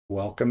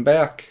Welcome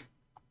back.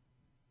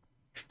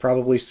 You've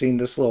probably seen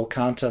this little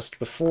contest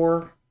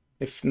before.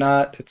 If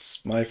not,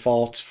 it's my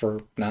fault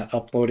for not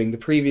uploading the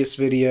previous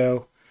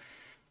video,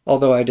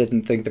 although I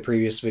didn't think the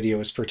previous video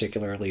was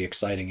particularly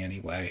exciting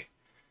anyway.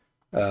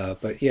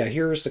 But yeah,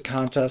 here's a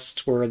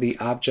contest where the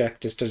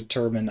object is to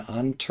determine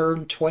on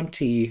turn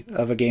 20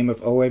 of a game of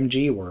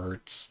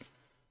OMGWords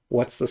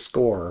what's the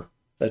score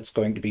that's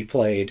going to be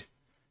played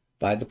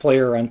by the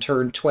player on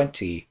turn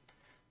 20,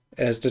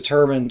 as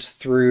determined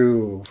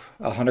through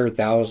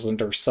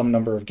 100,000 or some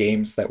number of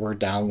games that were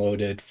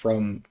downloaded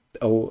from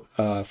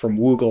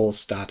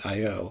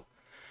Woogles.io,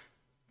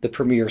 the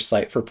premier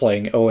site for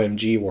playing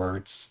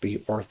OMGWords, the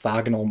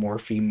orthogonal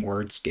morpheme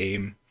words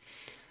game.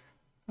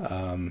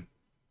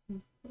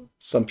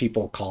 Some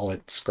people call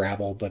it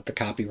Scrabble, but the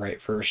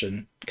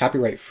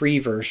copyright-free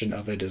version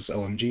of it is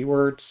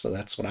OMGWords, so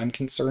that's what I'm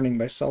concerning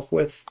myself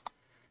with.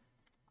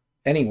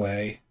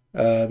 Anyway,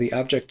 the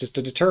object is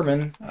to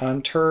determine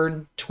on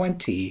turn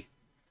 20,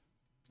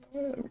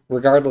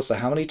 regardless of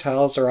how many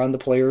tiles are on the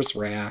player's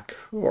rack,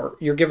 or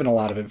you're given a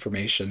lot of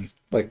information,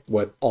 like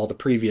what all the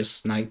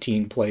previous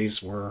 19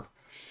 plays were,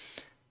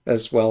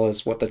 as well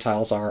as what the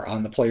tiles are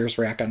on the player's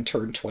rack on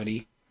turn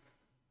 20,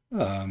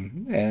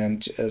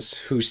 and as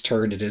whose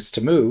turn it is to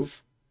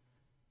move.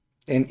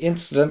 And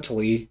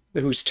incidentally,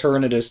 whose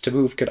turn it is to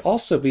move could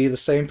also be the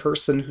same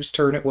person whose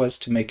turn it was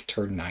to make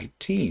turn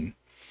 19.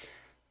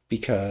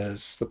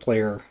 Because the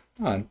player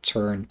on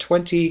turn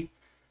 20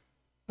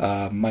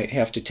 might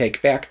have to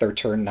take back their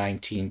turn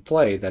 19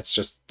 play. That's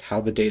just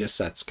how the data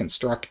set's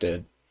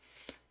constructed.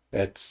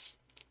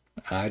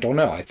 I don't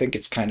know, I think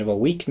it's kind of a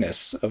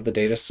weakness of the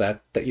data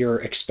set that you're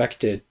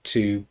expected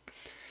to,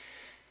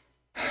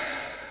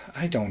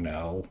 I don't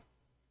know.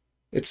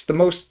 It's the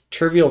most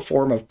trivial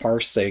form of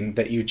parsing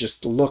that you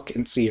just look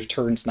and see if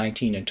turns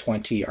 19 and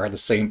 20 are the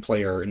same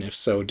player, and if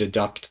so,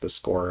 deduct the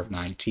score of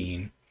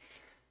 19.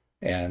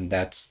 And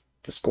that's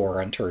the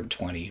score on turn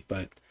 20.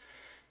 But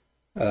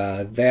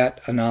that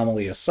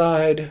anomaly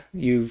aside,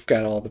 you've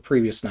got all the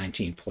previous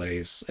 19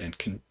 plays and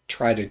can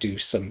try to do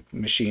some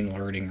machine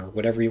learning or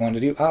whatever you want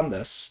to do on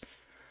this.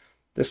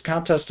 This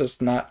contest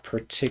is not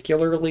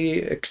particularly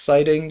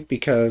exciting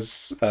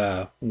because,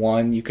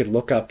 one, you could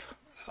look up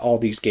all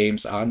these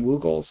games on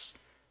Woogles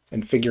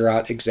and figure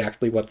out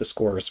exactly what the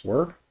scores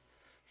were.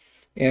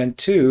 And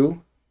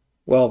two,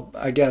 well,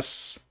 I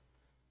guess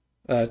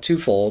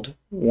twofold.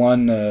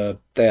 One,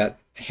 that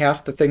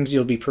half the things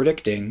you'll be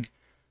predicting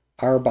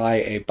are by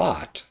a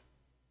bot,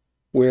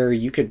 where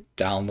you could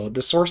download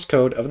the source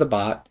code of the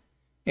bot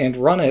and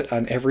run it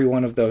on every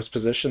one of those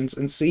positions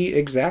and see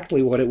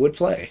exactly what it would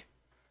play.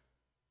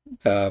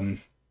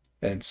 And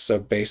so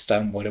based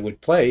on what it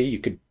would play, you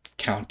could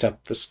count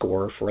up the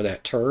score for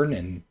that turn,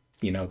 and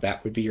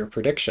that would be your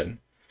prediction.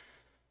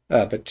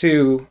 But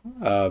two,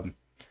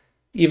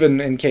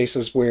 even in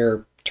cases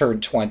where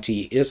turn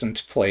 20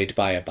 isn't played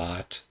by a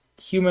bot,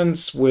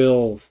 humans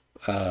will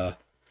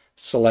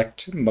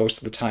select most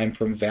of the time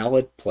from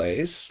valid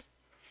plays.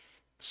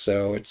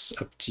 So it's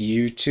up to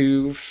you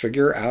to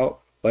figure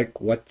out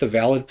what the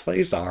valid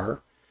plays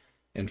are.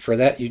 And for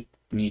that, you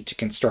need to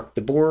construct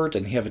the board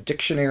and have a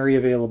dictionary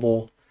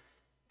available.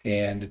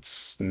 And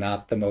it's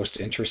not the most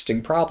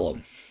interesting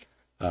problem.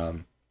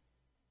 I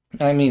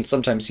mean,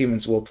 sometimes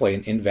humans will play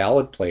an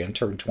invalid play on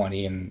turn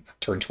 20, and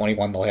turn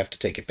 21 they'll have to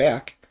take it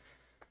back.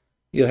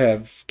 You'll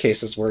have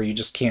cases where you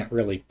just can't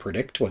really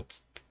predict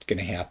what's going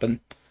to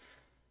happen.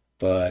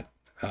 But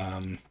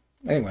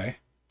anyway,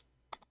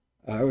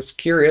 I was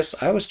curious.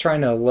 I was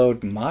trying to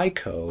load my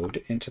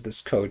code into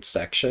this code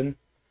section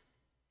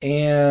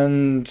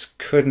and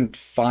couldn't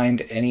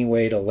find any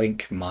way to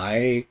link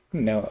my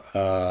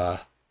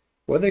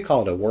what do they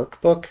call it? A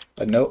workbook?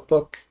 A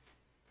notebook?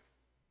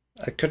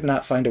 I could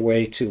not find a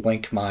way to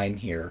link mine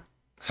here.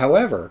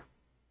 However,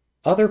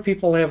 other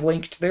people have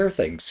linked their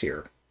things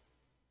here.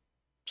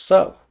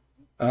 So,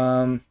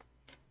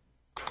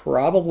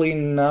 probably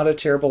not a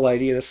terrible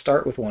idea to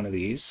start with one of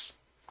these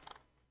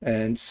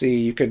and see.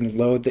 You can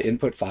load the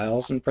input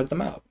files and print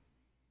them out.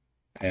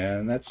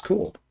 And that's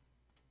cool.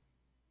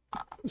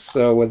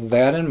 So with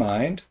that in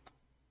mind,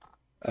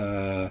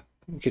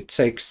 we could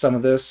take some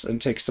of this and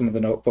take some of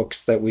the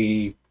notebooks that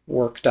we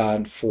worked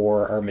on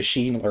for our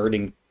machine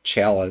learning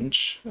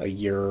challenge a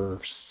year or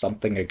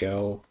something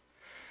ago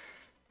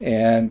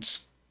and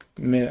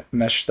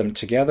mesh them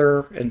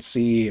together and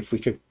see if we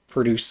could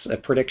produce a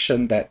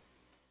prediction that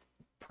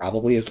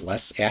probably is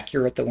less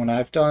accurate than what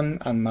I've done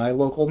on my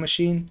local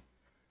machine,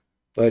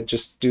 but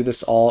just do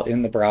this all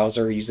in the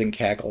browser using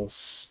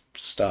Kaggle's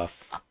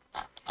stuff.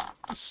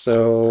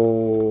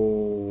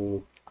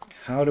 So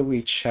how do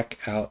we check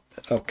out?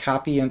 Oh,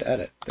 copy and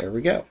edit. There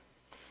we go.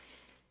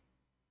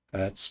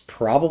 That's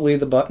probably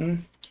the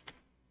button.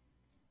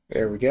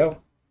 There we go.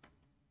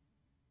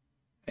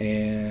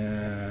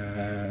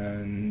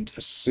 And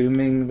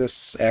assuming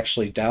this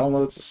actually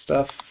downloads the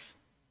stuff.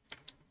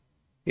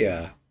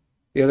 Yeah.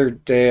 The other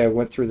day I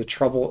went through the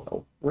trouble.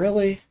 Oh,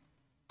 really?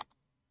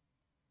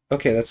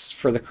 Okay, that's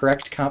for the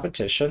correct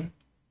competition.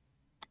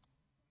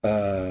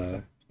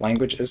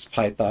 Language is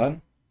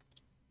Python.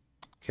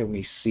 Can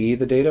we see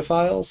the data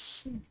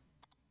files?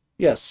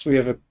 Yes, we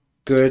have a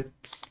good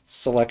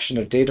selection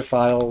of data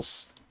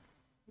files.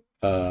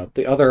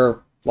 The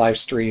other live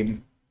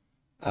stream,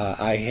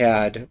 I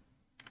had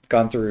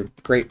gone through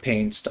great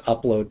pains to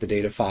upload the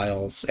data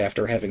files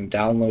after having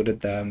downloaded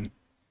them.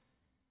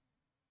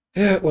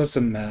 It was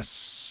a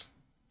mess.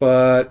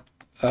 But,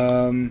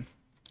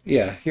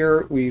 yeah,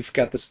 here we've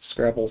got this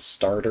Scrabble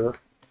starter.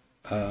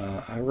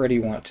 I already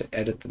want to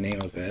edit the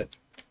name of it,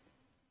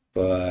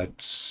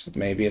 but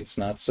maybe it's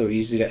not so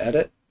easy to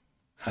edit.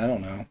 I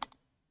don't know.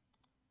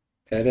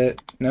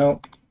 Edit.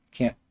 No,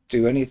 can't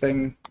do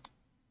anything.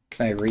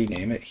 Can I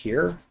rename it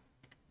here?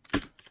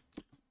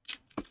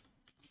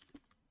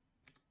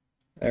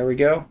 There we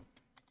go.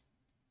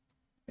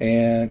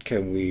 And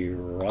can we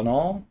run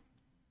all?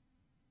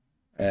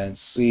 And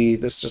see,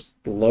 this just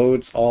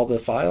loads all the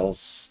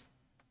files.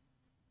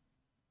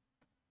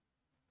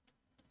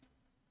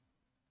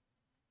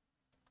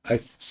 I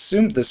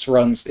assume this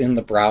runs in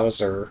the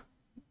browser.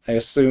 I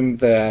assume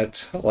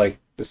that, like,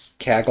 this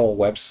Kaggle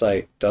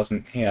website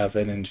doesn't have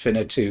an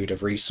infinitude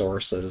of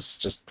resources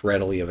just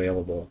readily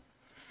available.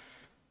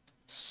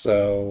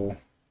 So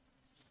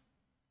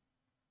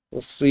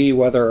we'll see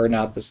whether or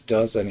not this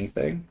does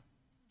anything.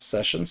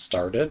 Session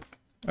started.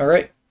 All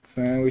right,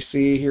 and we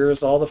see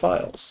here's all the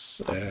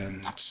files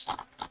and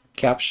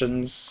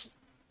captions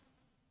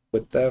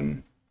with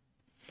them.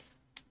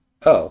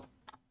 Oh,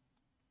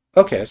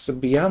 okay, so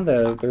beyond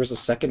there's a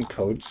second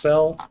code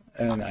cell,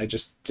 and I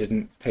just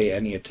didn't pay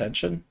any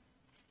attention.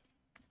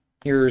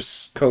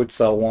 Here's code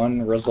cell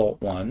 1,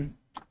 result 1.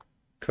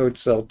 Code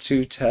cell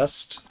 2,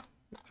 test.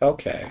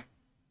 Okay.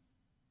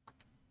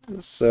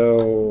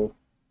 So,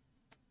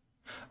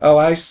 oh,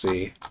 I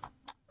see.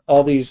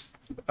 All these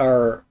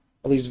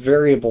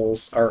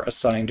variables are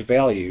assigned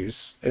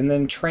values, and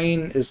then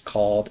train is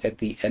called at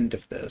the end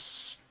of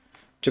this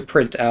to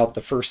print out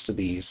the first of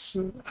these.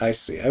 I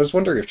see. I was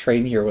wondering if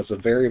train here was a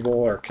variable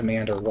or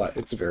command or what.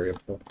 It's a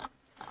variable.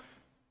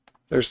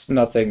 There's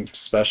nothing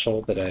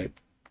special that I...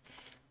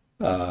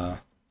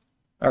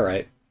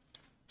 Alright.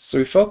 So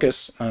we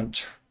focus on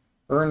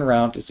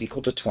turnaround is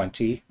equal to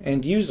 20,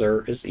 and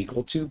user is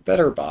equal to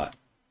BetterBot.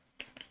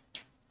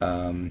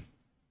 Hang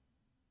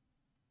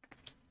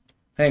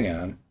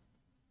on.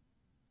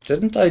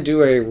 Didn't I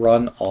do a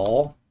run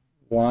all?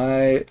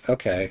 Why?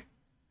 Okay.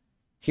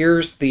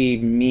 Here's the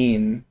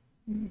mean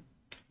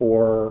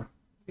for,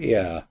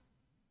 yeah.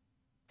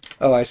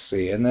 Oh, I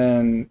see. And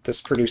then this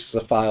produces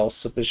a file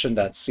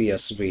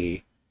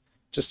submission.csv.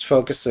 Just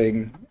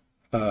focusing,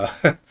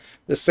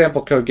 this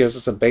sample code gives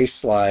us a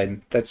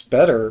baseline that's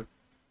better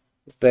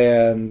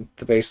than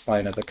the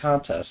baseline of the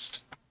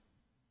contest.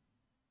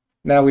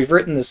 Now we've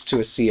written this to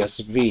a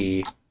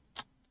CSV.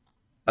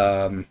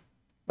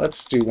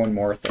 Let's do one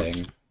more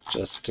thing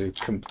just to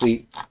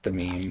complete the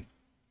meme.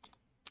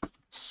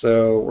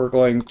 So we're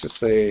going to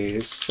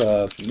say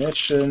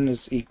submission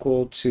is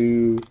equal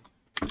to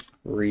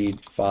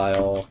read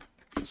file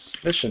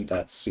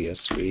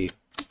submission.csv.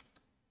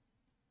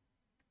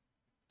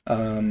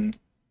 And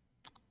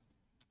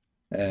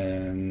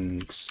I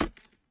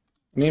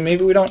mean,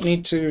 maybe we don't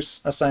need to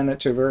assign that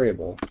to a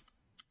variable.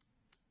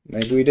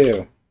 Maybe we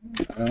do.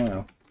 I don't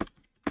know.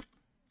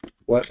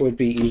 What would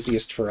be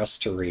easiest for us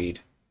to read?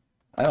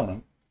 I don't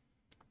know.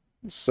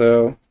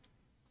 So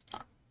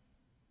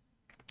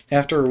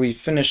after we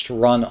finished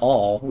run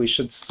all, we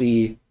should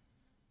see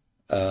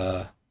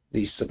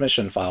the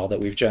submission file that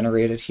we've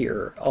generated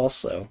here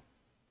also,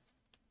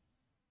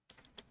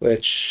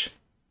 which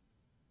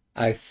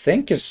I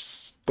think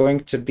is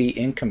going to be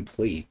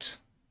incomplete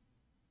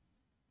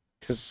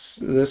because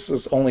this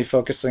is only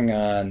focusing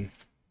on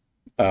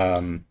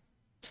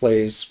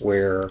plays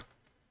where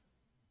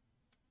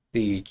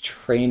the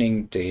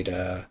training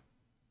data...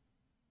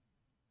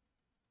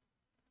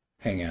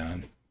 Hang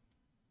on.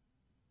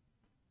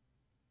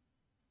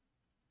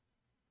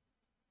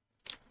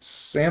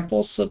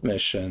 Sample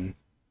submission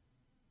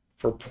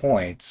for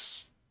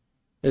points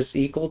is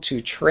equal to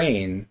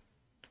train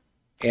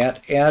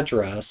at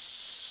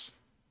address,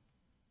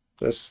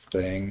 this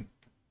thing,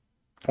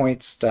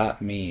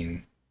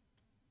 points.mean.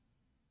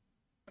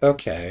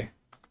 Okay.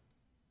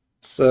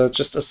 So it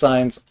just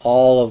assigns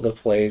all of the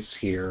plays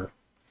here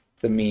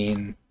the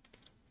mean.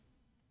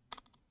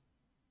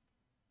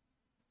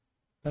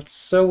 That's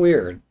so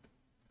weird.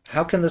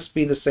 How can this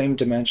be the same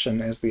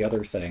dimension as the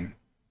other thing?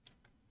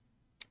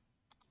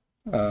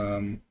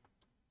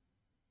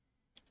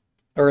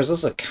 Or is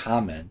this a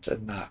comment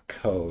and not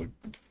code?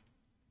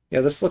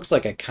 Yeah, this looks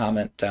like a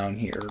comment down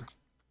here.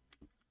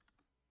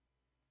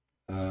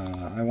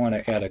 I want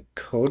to add a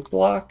code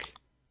block.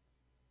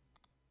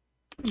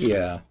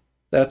 Yeah,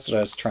 that's what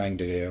I was trying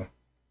to do.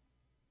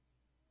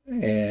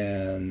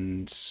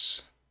 And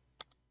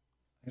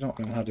I don't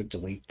know how to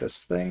delete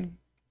this thing,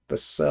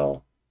 this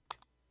cell.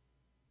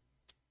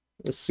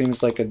 This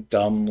seems like a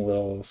dumb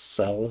little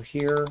cell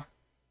here.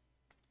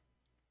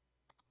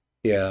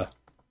 Yeah.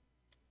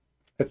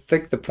 I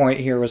think the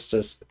point here was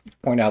to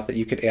point out that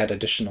you could add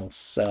additional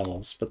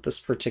cells, but this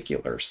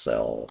particular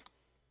cell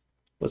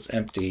was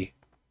empty.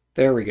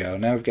 There we go.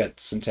 Now we've got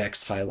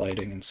syntax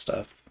highlighting and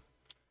stuff.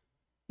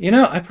 You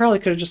know, I probably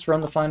could have just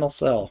run the final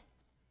cell.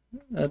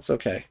 That's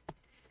okay.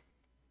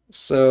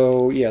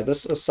 So yeah,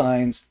 this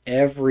assigns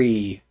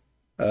every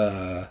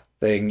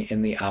thing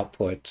in the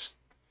output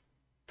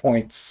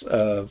points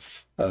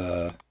of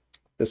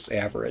this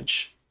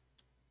average,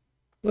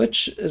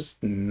 which is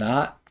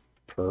not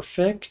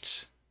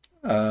perfect.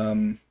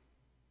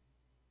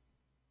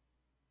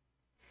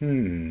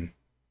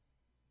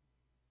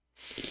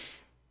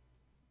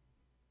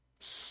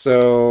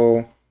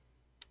 So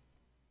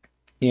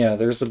yeah,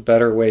 there's a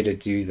better way to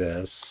do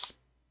this.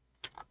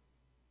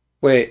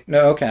 Wait,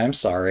 no, okay, I'm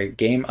sorry.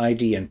 Game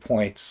ID and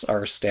points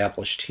are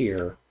established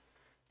here.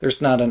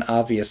 There's not an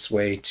obvious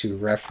way to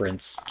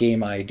reference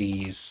game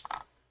IDs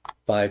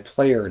by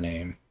player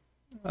name.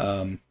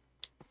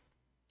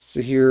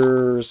 So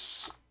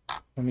here's,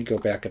 let me go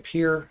back up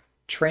here.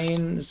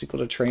 Train is equal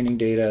to training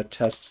data,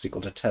 test is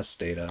equal to test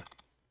data.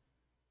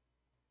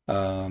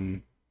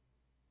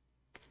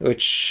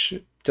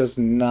 Which does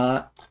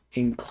not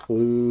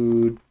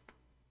include,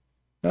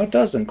 no, it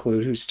does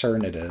include whose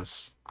turn it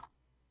is.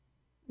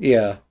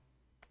 Yeah.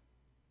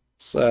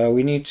 So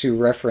we need to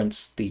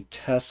reference the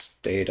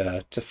test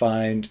data to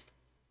find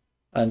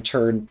on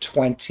turn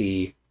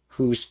 20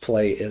 whose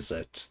play is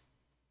it.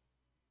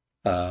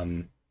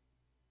 So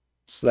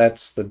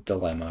that's the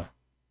dilemma.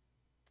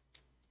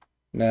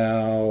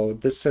 Now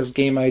this has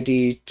game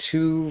ID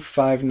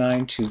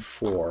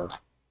 25924,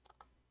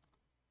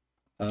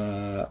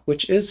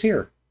 which is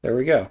here. There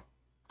we go.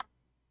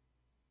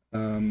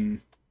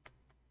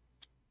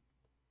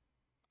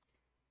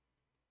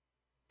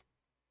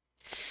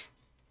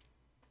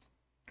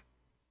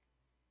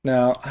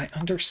 Now, I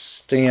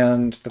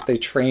understand that they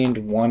trained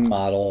one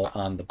model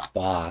on the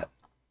bot.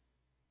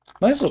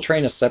 Might as well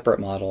train a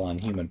separate model on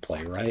human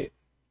play, right?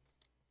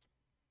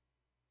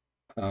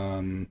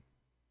 Hang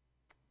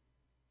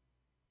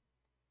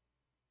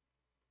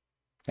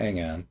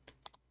on.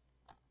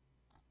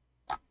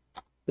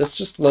 This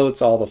just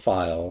loads all the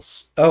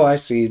files. Oh, I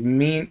see.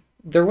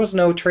 There was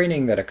no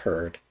training that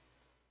occurred.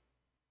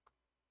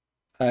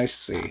 I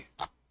see.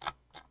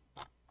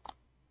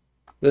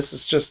 This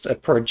is just a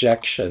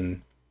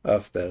projection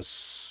of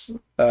this.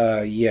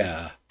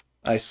 Yeah,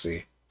 I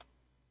see.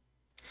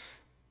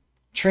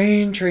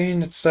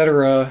 Train,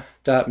 etc.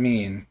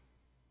 .mean.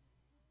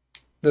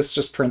 This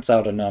just prints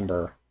out a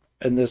number,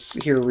 and this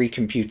here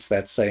recomputes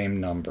that same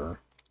number.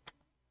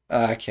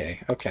 Okay.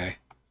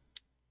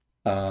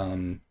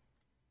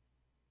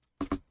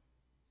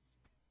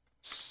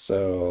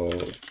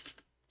 So,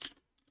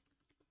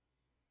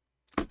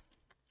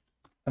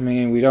 I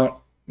mean, we don't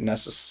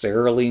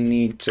necessarily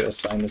need to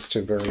assign this to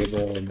a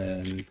variable and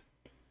then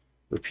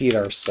repeat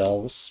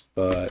ourselves,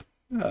 but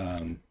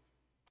there's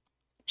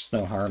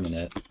no harm in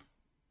it.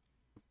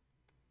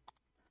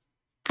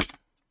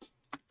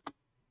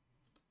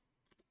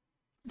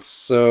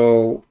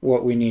 So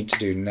what we need to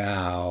do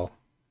now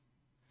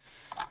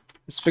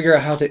is figure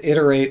out how to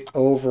iterate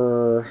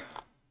over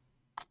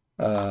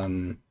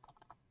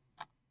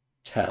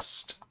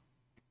test,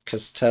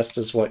 because test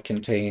is what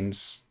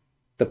contains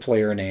the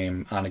player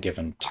name on a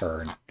given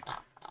turn.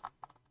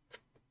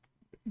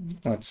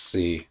 Let's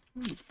see.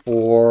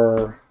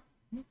 For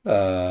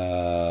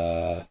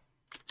oh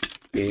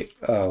wait,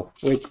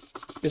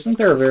 isn't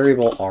there a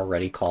variable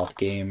already called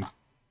game?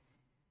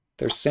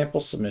 There's sample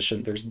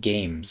submission, there's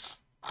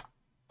games.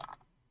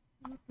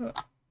 Yeah.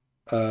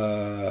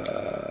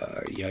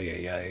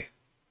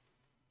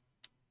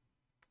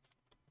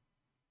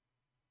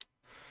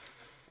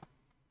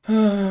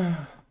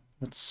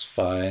 That's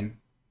fine.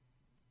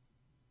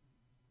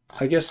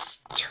 I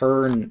guess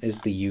turn is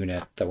the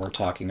unit that we're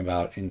talking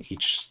about in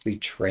the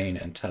train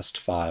and test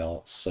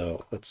file,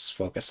 so let's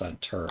focus on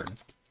turn.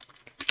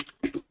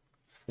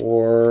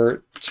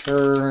 For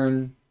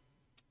turn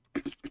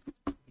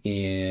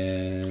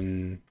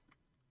in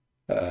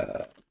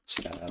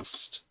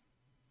test,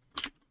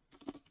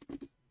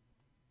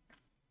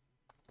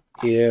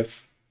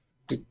 if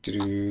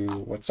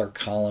what's our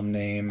column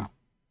name?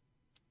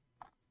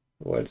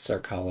 What's our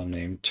column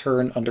name?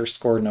 Turn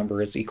underscore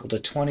number is equal to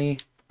 20.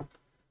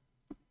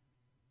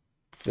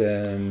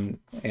 Then,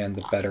 and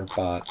the better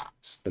bot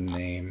is the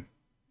name.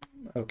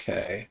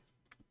 Okay.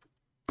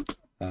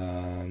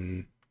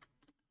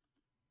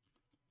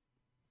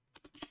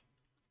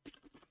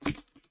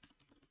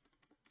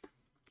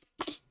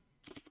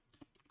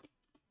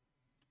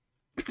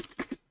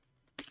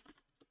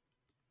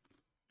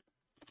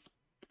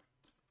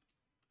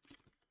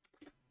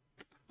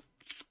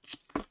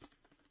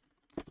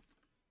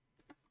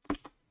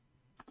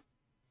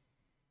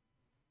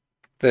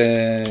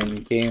 Then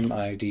game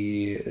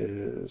ID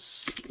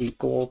is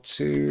equal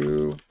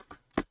to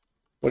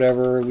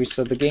whatever we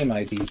said the game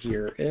ID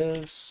here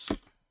is.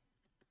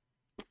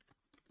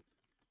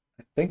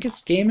 I think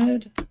it's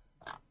game.id.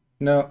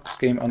 No, it's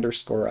game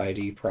underscore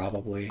ID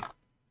probably.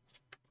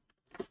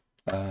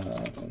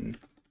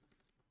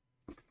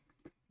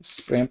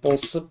 Sample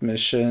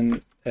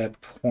submission at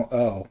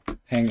oh,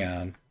 hang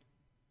on.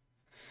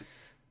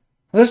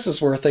 This is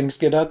where things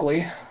get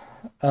ugly.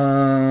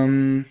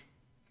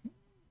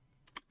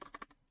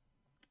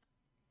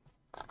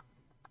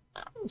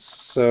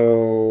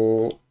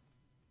 So,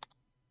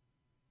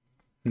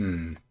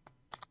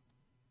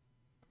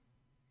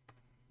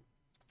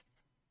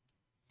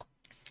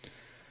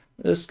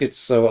 this gets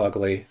so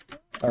ugly.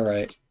 All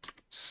right.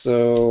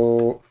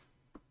 So,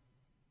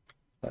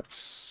 let's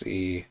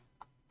see.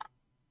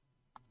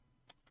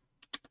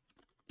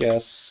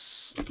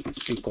 Guess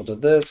is equal to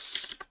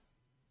this.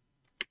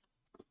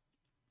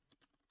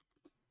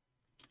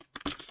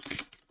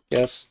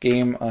 Guess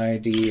game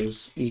ID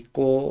is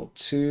equal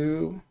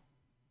to...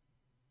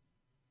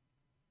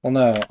 Well,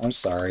 no, I'm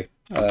sorry.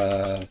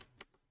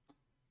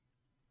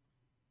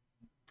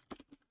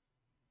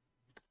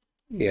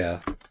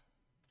 Yeah.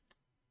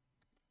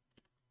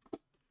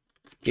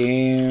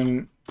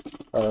 Game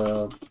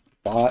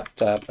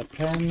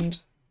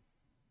bot.append.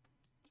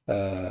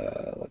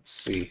 Let's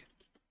see.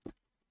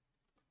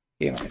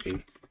 Game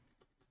ID.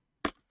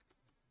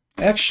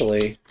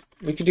 Actually,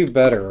 we could do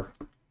better.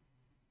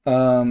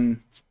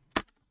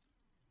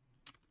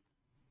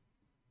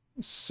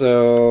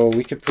 So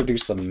we could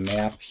produce a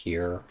map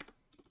here.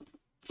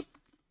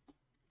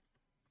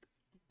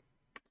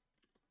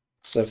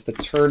 So if the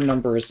turn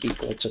number is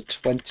equal to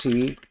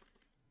 20,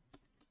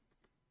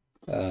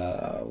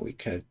 we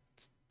could,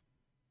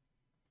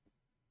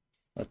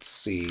 let's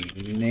see,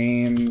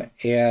 name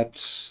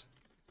at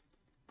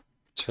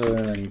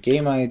turn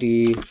game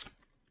ID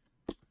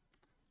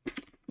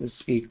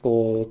is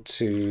equal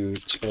to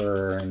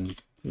turn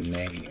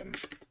name.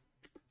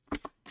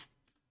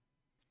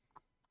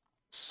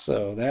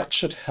 So that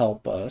should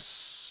help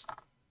us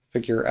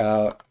figure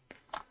out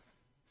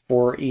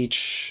for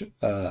each,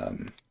 or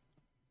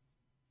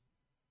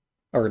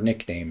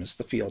nickname is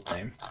the field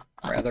name,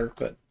 rather,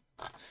 but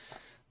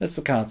that's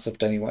the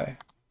concept anyway.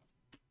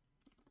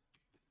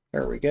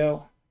 There we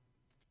go.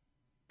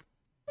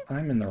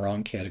 I'm in the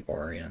wrong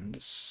category in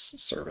this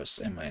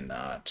service, am I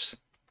not?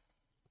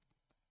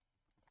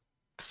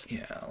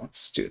 Yeah,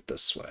 let's do it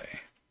this way.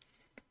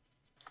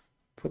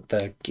 Put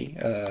the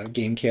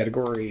game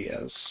category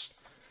as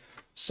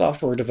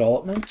software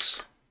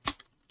development.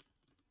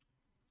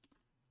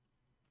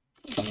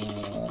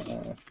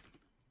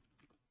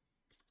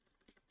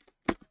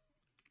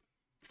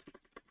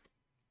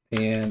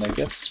 And I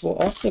guess we'll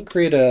also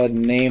create a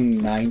name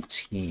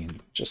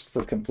 19, just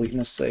for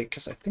completeness sake,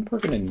 because I think we're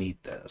going to need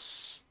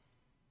this.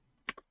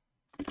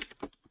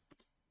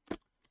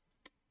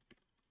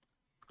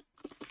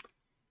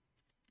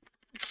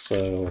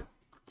 So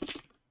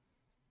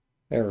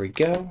there we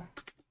go.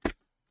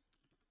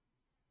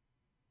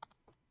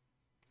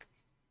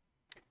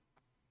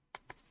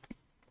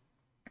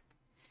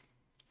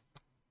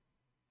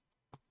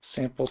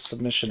 Sample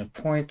submission of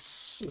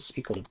points is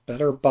equal to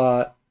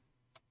BetterBot.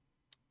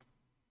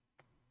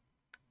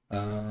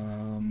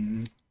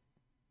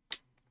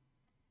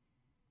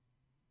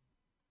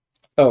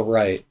 Oh,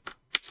 right.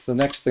 So the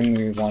next thing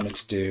we wanted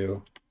to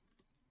do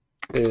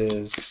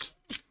is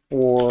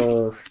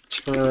for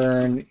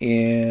turn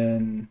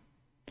in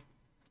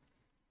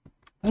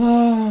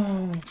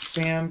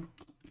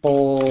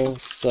sample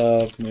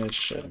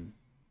submission.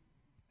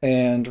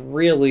 And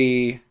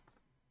really,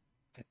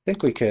 I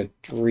think we could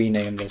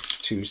rename this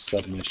to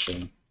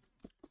submission.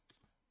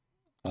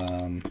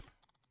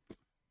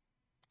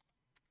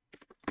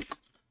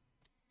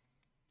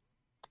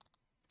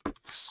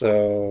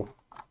 So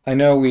I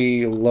know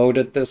we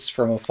loaded this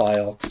from a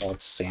file called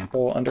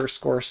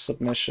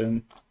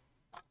sample_submission,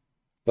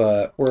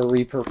 but we're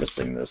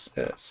repurposing this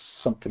as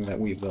something that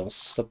we will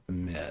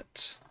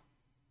submit.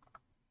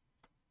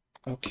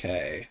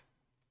 Okay.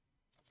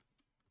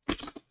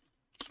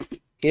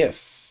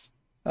 If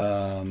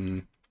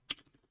name,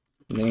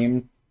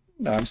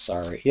 I'm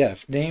sorry, yeah,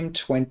 if name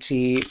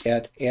 20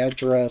 at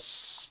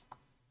address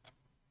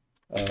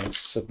of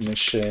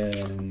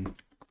submission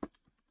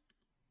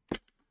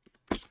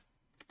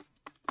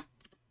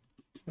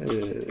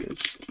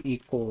is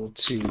equal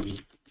to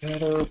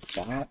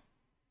BetterBot.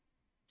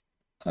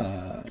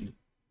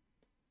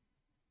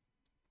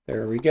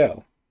 There we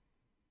go.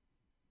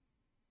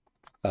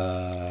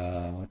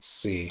 Let's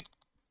see.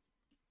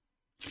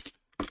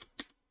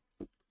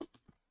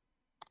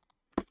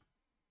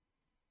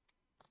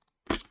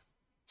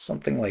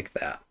 Something like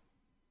that.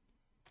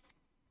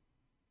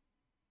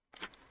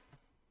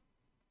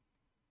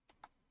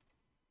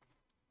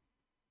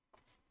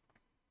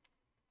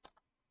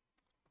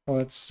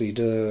 Let's see,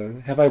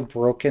 have I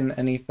broken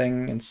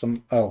anything in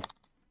some... Oh,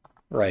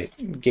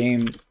 right.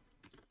 Game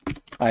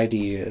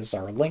ID is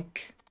our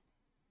link.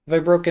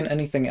 Have I broken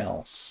anything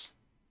else?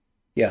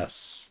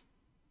 Yes.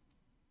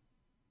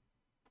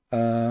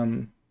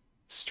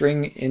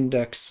 String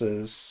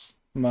indexes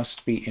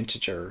must be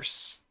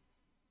integers.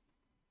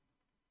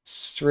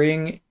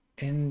 String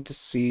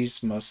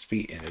indices must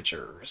be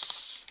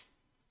integers.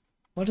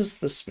 What does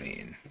this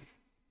mean?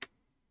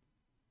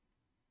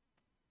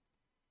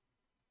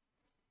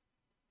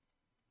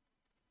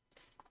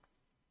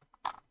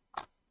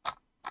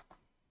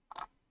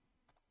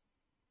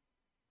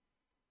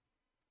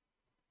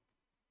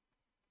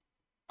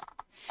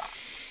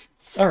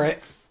 Alright.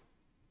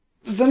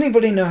 Does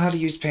anybody know how to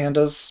use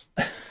pandas?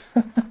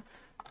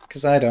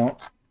 Because I don't.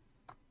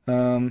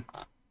 We're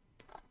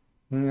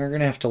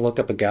gonna have to look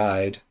up a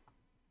guide,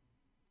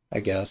 I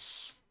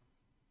guess.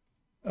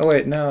 Oh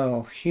wait,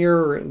 no.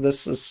 Here,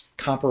 this is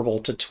comparable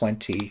to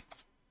 20.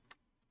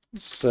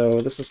 So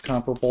this is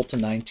comparable to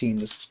 19,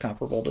 this is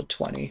comparable to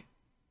 20.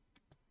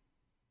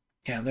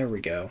 Yeah, there we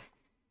go.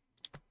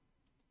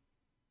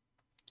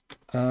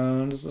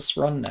 Does this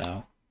run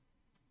now?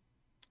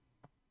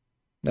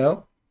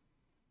 No?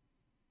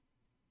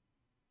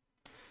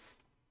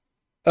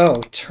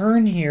 Oh,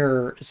 turn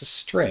here is a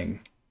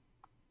string.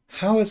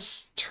 How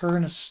is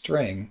turn a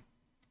string?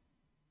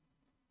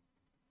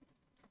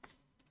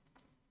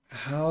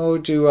 How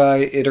do I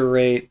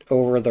iterate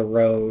over the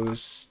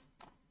rows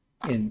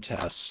in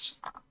test?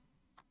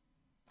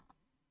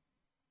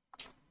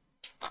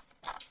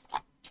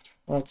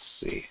 Let's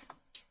see.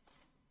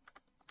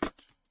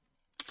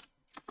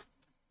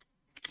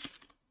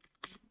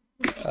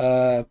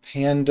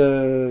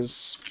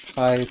 Pandas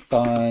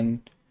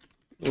Python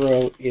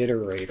row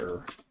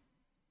iterator.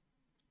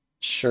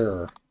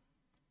 Sure.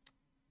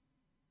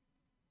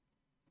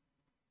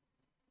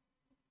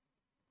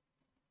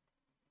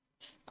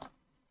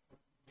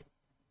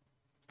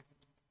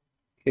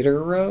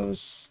 Iter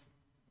rows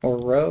or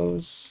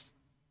rows?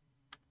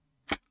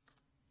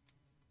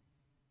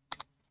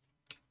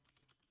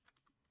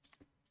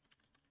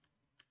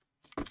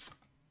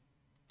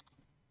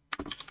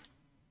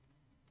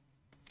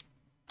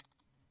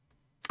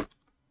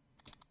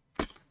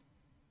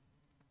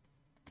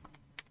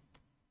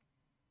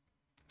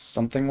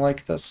 Something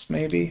like this,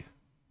 maybe?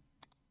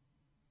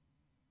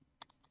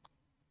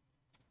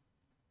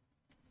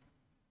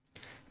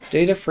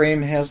 Data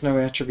frame has no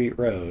attribute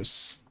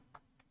rows.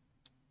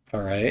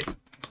 All right.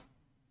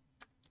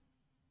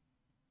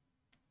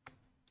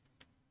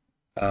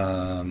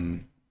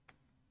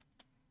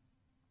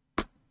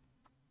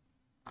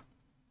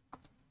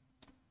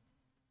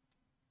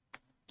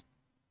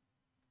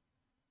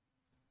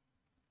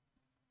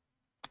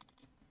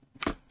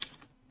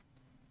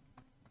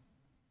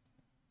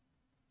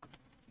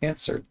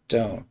 Answer,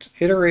 don't.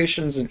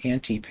 Iteration's an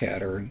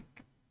anti-pattern.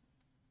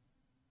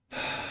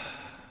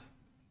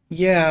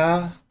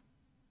 Yeah.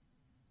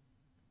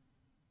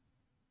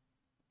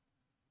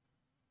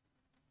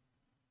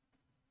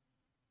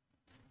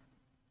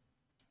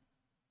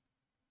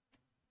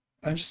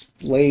 I'm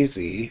just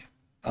lazy,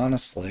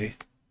 honestly.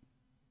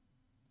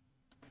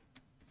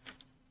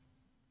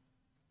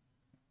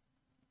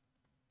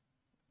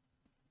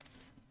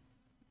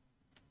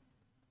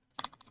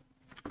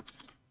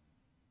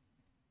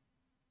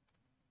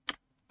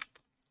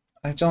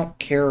 I don't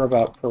care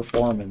about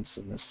performance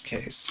in this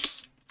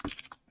case.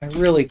 I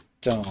really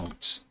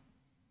don't.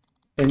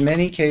 In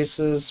many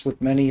cases,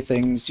 with many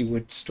things, you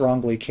would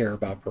strongly care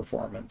about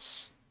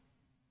performance.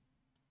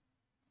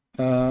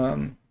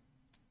 Tuple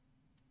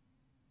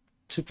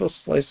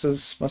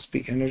slices must be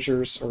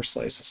integers or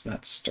slices,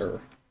 not stir.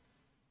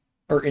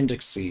 Or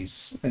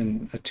indexes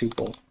in a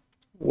tuple.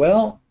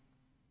 Well,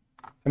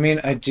 I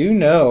mean, I do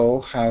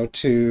know how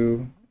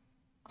to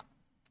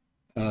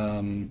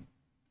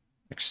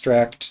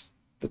extract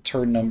the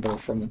turn number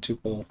from the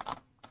tuple,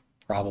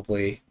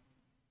 probably.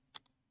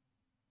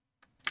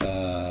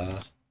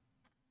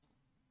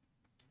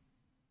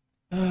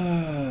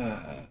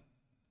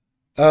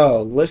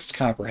 Oh, list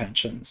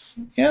comprehensions.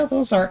 Yeah,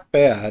 those aren't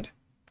bad.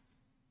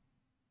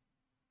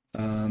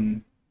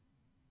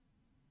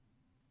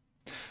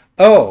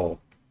 Oh,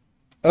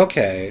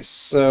 okay,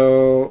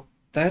 so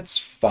that's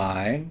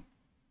fine.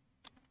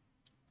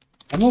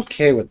 I'm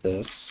okay with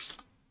this.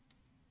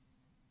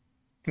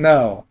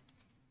 No.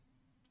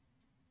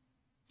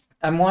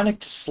 I'm wanting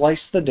to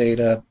slice the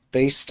data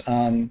based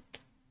on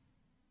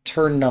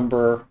turn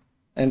number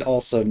and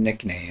also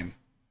nickname.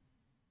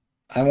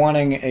 I'm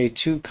wanting a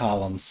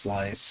 2-column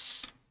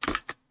slice.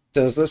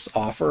 Does this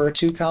offer a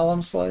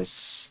 2-column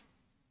slice?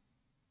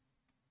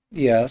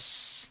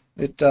 Yes,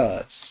 it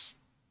does.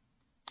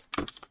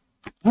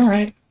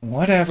 Alright,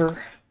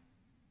 whatever.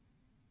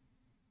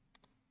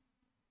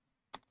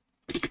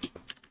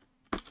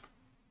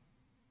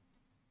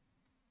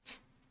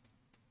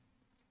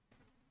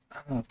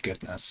 Oh,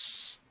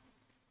 goodness.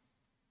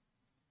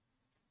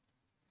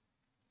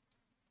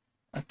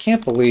 I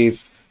can't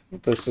believe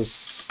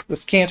this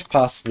can't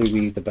possibly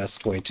be the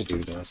best way to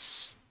do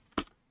this.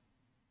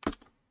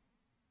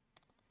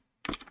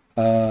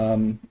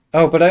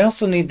 Oh, but I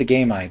also need the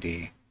game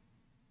ID.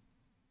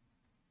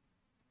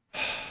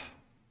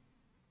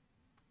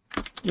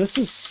 This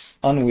is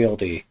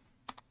unwieldy.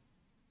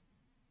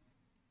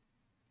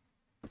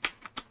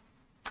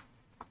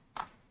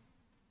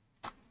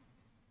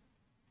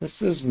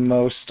 This is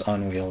most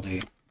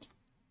unwieldy.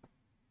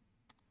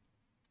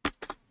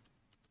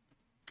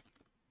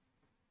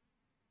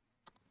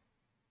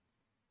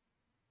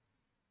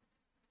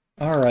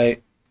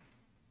 Alright.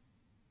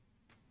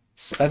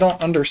 So I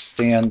don't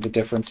understand the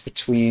difference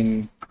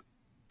between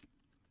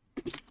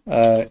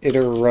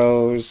iter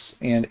rows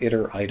and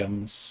iter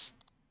items.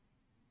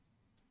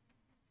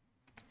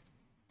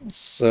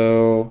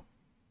 So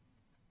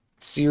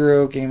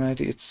 0, game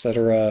ID,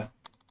 etc.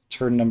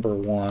 Turn number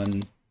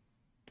 1.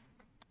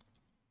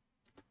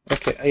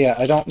 Okay, yeah,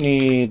 I don't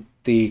need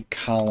the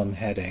column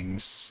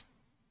headings.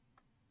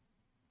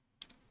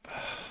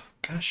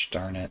 Gosh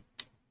darn it.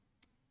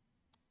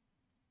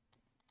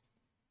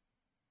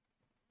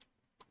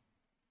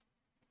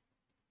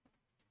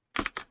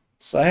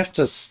 So I have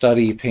to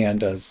study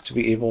pandas to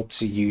be able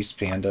to use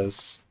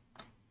pandas.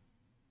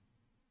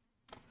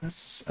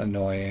 This is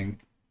annoying.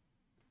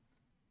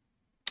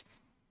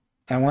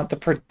 I want the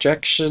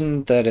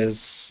projection that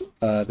is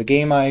the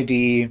game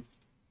ID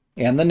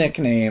and the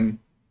nickname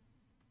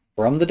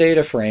from the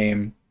data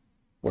frame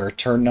where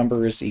turn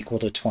number is equal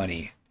to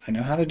 20. I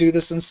know how to do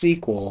this in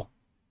SQL.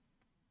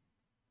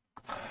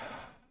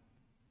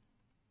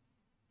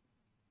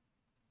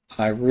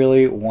 I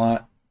really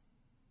want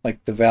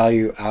like the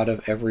value out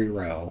of every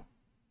row.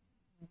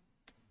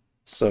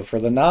 So for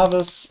the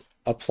novice,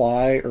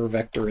 apply or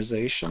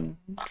vectorization,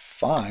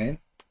 fine.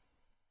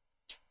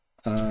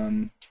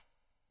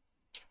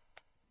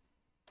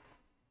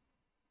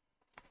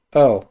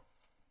 Oh,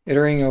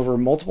 iterating over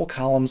multiple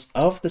columns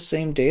of the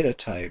same data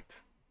type.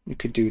 You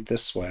could do it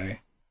this way.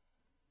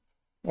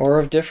 Or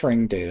of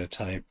differing data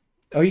type.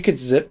 Oh, you could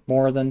zip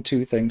more than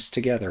 2 things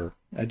together.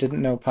 I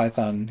didn't know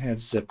Python had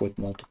zip with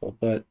multiple,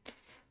 but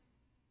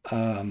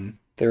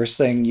they're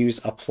saying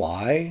use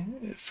apply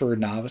for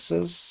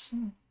novices.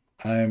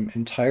 I'm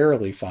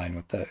entirely fine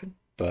with that,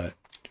 but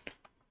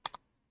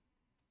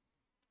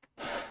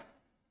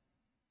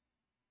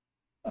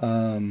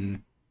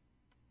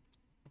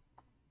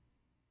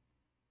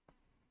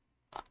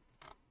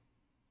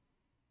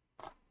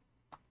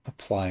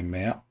apply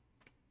map.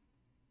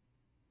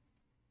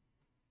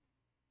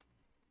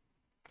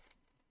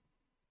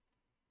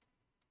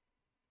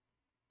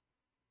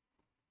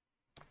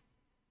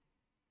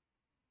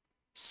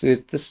 So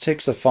this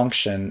takes a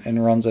function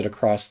and runs it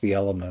across the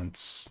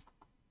elements.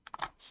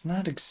 It's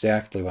not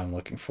exactly what I'm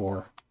looking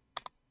for.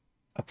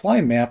 Apply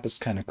map is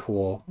kind of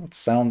cool. It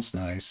sounds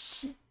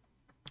nice.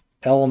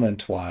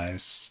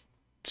 Element-wise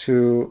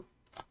to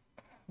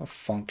a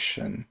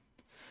function.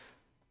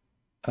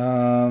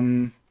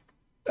 Oh.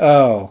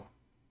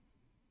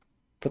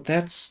 But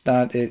that's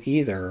not it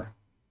either.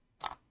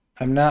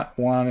 I'm not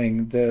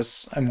wanting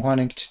this. I'm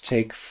wanting to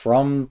take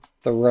from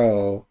the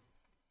row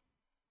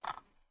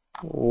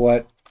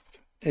what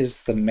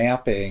is the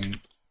mapping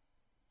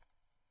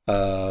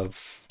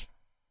of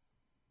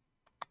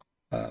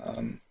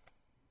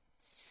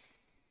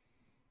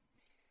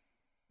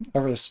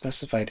over the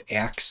specified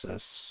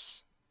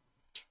axis.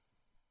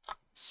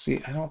 See,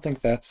 I don't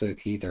think that's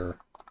it either.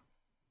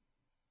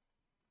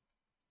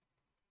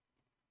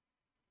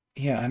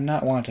 Yeah, I'm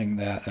not wanting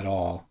that at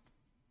all.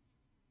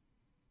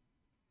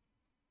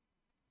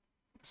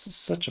 This is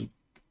such a...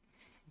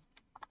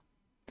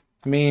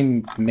 I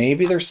mean,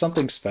 maybe there's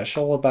something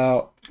special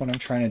about what I'm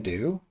trying to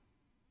do.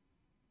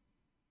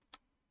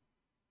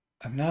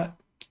 I'm not,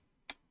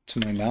 to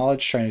my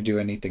knowledge, trying to do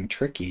anything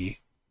tricky.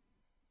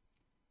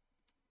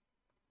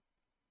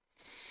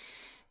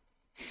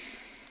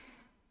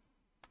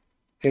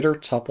 Iter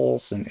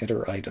tuples and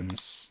iter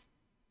items.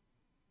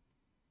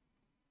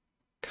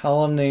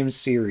 Column name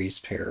series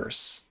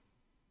pairs.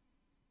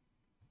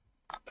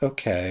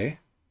 Okay.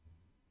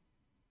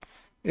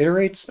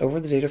 Iterates over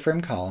the data frame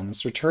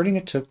columns, returning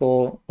a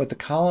tuple with the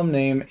column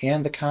name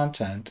and the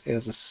content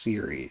as a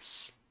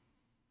series.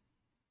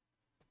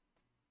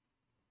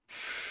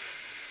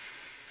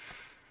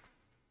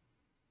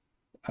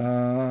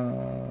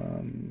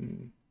 Oh,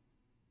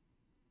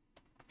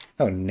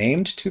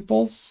 named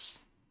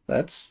tuples?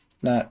 That's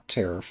not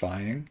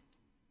terrifying.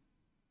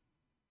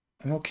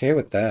 I'm okay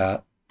with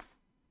that.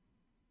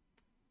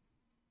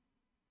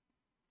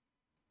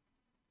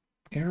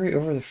 Iterate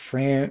over the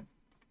frame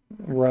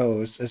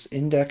rows as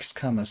index,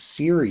 comma,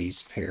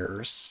 series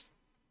pairs.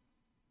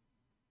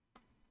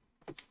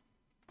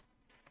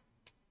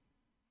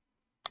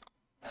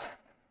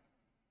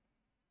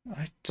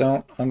 I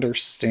don't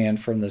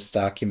understand from this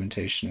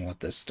documentation what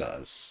this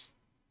does.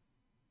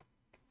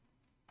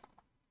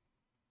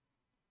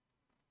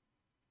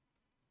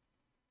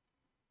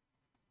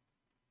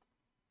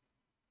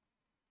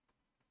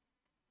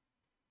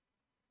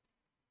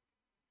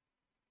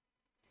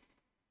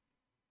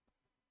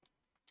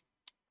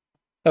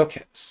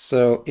 Okay,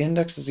 so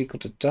index is equal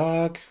to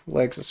dog,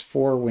 legs is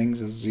 4,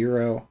 wings is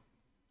 0.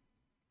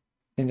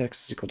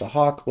 Index is equal to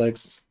hawk,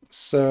 legs is...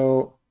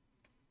 So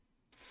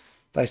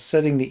by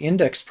setting the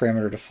index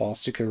parameter to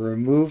false, you could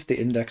remove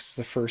the index as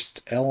the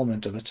first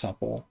element of the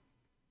tuple.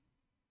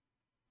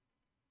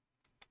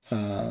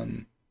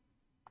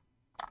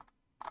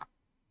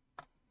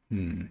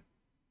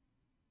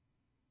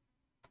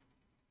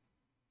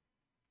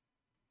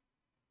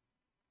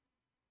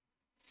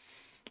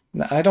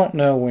 Now, I don't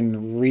know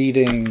when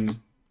reading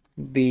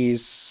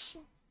these...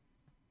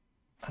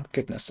 Oh,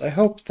 goodness. I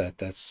hope that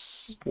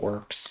this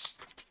works.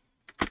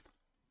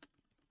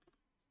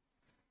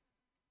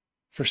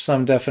 For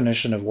some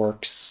definition of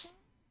works.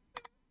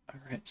 All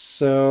right,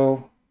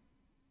 so...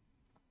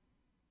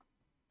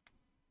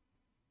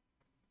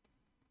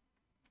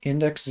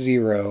 index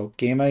 0,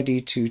 game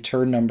ID 2,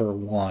 turn number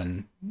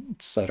 1,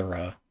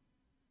 etc.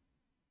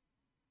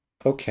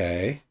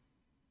 Okay.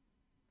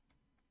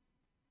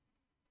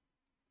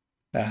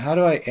 Now how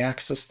do I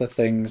access the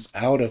things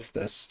out of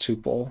this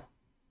tuple?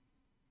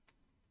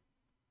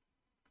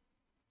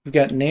 We've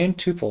got named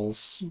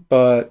tuples,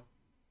 but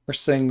we're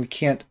saying we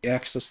can't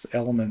access the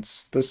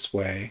elements this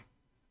way.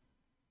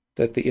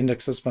 That the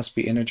indexes must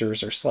be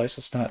integers or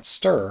slices, not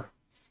stir.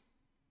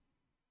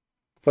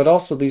 But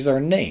also these are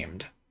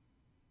named.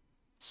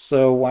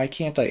 So why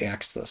can't I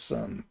access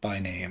them by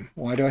name?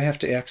 Why do I have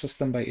to access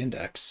them by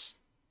index?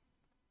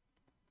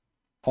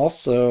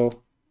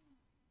 Also,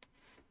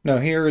 no,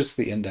 here is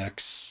the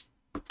index.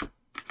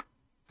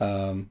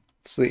 So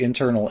the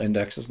internal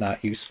index is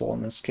not useful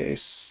in this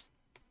case.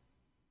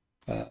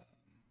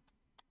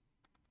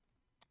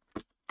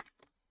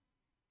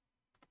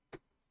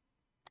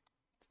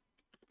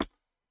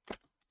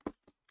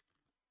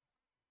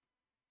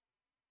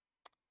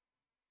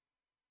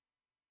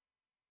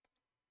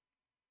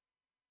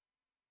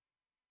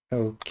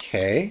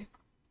 Okay.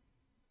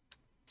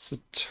 So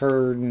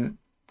turn...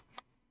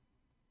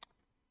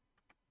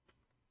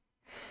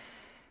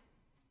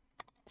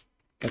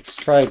 Let's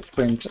try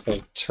print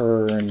of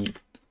turn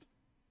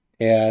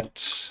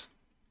at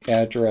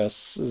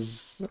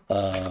addresses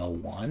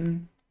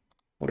 1.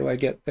 What do I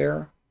get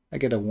there? I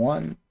get a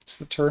 1. It's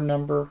the turn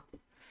number.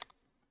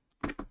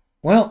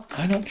 Well,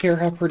 I don't care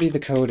how pretty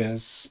the code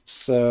is,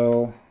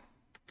 so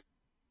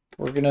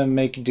we're gonna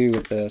make do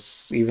with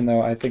this, even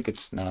though I think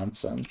it's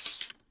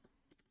nonsense.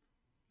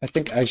 I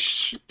think I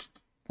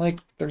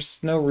like,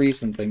 there's no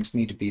reason things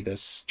need to be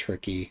this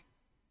tricky.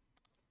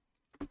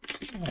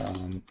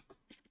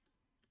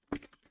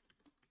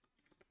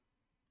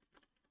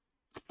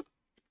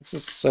 This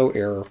is so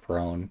error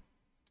prone.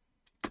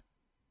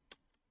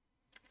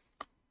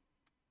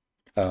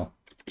 Oh,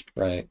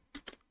 right.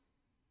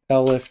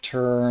 elif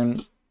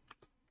turn.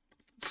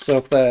 So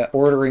if the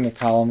ordering of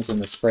columns in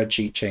the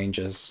spreadsheet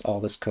changes, all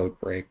this code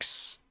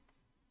breaks.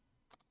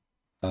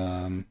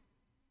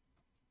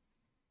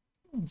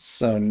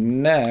 So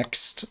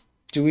next,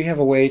 do we have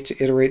a way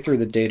to iterate through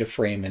the data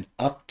frame and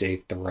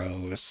update the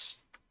rows?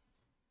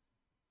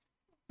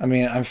 I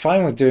mean, I'm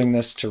fine with doing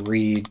this to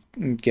read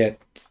and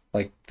get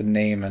like the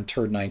name on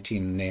turn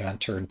 19 and name on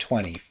turn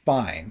 20.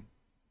 Fine.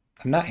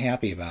 I'm not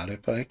happy about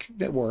it, but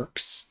it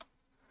works.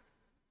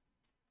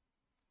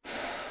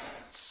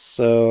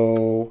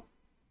 So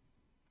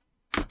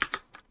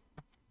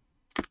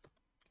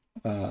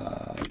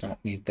I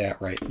don't need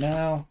that right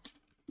now.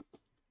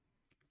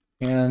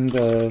 And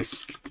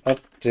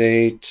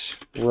update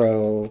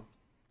row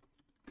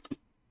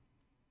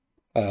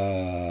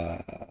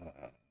by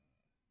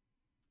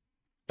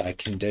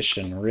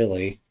condition,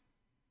 really.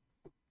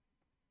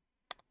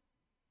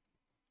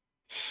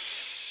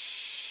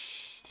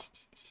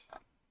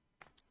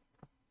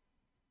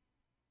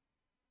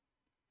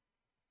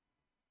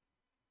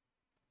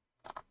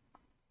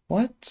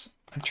 What?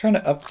 I'm trying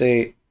to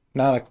update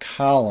not a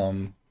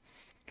column.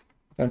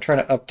 I'm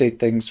trying to update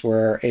things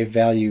where a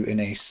value in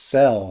a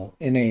cell,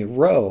 in a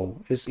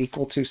row, is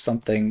equal to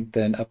something,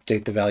 then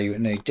update the value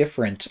in a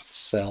different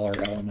cell or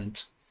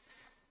element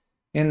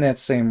in that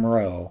same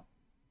row.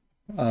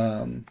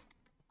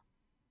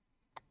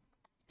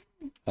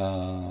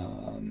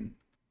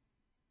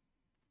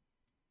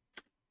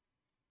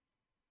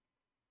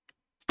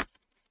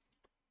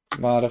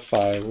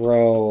 Modify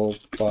row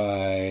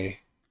by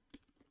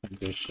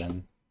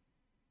condition.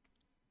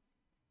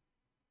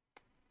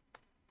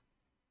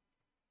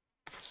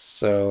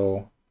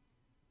 So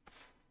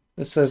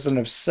this is an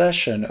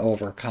obsession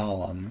over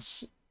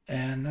columns,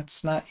 and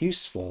that's not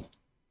useful.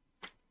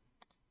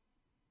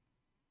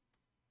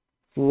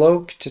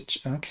 Loc to...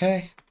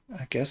 Okay,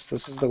 I guess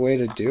this is the way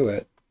to do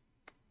it.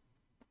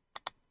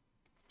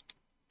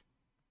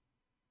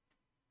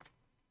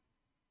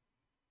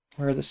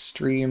 Where the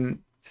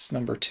stream is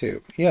number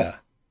 2. Yeah,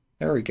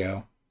 there we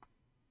go.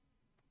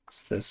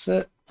 Is this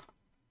it?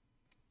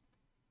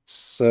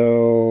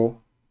 So...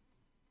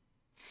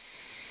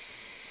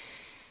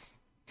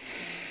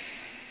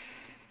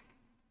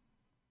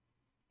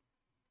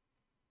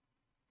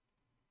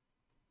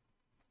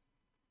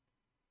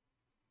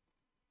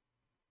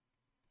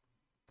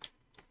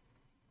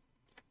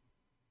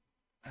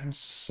 I'm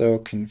so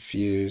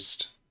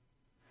confused.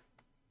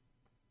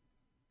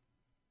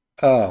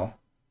 Oh.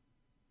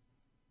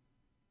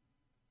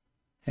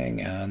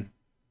 Hang on.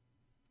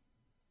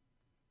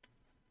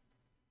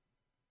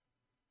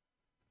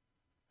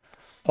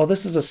 Oh,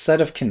 this is a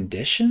set of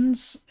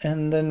conditions,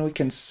 and then we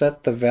can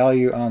set the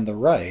value on the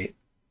right.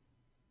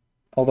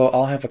 Although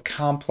I'll have a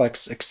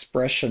complex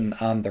expression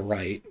on the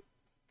right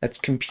that's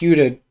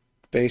computed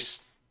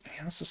based...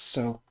 Man, this is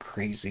so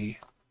crazy.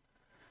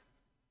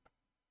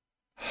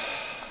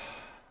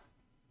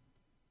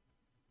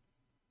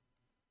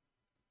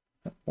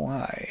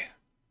 Why?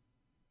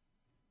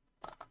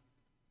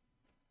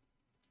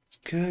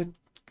 Good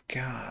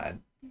God.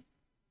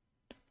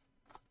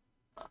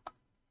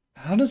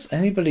 How does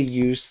anybody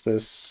use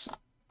this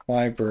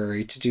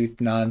library to do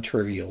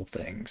non-trivial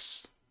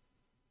things?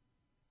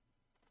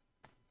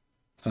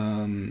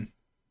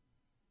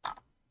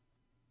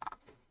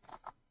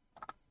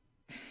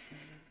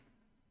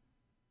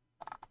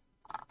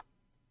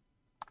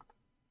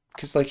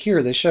 Because like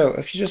here they show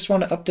if you just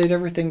want to update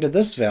everything to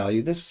this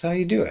value, this is how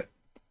you do it.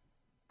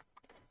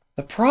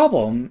 The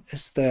problem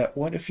is that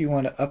what if you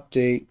want to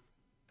update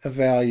a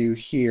value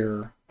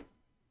here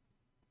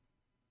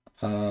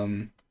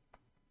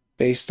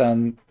based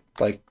on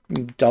like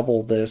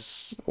double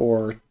this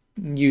or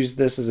use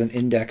this as an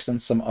index in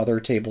some other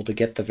table to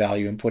get the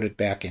value and put it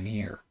back in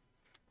here.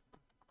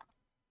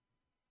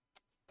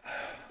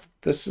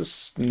 This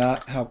is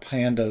not how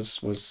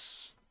pandas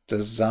was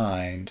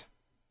designed.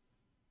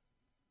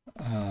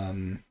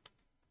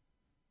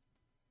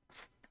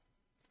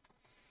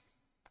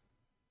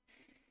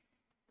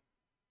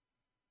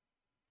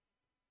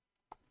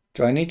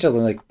 Do I need to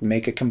like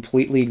make a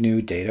completely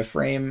new data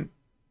frame?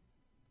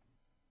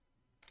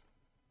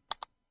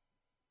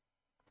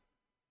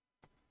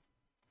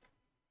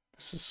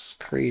 This is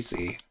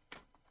crazy.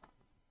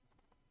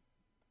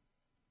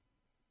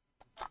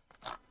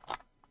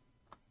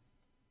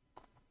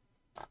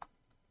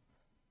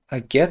 I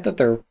get that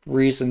there are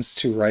reasons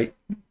to write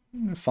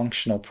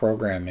functional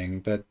programming,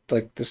 but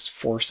like this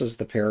forces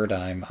the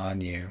paradigm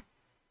on you.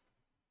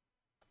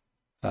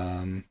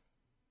 I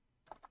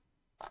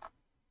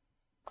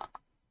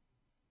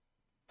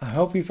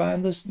hope we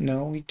find this.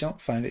 No, we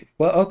don't find it.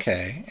 Well,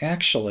 okay,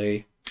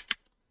 actually,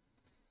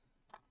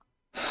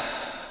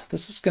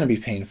 this is going to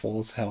be painful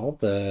as hell,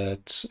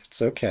 but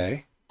it's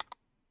okay.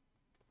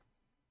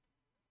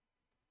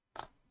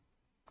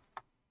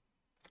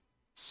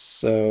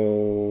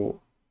 So,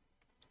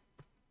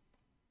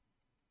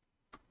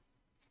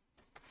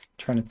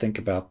 trying to think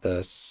about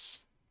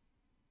this.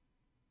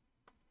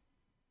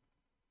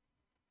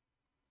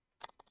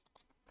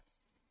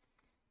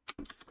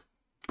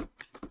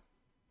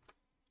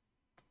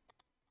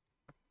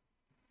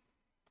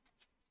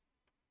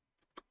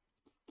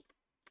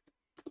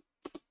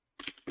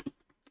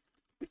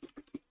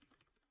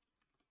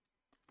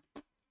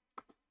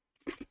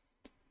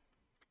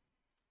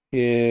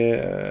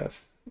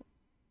 If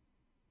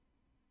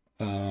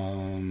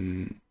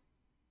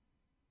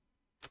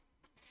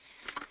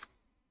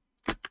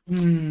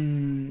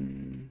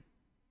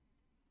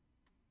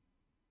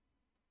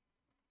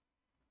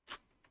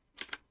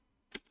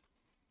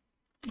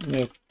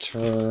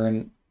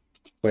turn,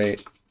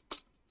 wait,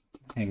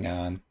 hang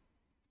on.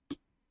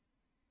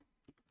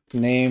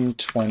 Name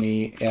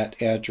 20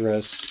 at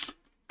address.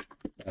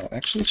 Oh,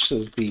 actually, it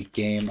should be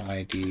game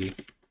ID.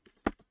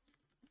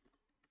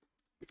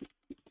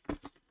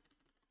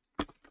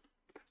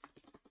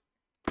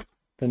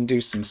 Then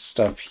do some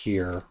stuff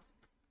here.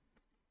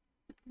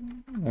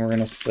 We're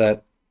gonna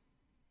set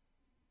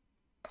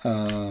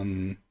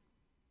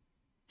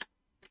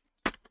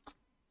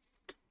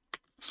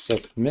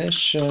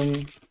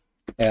submission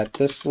at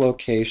this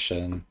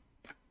location.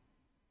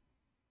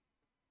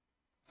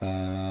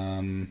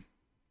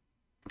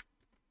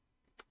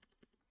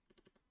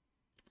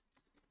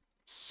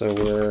 So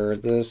where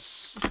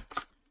this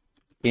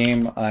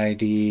game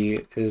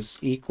ID is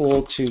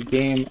equal to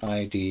game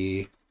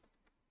ID,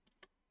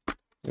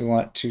 we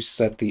want to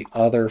set the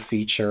other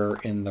feature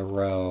in the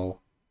row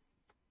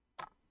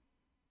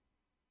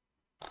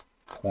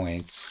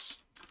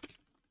points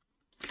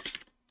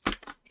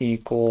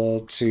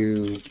equal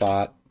to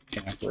bot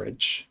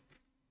average.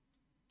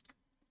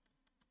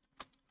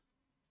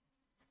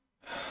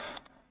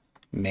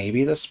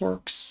 Maybe this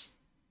works.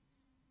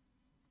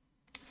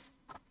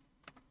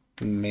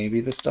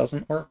 Maybe this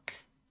doesn't work.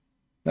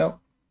 Nope.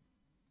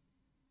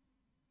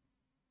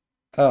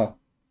 Oh,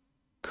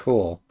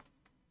 cool.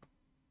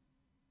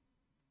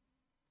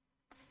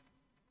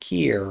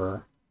 Key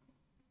error.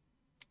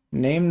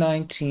 Name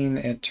 19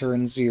 at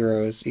turn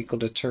 0 is equal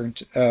to turn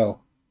 2. Oh.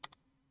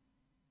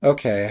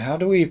 Okay, how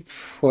do we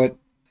put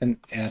an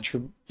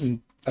attribute,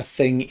 a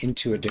thing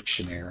into a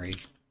dictionary?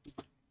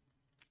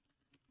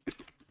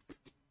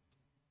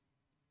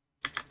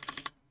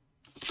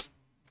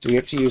 Do we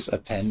have to use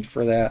append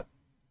for that?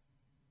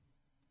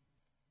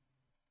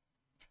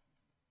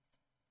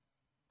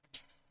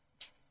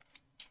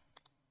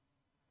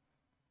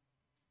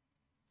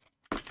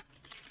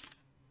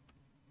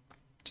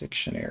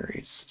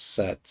 Dictionaries,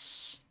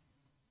 sets.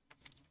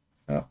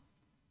 Oh,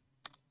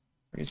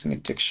 we're using a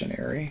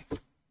dictionary.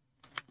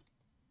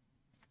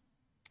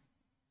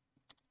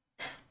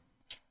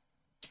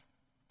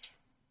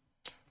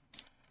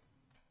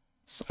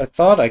 So I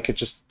thought I could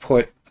just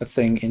put a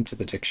thing into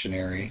the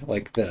dictionary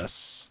like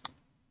this.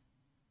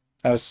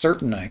 I was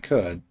certain I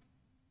could,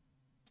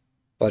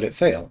 but it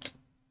failed.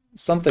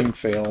 Something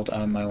failed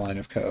on my line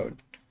of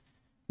code.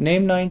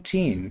 Name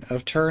 19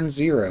 of turn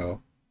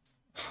 0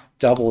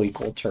 double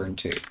equal turn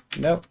 2.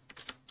 Nope.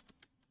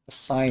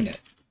 Assign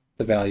it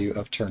the value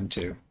of turn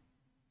 2.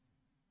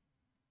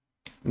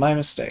 My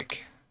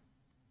mistake.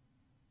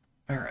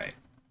 All right.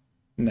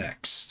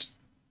 Next.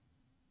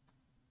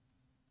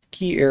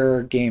 Key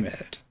error game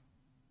id.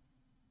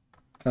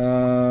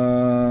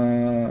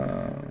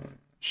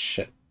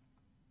 Shit.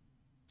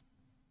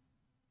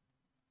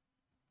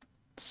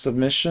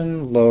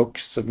 Submission loc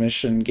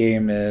submission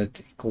game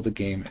id equal to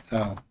game.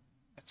 Oh,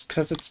 it's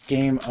because it's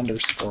game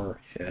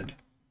underscore id.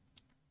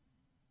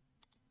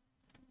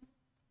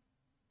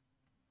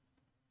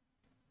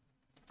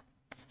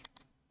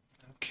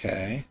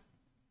 Okay.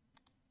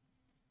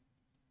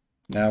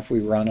 Now if we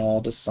run all,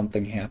 does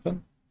something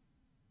happen?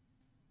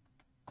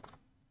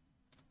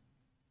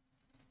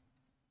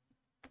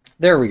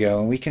 There we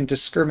go. And we can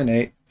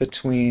discriminate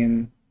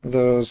between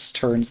those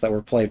turns that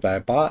were played by a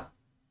bot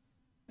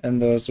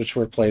and those which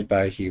were played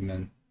by a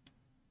human.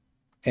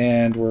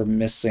 And we're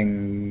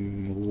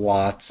missing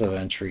lots of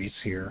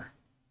entries here.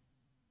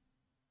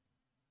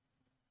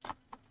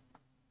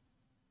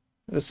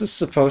 This is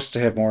supposed to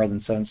have more than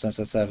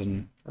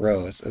 777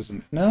 rows,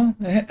 isn't it? No,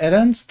 it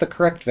ends the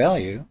correct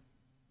value.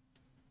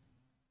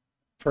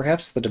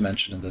 Perhaps the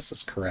dimension of this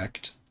is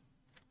correct.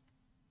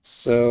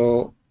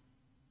 So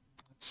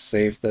let's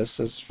save this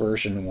as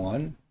version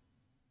 1.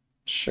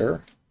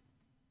 Sure.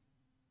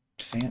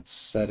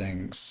 Advanced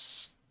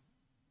settings.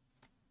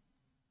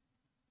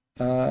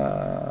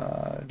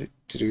 I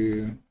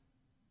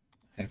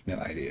have no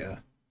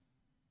idea.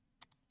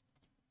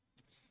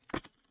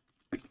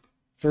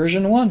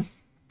 Version 1.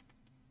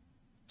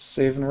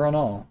 Save and run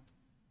all.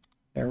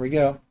 There we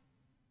go.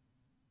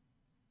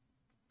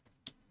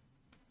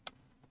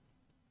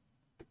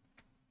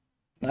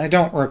 I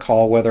don't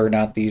recall whether or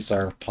not these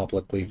are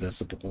publicly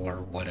visible or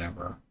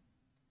whatever.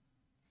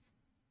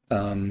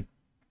 Now,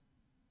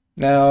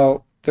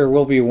 there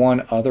will be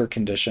one other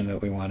condition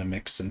that we want to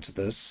mix into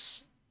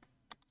this,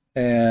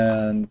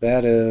 and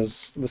that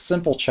is the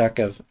simple check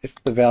of if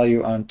the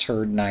value on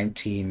turn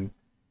 19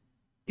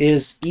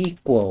 is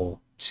equal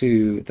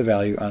to the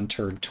value on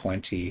turn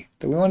 20,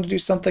 then we want to do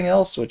something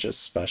else which is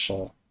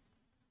special.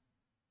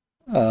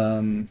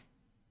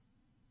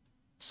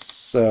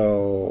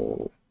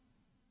 So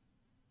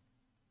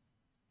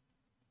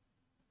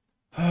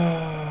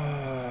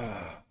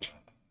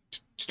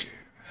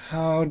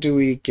how do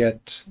we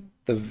get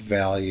the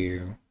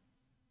value?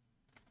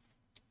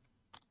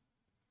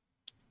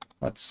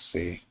 Let's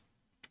see.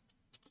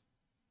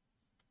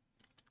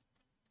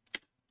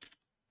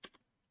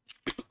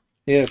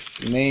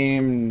 If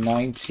name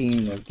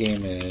 19 of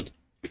GameId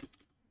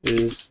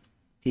is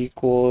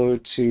equal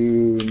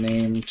to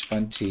name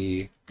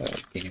 20 of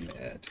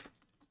GameId.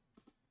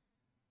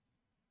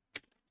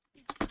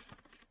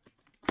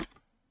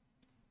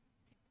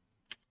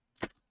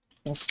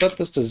 We'll set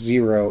this to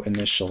 0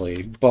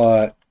 initially,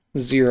 but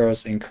 0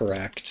 is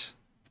incorrect.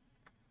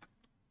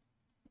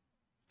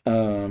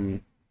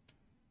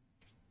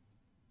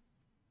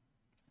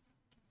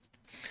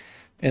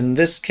 In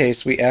this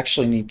case, we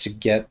actually need to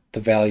get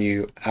the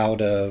value out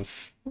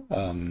of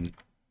the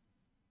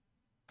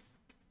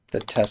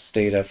test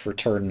data for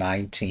turn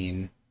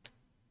 19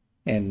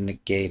 and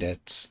negate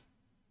it,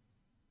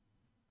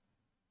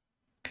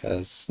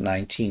 because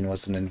 19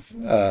 was an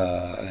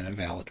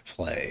invalid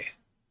play.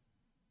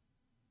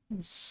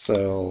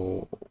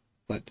 So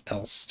what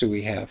else do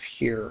we have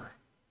here?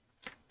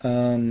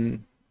 I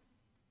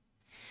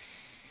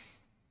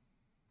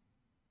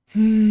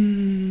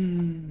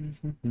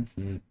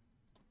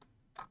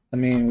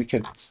mean, we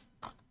could... This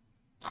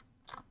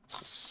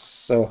is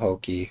so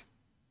hokey.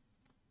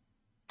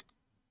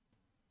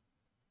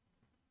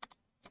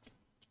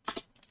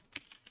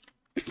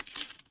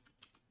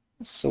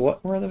 So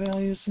what were the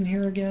values in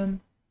here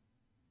again?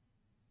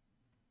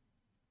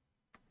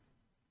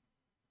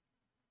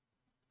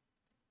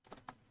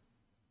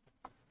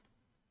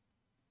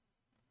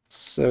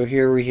 So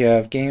here we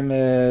have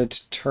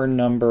GameId, turn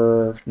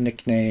number,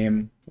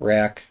 nickname,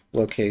 rack,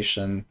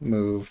 location,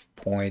 move,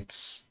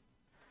 points.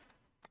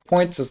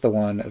 Points is the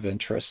one of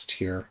interest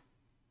here.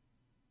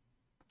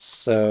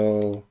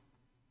 So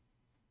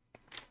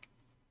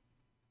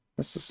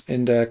this is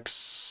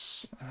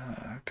index,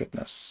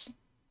 goodness,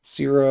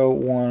 0,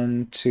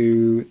 1,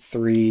 2,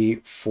 3,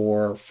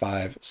 4,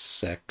 5,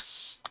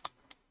 6.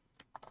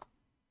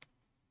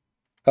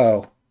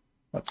 Oh,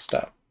 let's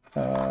stop.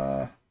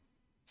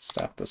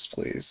 Stop this,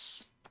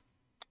 please.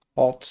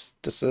 Alt,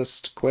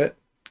 desist, quit,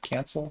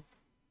 cancel.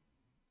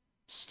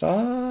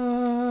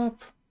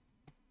 Stop.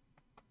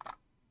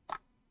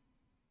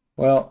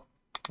 Well,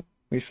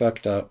 we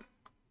fucked up.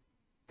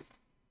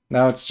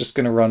 Now it's just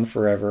going to run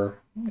forever,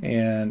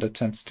 and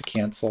attempts to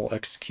cancel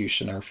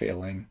execution are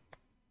failing.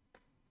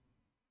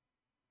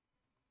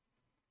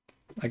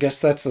 I guess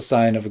that's the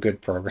sign of a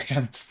good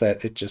program, is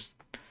that it just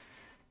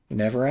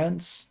never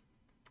ends.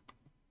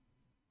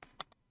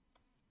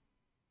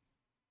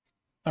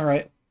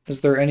 Alright,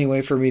 is there any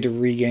way for me to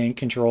regain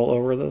control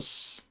over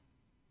this?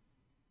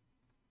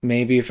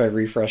 Maybe if I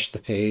refresh the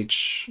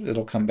page,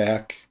 it'll come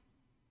back.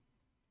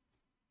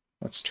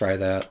 Let's try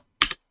that.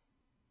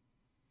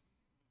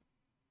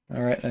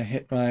 Alright, I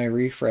hit my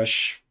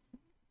refresh.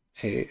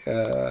 Hey,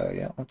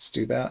 yeah, let's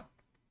do that.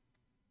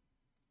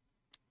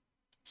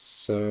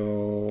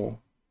 So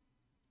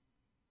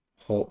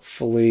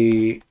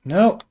hopefully,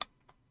 no,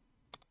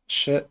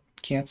 shit,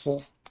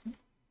 cancel.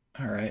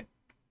 Alright.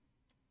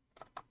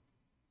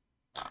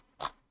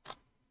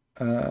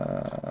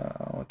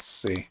 Let's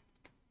see.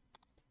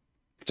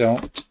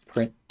 don't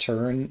print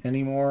turn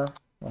anymore.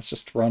 Let's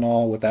just run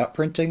all without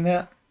printing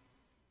that.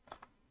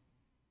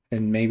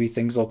 And maybe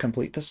things will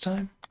complete this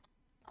time.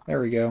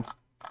 There we go.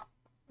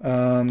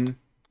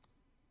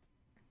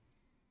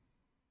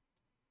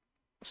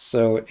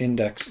 So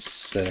index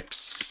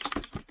 6.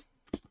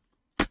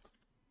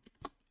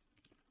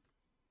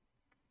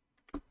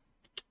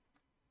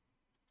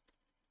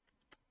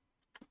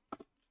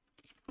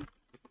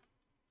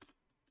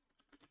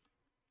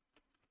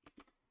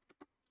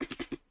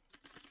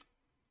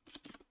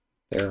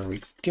 There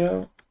we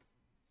go.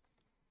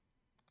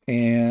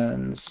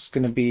 And this is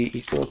going to be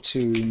equal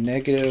to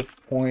negative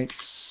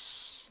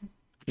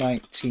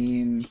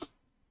 0.19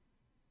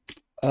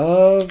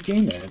 of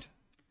game ed.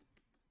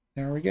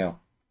 There we go.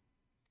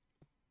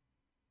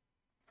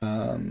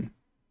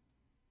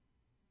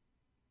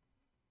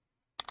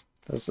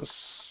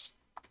 Is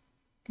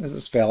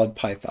this valid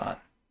Python?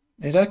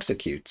 It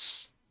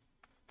executes.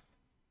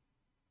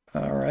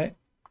 All right.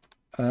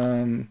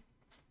 So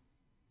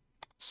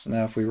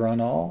now if we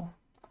run all,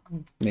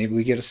 maybe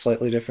we get a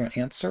slightly different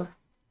answer.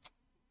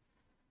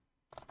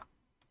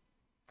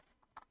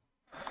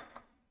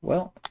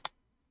 Well,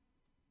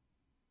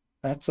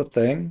 that's a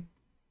thing.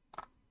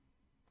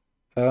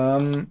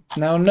 Now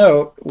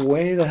note,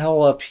 way the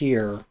hell up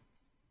here,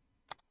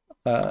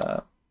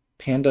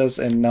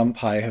 pandas and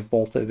NumPy have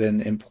both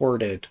been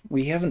imported.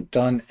 We haven't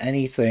done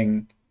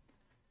anything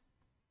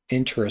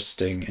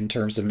interesting in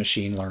terms of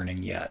machine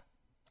learning yet.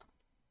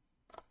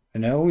 I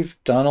know we've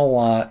done a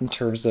lot in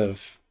terms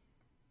of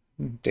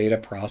data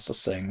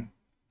processing,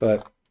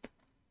 but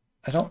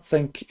I don't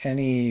think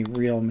any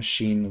real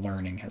machine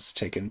learning has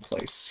taken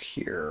place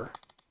here.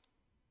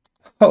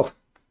 Oh,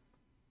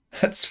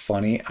 that's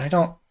funny. I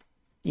don't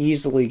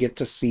easily get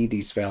to see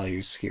these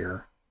values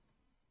here.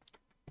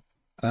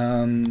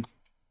 Do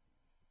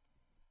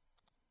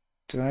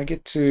I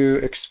get to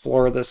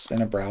explore this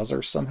in a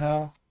browser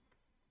somehow?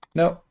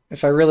 No,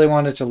 if I really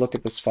wanted to look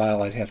at this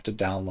file, I'd have to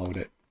download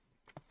it.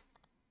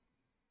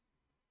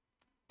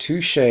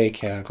 Touche,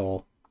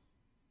 Kaggle.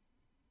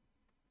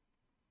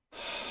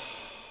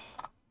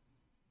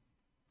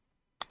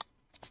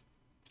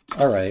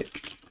 All right.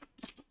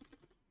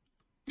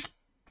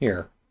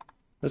 Here.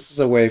 This is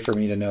a way for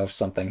me to know if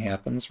something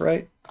happens,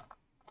 right?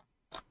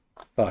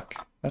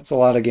 Fuck. That's a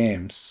lot of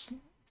games.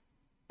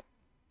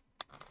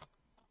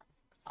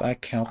 If I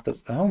count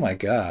this... Oh my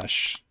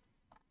gosh.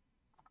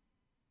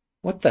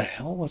 What the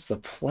hell was the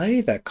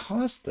play that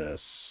caused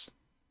this?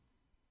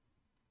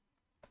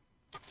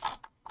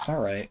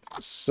 Alright,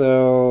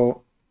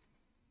 so...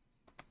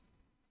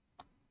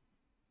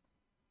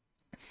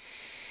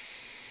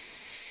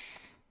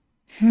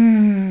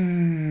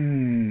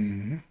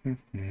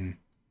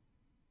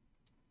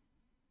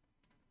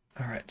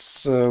 Alright,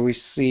 so we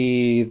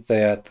see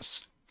that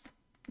the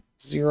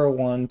 0,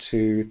 1,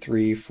 2,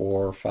 3,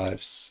 4,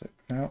 5, 6...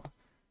 No,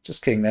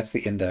 just kidding, that's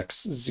the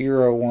index.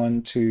 0,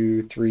 1,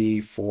 2,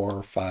 3,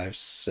 4, 5,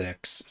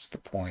 6 is the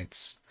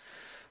points.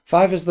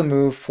 5 is the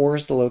move, 4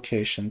 is the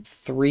location,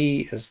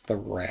 3 is the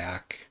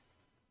rack.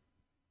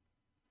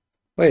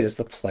 Wait, is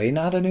the play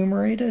not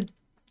enumerated?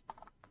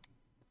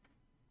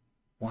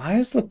 Why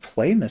is the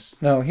play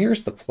miss? No,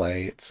 here's the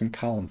play. It's in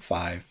column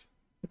 5.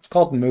 It's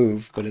called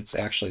move, but it's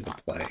actually the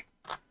play.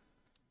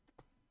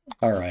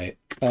 All right.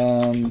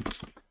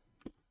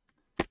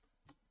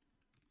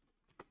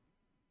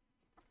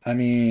 I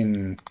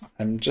mean,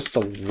 I'm just a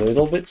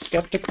little bit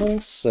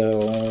skeptical,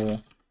 so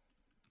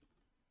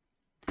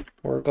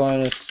we're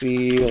going to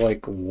see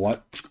like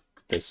what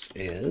this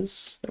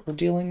is that we're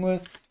dealing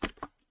with.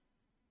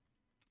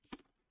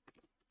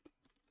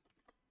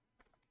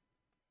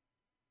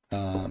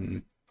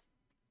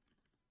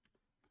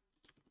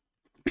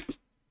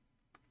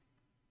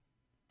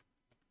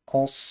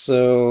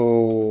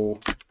 Also,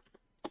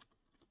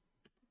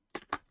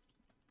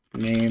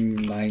 name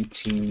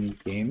 19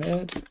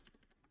 GameEd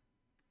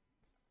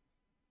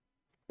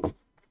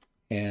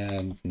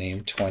and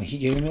name 20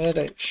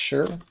 GameEd,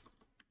 sure.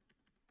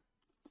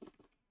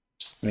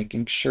 Just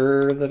making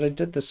sure that I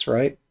did this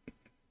right.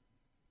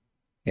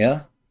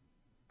 Yeah.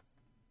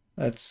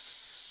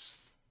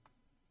 That's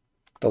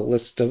the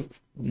list of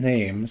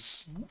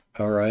names.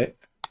 All right.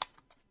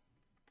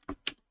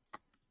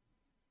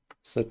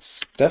 So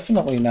it's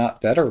definitely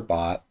not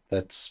BetterBot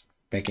that's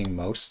making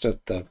most of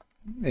the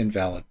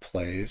invalid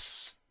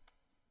plays.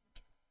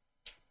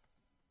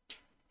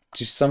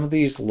 Do some of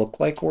these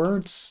look like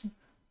words?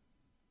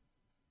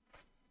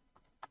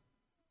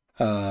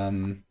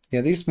 Yeah,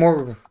 these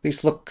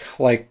look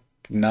like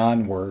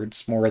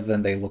non-words more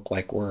than they look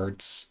like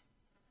words.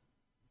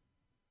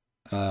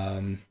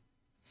 Or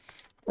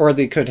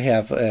they could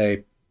have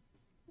a,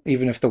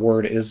 even if the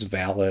word is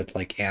valid,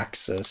 like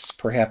axis,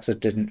 perhaps it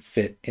didn't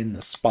fit in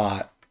the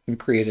spot and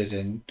created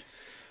in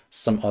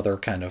some other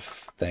kind of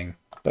thing.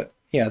 But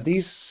yeah,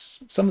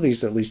 some of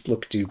these at least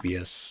look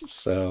dubious,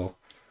 so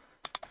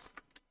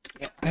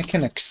yeah, I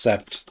can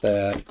accept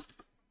that.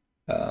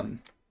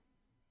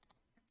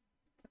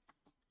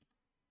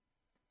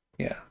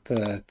 Yeah,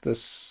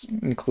 this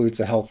includes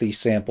a healthy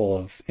sample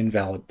of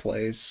invalid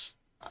plays.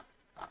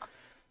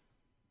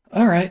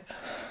 All right.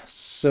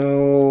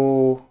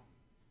 So,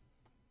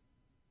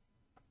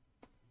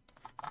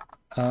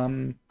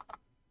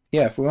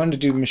 yeah, if we wanted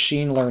to do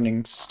machine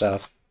learning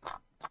stuff,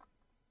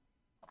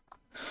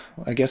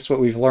 I guess what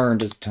we've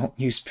learned is don't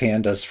use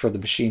pandas for the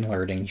machine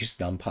learning, use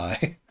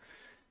NumPy.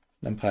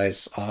 NumPy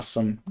is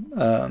awesome.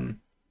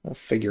 We'll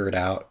figure it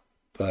out,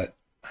 but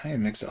I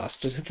am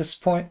exhausted at this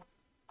point.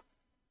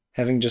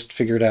 Having just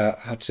figured out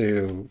how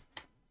to...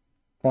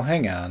 Well,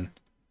 hang on.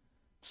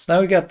 So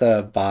now we got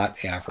the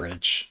bot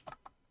average.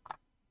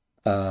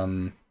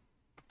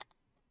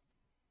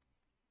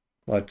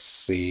 Let's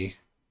see.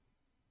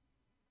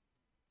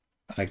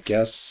 I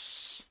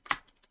guess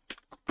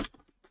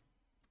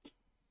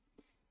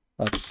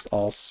let's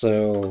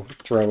also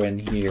throw in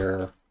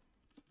here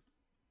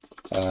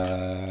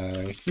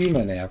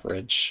human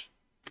average.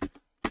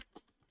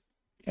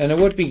 And it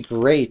would be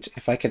great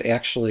if I could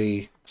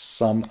actually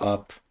sum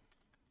up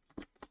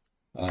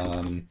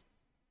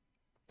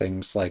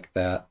things like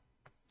that.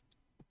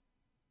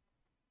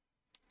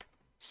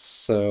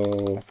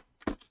 So,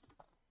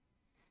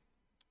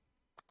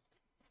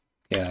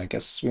 yeah, I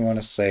guess we want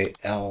to say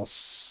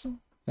else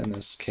in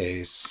this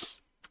case.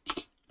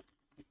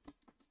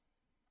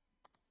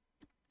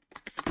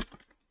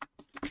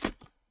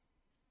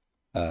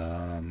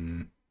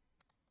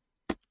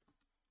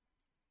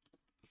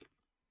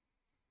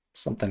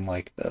 Something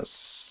like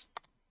this.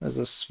 Is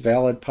this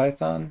valid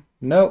Python?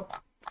 Nope,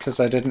 because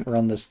I didn't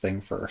run this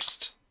thing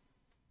first.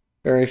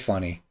 Very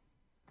funny.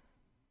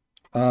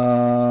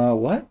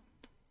 What?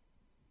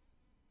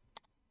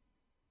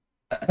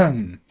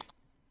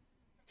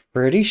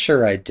 Pretty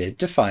sure I did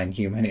define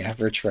human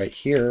average right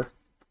here.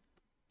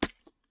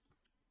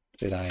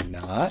 Did I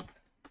not?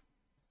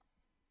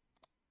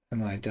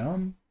 Am I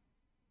dumb?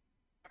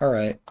 All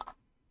right.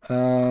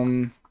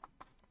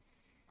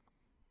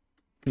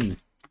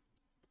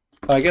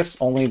 I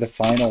guess only the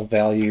final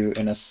value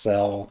in a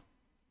cell.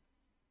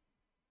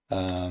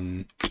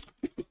 Only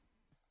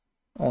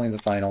the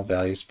final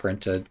value is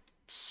printed.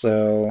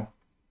 So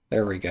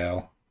there we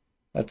go.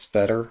 That's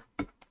better.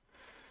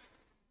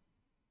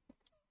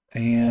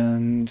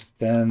 And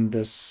then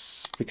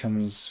this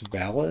becomes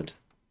valid.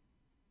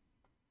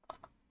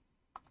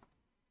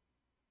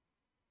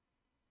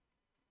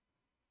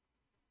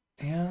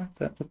 Yeah,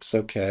 that looks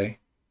okay.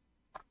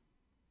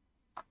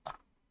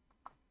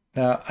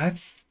 Now, I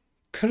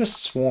could have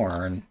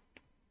sworn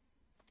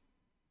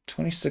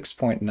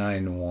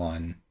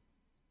 26.91.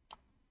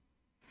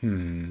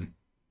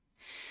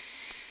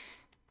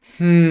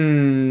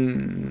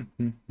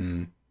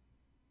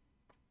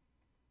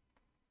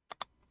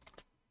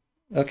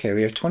 Okay,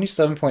 we have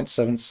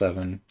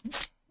 27.77.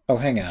 Oh,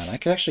 hang on. I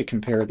could actually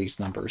compare these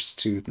numbers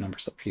to the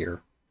numbers up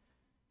here.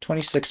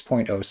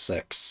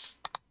 26.06.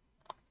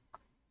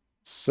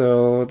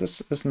 So this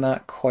is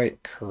not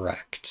quite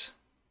correct.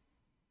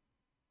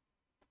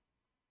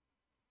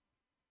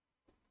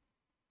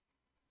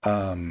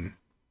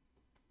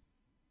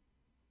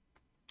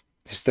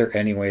 Is there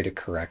any way to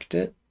correct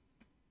it?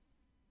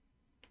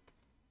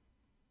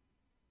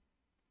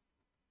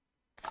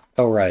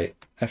 Oh, right.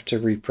 I have to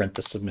reprint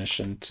the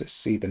submission to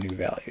see the new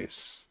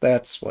values.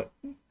 That's what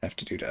I have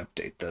to do to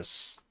update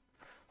this.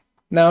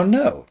 Now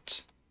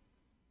note,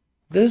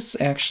 this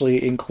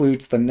actually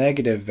includes the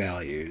negative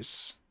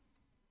values,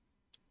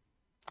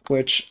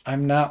 which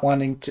I'm not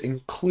wanting to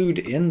include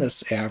in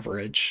this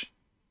average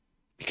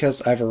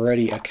because I've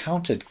already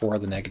accounted for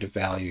the negative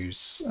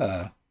values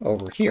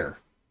over here.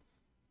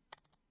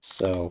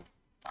 So,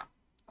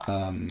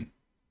 where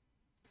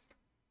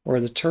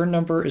the turn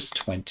number is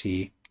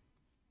 20,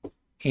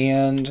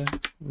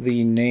 and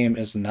the name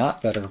is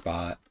not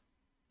BetterBot,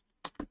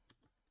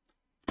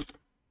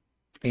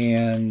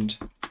 and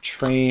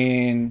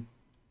train,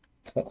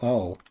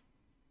 oh,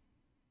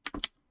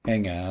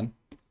 hang on,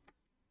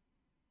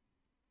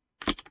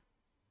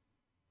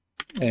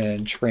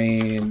 and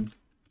train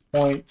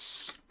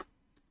points,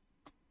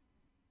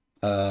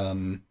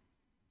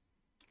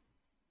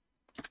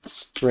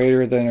 is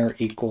greater than or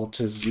equal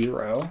to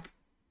 0,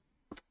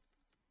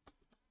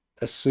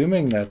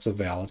 assuming that's a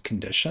valid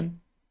condition.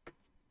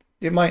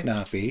 It might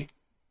not be.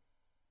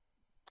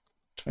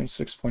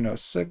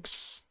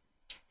 26.06.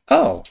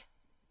 Oh!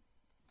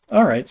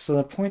 Alright, so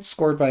the points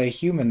scored by a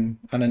human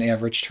on an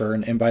average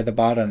turn and by the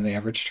bot on an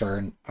average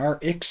turn are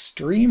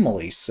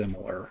extremely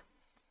similar.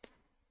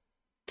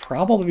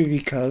 Probably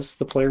because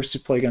the players who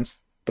play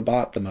against the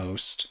bot the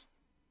most,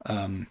 what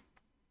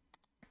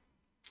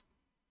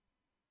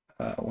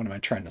am I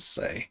trying to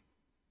say?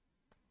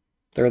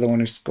 They're the one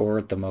who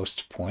scored the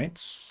most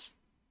points.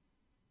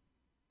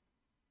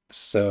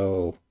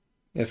 So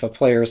if a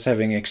player is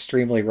having an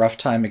extremely rough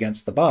time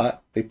against the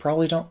bot, they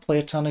probably don't play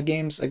a ton of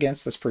games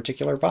against this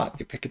particular bot.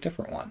 They pick a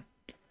different one.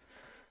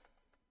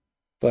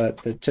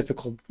 But the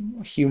typical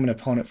human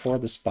opponent for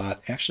this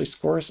bot actually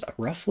scores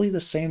roughly the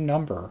same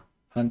number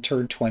on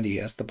turn 20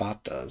 as the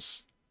bot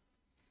does.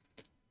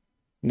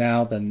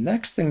 Now, the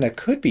next thing that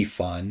could be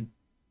fun,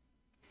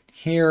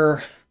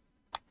 here,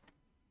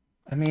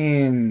 I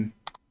mean,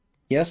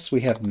 yes, we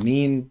have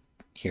mean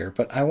here,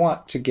 but I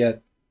want to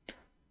get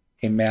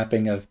a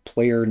mapping of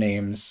player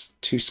names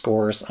to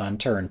scores on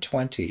turn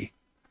 20,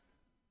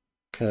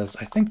 because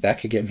I think that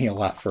could get me a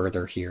lot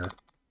further here.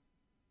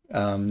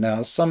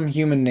 Now, some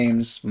human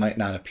names might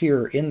not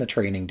appear in the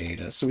training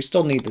data, so we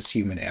still need this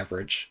human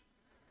average.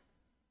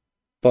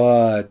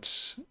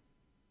 But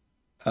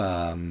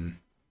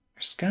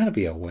there's got to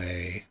be a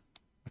way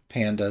with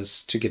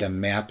pandas to get a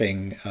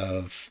mapping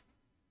of,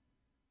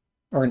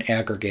 or an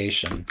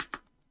aggregation.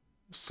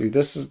 See,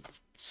 this is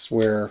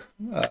where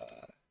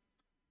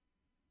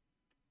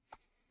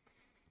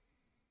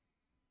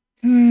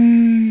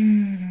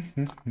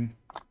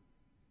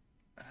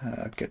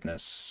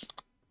goodness.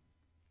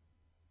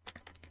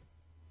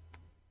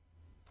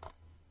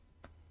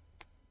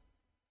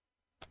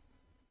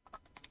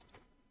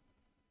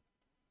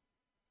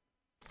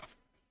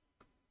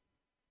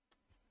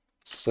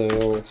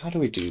 So how do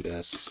we do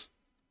this?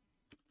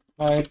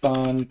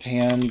 Python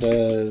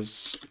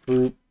pandas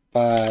group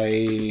by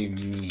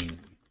mean.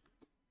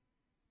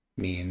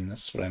 Mean,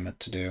 that's what I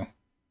meant to do.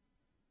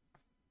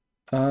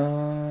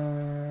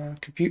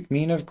 Compute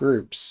mean of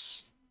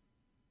groups.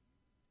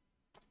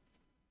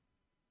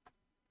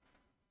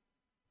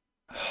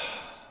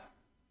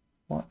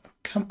 What?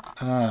 Come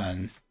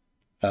on.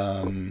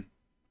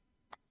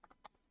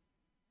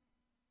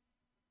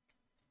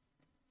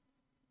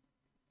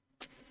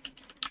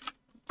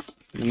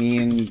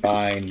 Mean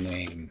by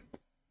name.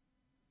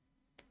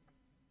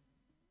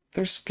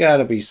 There's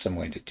gotta be some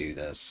way to do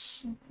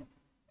this.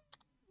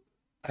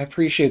 I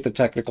appreciate the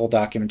technical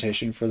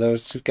documentation for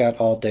those who've got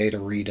all day to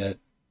read it.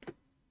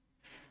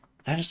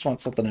 I just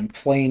want something in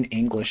plain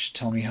English to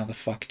tell me how the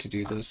fuck to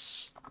do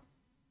this.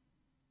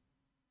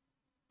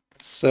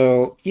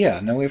 So, yeah,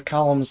 now we have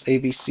columns A,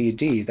 B, C,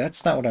 D.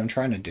 That's not what I'm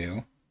trying to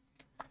do.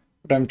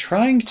 What I'm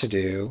trying to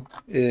do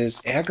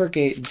is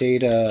aggregate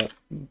data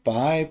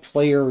by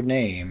player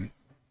name.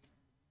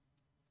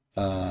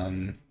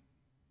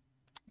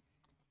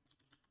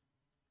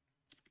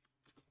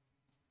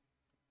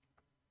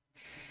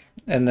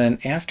 And then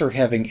after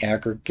having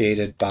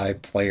aggregated by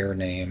player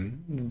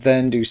name,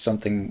 then do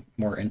something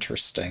more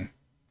interesting.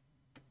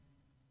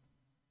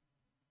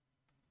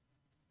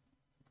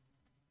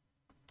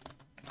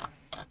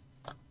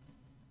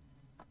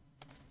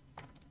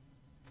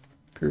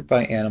 Group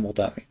by animal.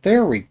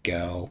 There we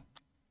go.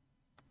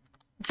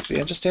 Let's see,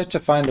 I just had to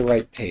find the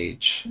right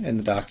page in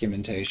the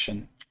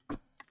documentation.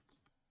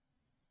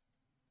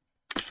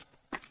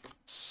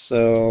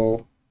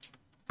 So,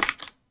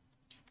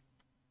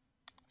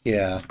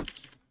 yeah.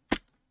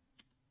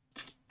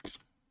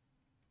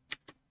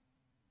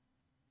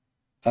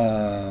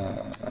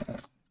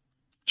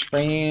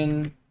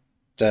 Train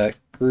dot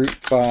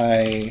group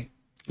by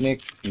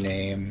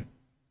nickname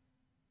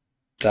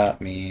dot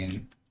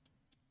mean.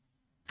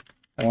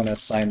 I want to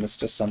assign this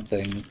to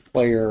something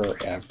player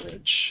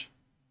average.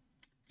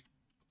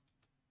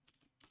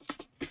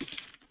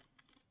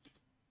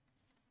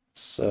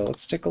 So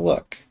let's take a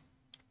look.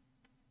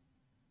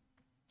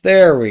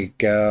 There we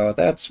go.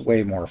 That's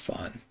way more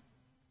fun.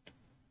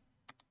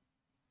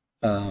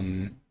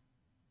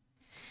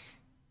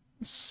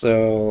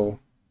 So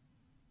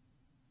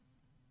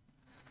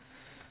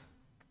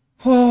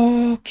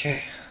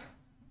okay.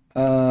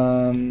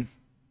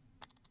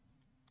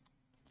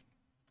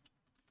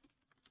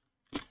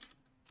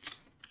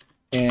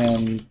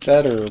 And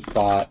better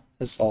bot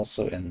is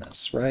also in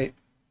this, right?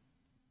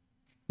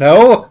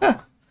 No?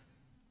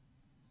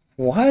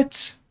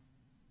 What?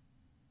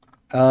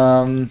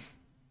 I'm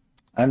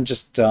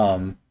just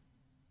dumb.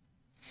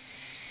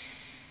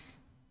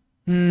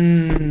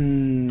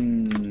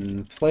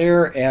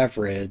 Player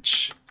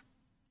average.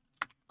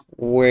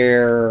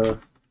 Where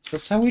is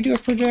this how we do a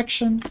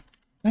projection?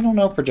 I don't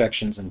know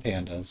projections in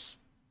pandas.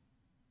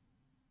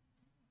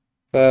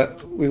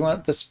 But we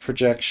want this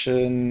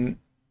projection,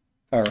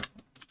 or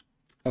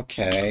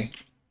okay.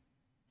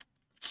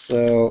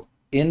 So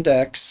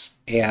index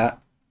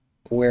at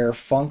where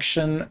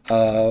function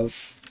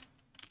of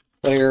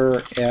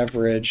player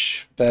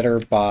average better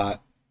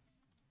bot,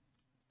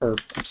 or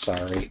I'm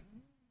sorry,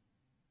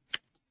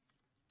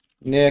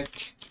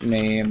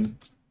 nickname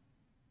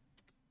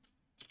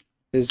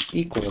is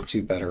equal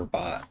to better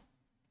bot.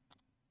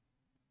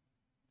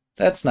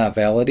 That's not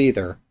valid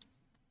either.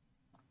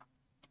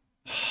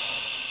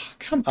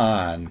 Come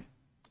on.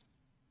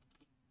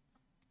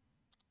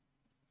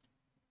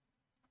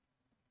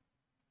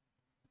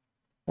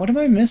 What am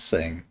I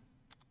missing?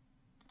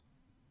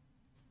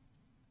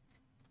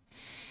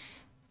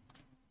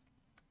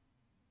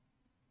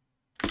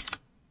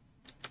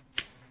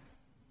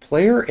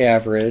 Player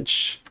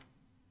average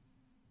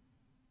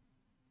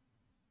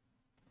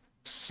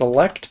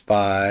select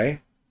by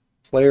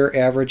player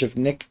average of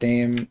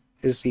nickname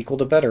is equal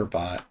to better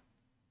bot,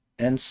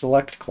 and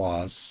select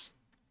clause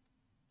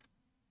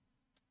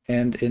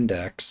and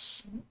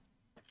index.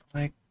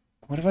 Like,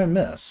 what have I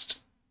missed?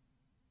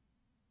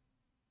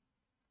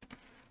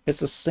 It's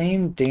the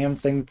same damn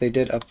thing that they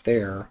did up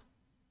there.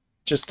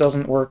 It just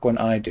doesn't work when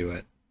I do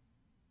it.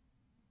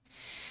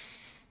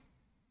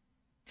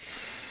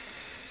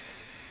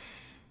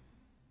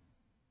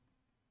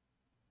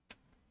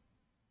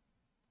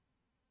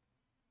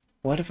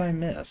 What have I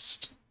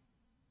missed?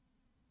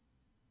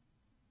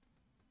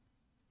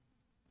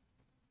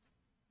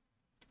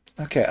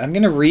 Okay, I'm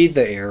going to read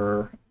the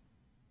error.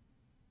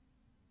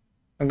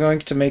 I'm going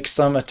to make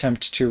some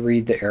attempt to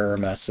read the error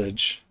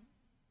message.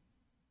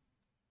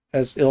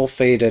 As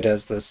ill-fated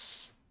as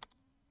this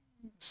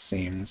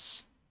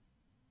seems.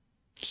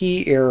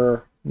 Key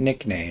error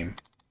nickname.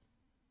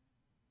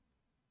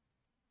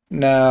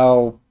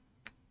 Now,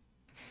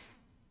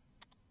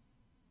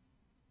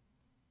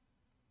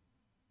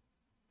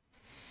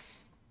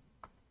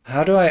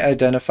 how do I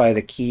identify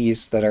the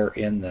keys that are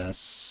in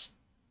this?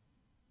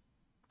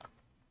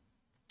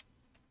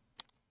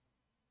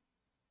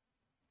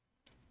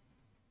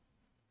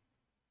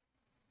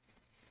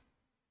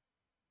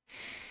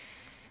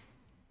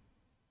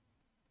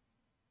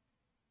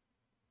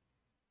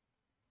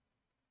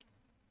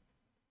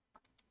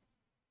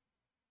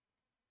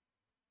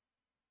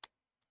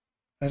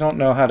 I don't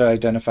know how to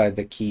identify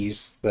the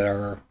keys that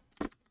are...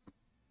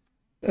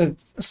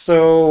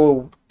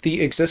 so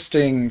the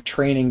existing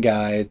training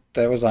guide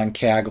that was on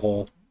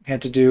Kaggle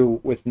had to do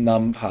with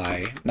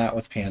NumPy, not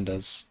with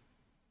pandas.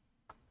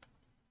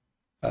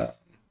 Uh,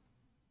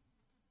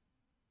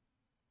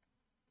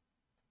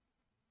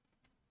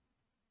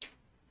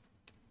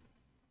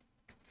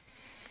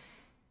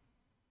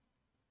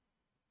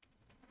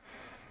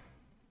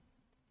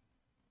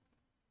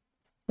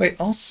 Wait,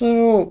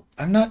 also,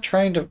 I'm not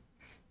trying to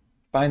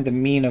find the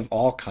mean of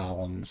all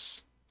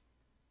columns.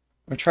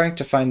 I'm trying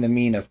to find the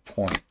mean of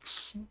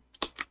points.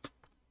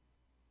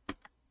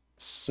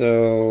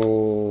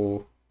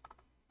 So...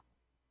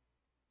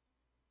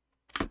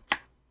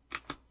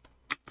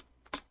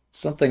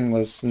 something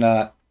was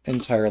not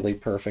entirely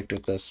perfect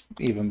with this,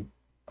 even...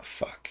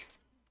 fuck.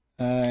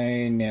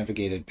 I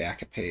navigated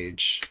back a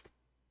page.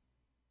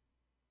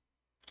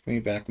 Give me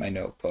back my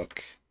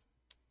notebook.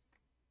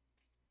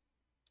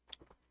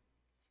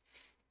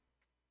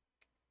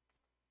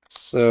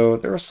 So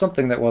there was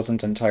something that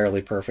wasn't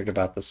entirely perfect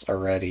about this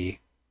already.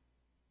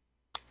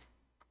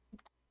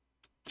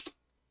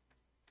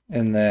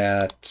 In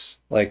that,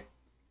 like,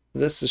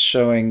 this is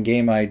showing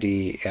game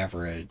ID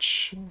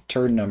average,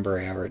 turn number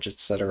average,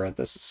 etc.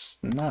 This is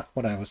not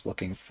what I was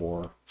looking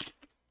for.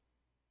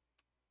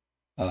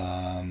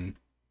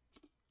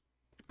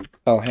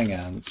 Oh, hang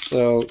on.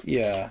 So,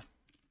 yeah.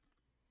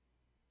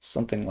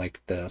 Something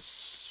like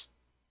this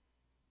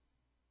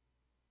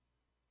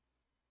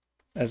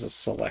as a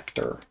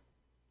selector.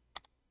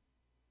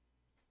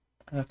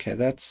 Okay,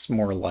 that's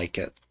more like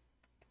it.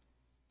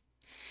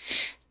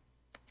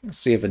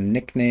 So you have a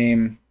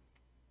nickname,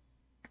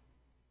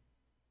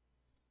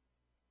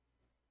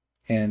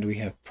 and we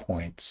have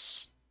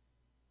points.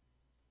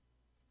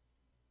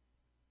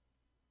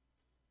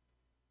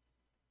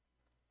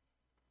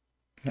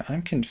 Now,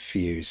 I'm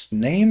confused.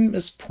 Name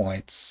is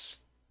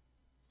points.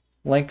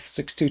 Length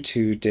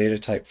 622, data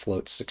type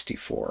float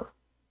 64.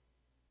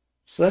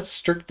 So that's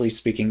strictly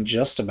speaking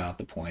just about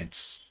the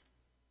points.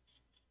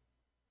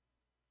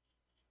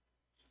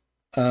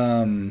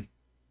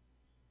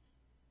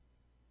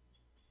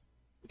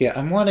 Yeah,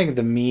 I'm wanting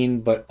the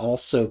mean, but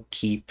also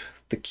keep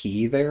the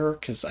key there,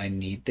 because I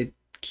need the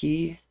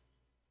key.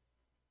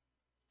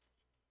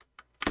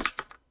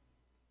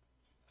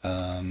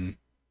 Um,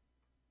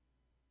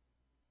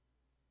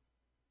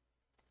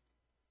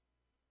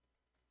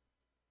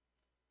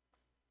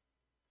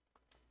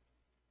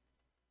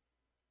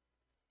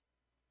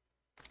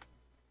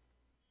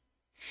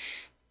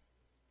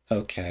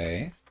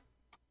 okay.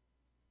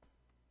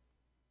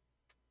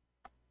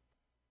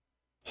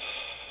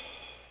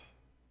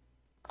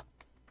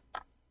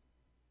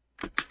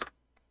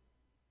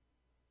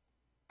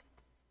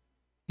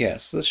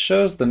 Yes, this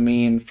shows the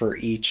mean for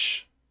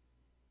each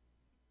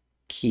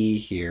key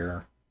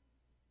here.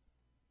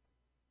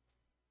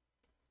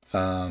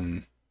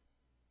 Um,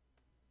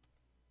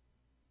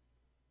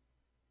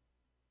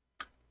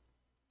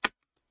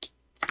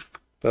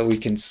 but we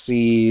can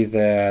see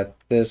that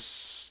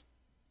this...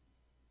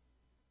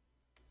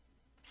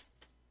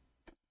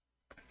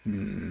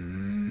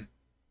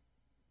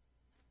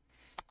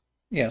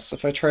 Yes,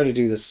 if I try to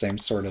do the same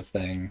sort of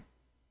thing,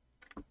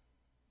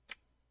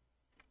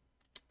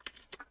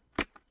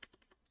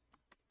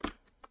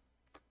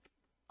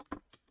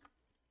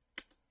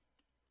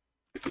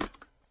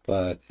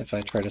 but if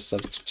I try to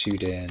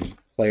substitute in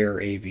player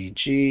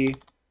AVG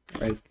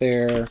right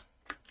there,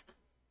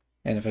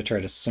 and if I try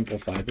to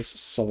simplify this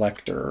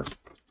selector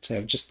to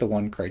have just the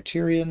one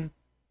criterion,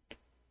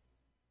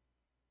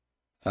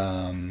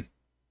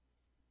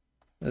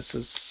 this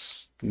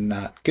is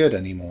not good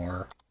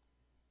anymore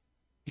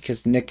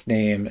because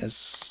nickname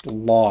is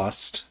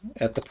lost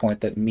at the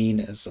point that mean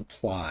is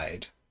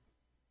applied.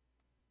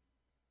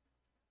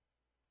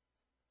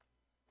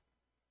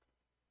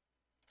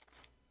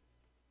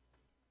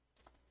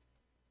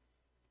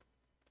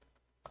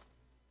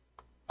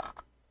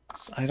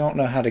 So I don't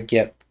know how to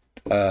get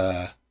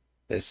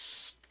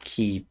this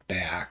key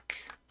back.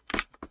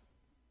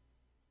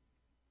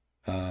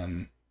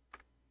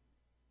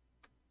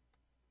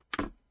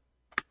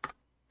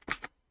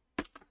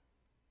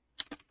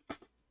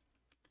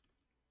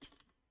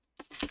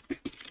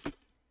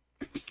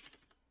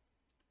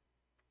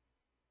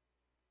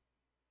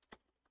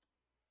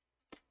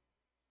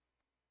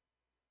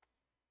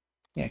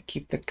 Yeah,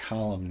 keep the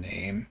column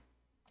name.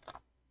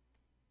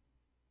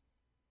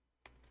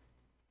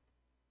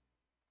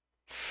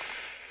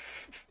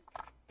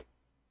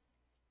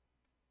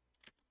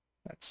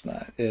 That's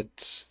not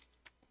it.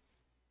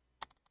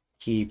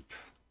 Keep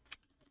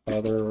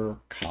other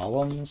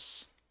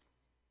columns.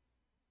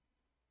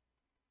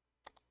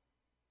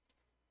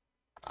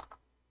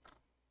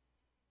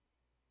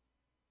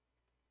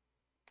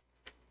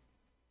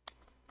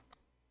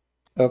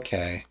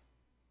 Okay.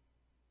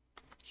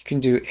 You can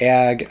do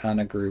ag on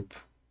a group.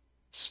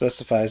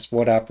 Specifies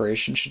what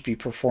operation should be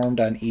performed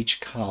on each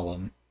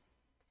column.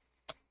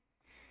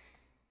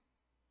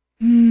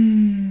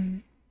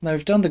 Now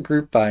I've done the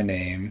group by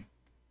name.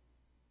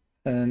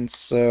 And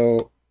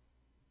so...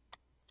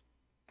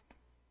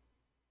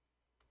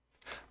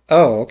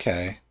 Oh,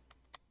 okay.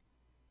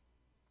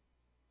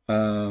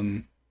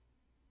 Um...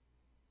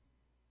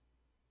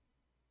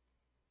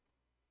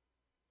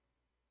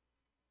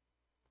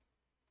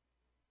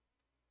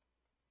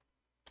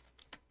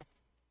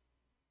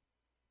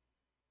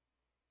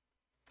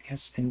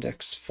 Has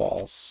index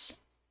false.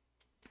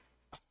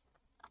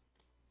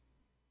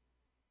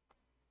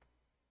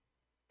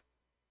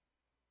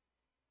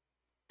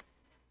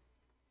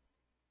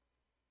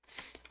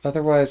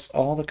 Otherwise,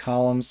 all the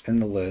columns in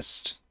the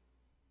list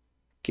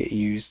get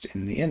used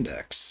in the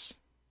index.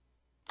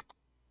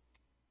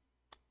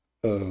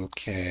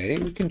 Okay,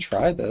 we can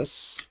try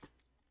this.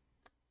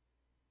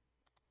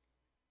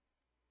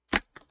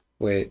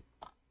 Wait,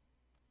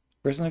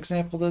 where's an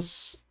example of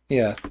this?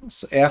 Yeah,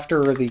 so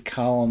after the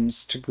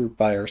columns to group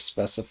by are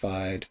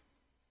specified,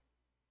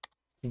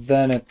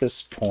 then at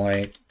this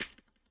point,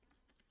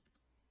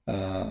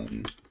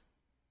 we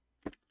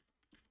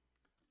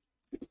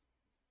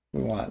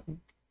want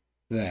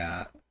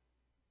that.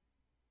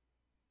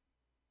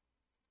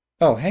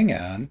 Oh, hang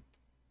on.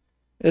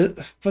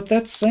 But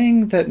that's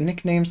saying that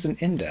nickname's an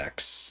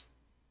index.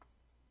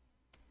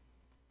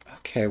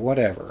 Okay,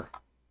 whatever.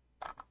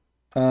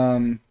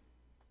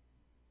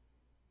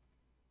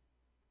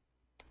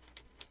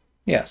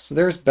 Yeah, so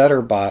there's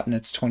BetterBot and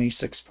it's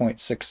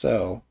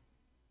 26.60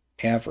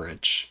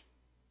 average,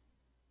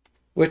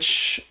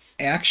 which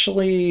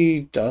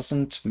actually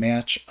doesn't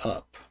match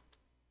up.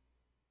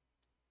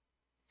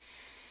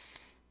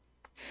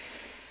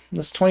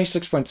 This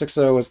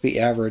 26.60 is the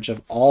average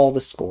of all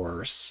the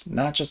scores,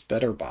 not just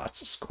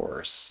BetterBot's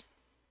scores.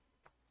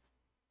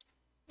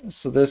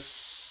 So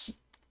this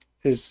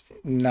is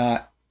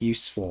not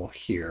useful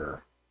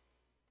here.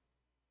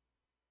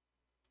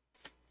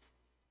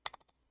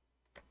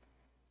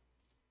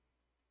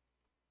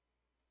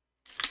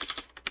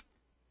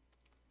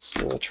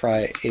 So we'll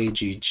try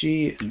AGG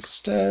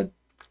instead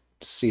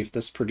to see if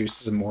this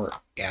produces a more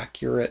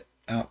accurate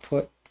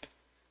output.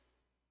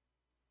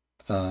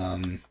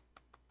 So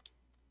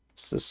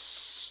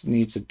this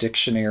needs a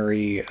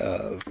dictionary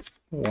of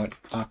what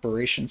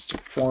operations to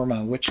perform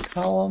on which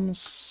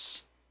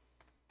columns.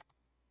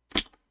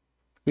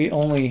 We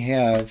only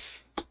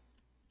have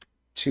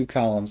 2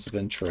 columns of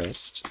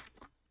interest.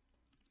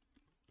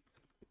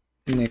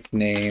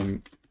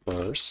 Nickname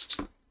first.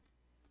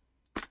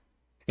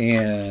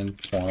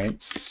 And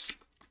points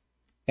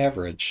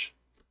average.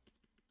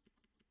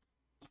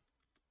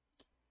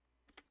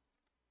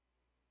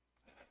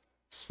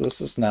 So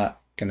this is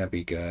not going to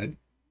be good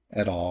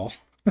at all.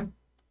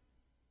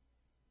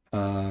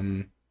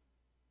 Player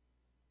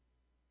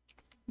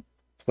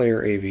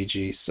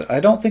AVG. So I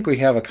don't think we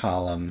have a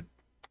column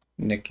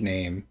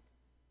nickname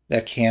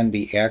that can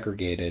be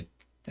aggregated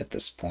at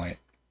this point.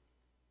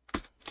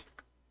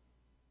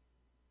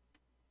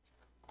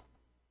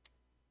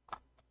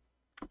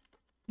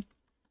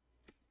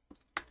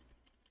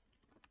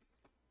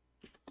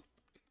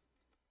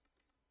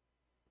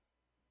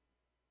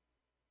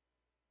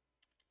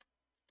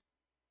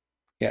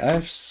 Yeah,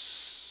 I've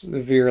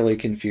severely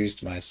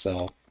confused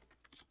myself.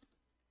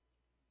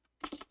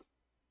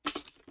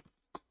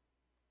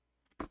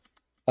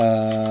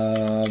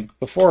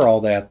 Before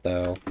all that,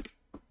 though,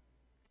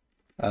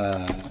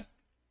 I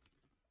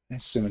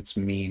assume it's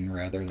mean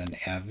rather than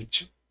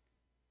average.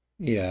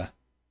 Yeah,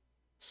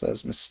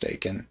 says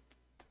mistaken.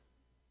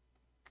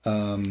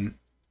 But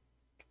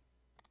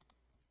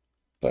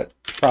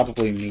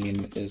probably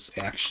mean is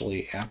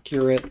actually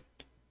accurate.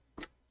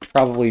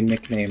 Probably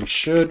nickname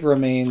should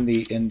remain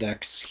the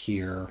index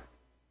here.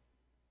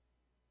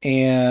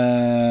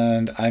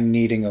 And I'm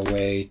needing a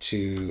way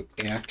to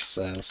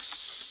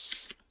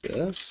access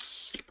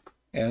this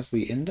as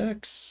the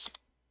index.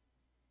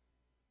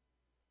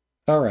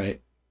 All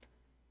right.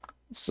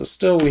 So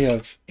still we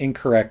have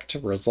incorrect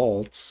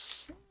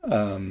results.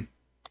 Like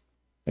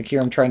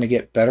here I'm trying to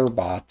get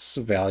BetterBot's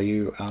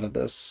value out of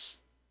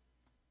this.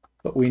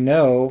 But we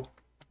know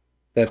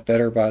that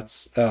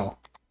BetterBot's... Oh.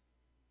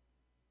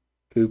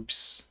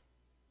 Oops.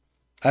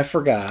 I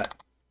forgot.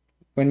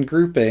 When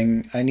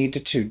grouping, I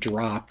needed to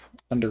drop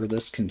under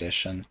this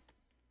condition.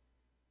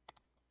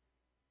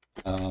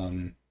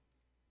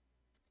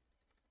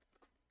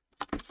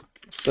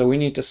 So we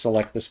need to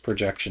select this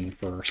projection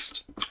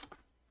first.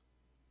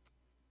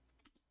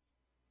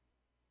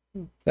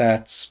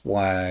 That's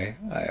why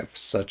I have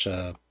such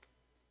a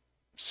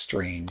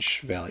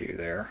strange value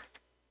there.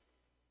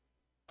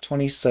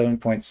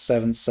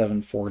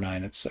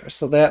 27.7749, etc.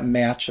 So that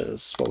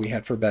matches what we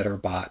had for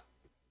BetterBot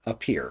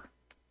up here.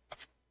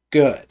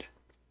 Good.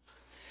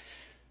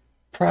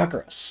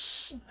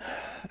 Progress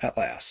at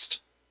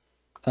last.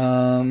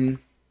 Now,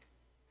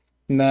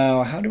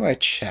 how do I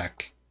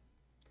check?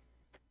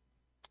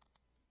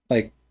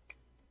 Like,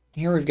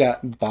 here we've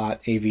got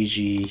bot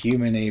AVG,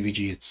 human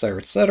AVG,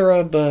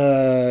 etc.,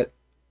 but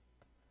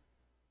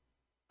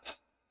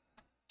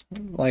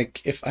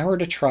like, if I were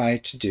to try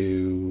to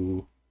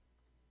do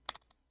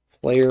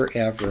player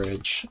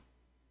average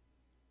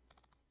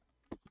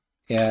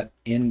at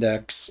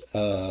index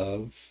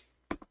of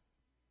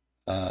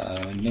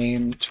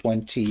name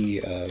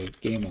 20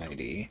 of game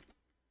ID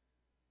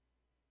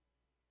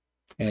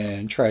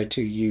and try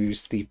to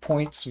use the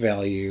points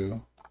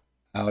value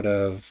out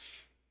of,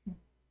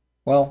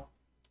 well,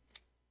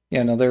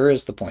 yeah, no, there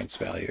is the points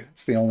value.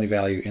 It's the only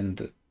value in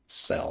the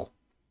cell.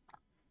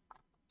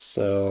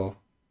 So,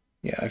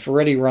 yeah, I've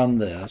already run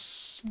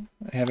this.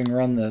 Having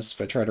run this,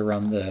 if I try to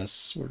run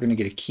this, we're going to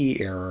get a key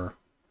error.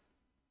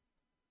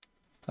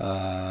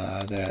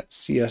 That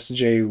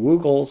CSJ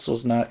Woogles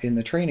was not in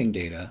the training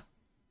data.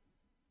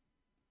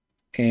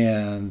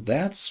 And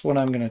that's what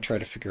I'm going to try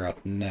to figure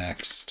out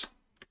next.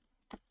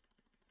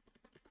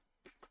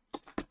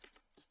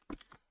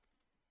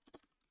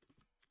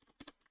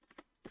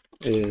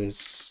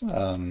 Is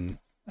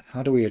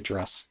how do we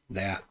address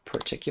that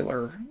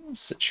particular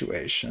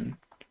situation?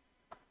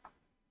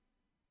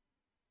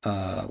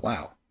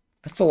 Wow,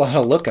 that's a lot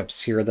of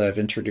lookups here that I've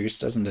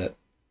introduced, isn't it?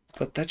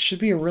 But that should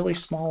be a really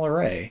small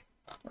array,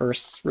 or a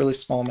really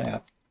small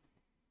map.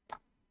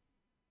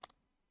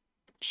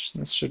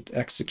 This should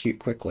execute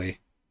quickly.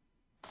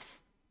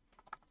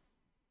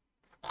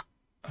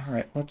 All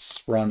right,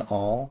 let's run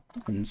all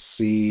and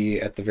see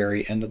at the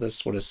very end of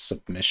this what does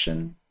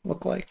submission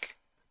look like.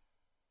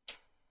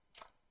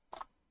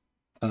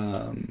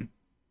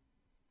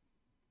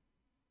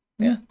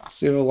 Yeah,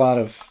 so we have a lot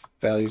of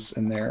values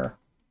in there.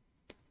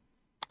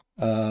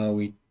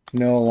 We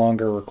no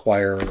longer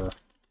require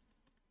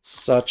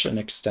such an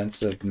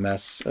extensive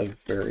mess of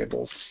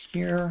variables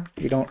here.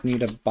 We don't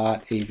need a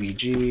bot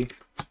AVG.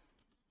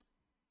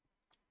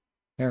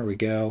 There we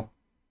go.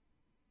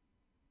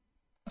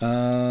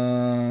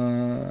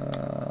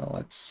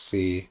 Let's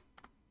see.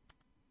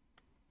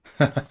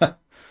 Now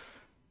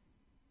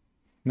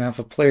if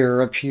a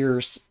player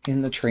appears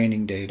in the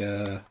training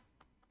data,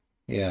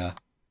 yeah.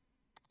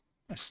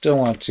 I still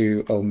want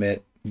to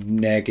omit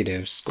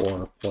negative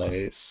score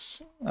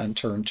plays on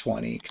turn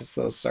 20 because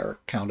those are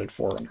counted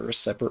for under a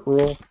separate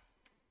rule.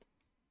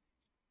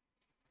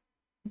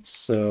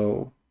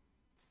 So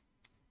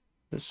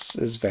this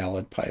is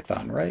valid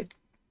Python, right?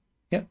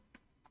 Yep,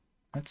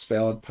 that's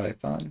valid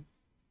Python.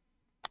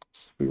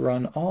 So if we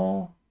run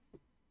all,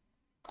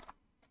 we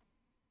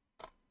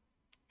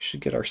should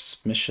get our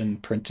submission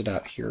printed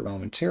out here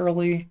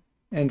momentarily,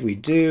 and we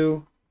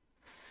do.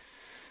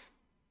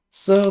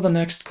 So the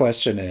next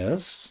question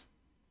is,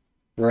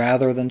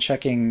 rather than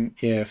checking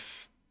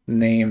if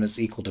name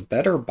is equal to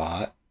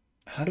BetterBot,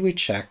 how do we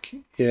check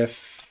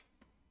if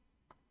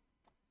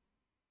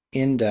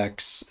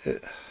index,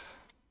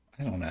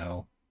 I don't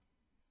know.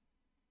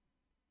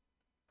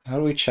 How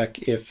do we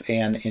check if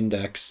an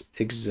index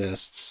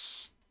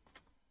exists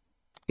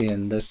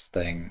in this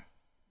thing?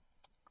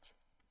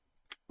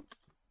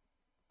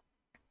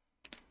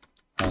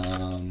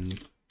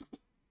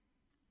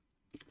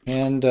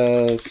 And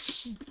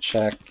does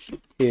check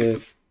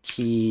if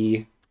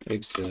key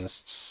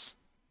exists.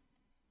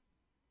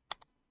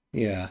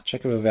 Yeah,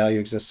 check if a value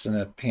exists in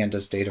a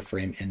pandas data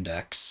frame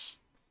index.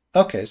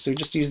 Okay, so we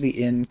just use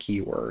the in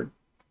keyword.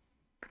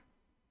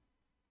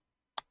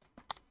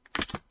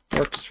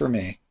 Works for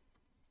me.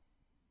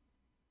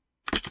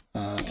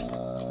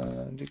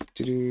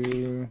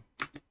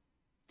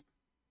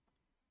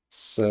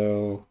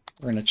 So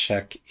we're going to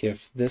check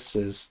if this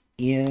is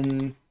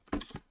in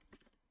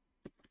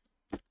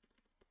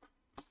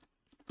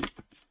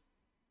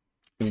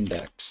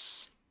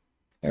index.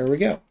 There we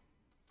go.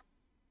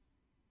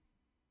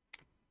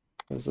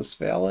 Is this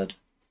valid?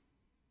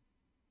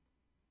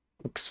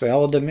 Looks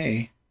valid to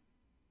me.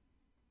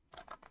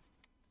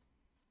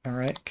 All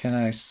right, can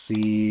I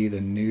see the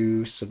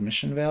new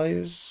submission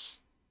values?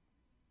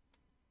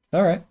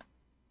 All right,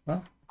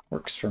 well,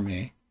 works for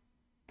me.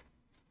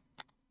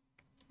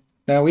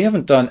 Now, we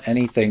haven't done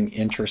anything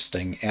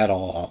interesting at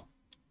all.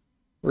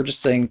 We're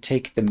just saying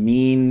take the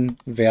mean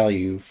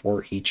value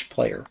for each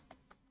player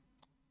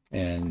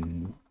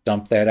and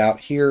dump that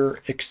out here,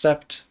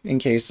 except in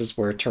cases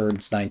where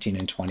turns 19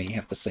 and 20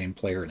 have the same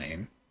player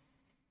name.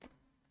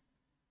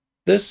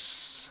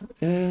 This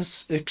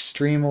is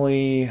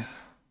extremely,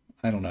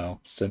 I don't know,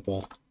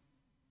 simple.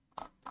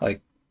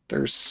 Like,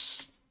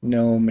 there's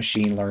no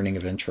machine learning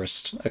of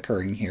interest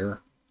occurring here.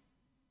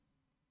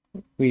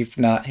 We've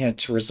not had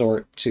to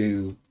resort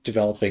to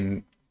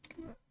developing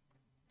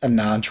a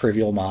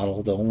non-trivial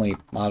model. The only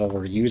model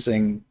we're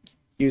using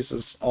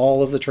uses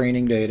all of the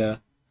training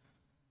data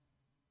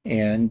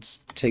and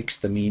takes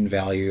the mean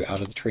value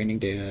out of the training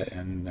data,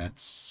 and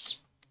that's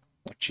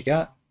what you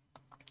got.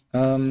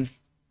 Some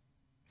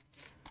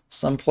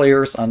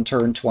players on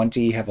turn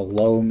 20 have a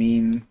low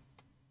mean.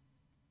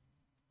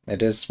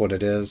 It is what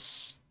it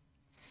is.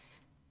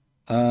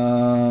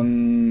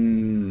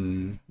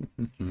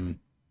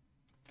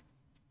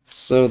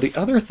 So the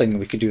other thing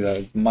we could do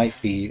that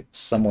might be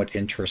somewhat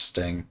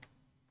interesting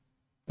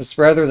is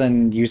rather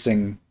than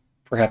using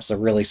perhaps a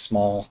really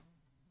small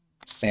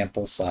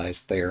sample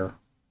size there,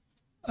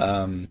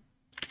 I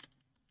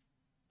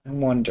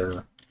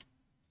wonder,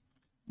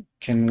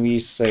 can we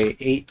say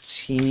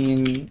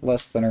 18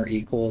 less than or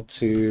equal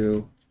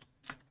to,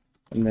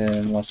 and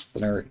then less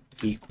than or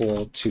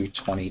equal to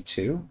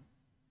 22?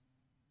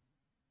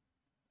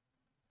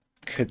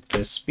 Could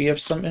this be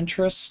of some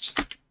interest?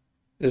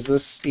 Is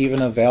this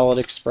even a valid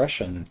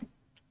expression?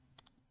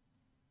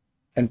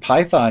 In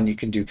Python, you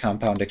can do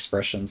compound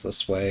expressions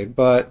this way,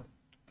 but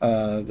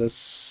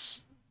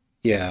this,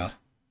 yeah.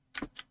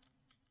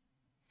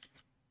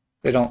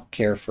 They don't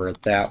care for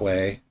it that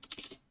way.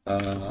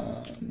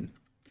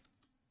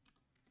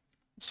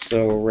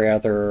 So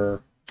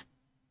rather,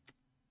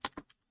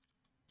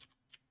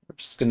 we're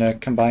just going to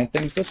combine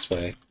things this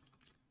way.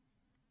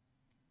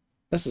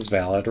 This is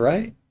valid,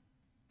 right?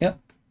 Yep.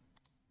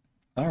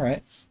 All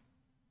right.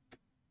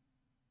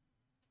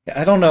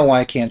 I don't know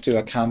why I can't do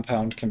a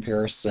compound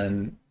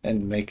comparison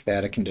and make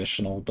that a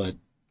conditional, but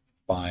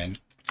fine.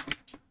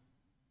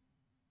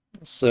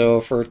 So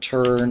for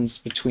turns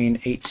between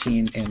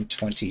 18 and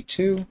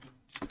 22,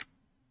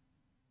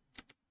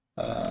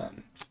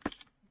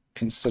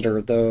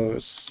 consider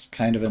those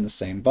kind of in the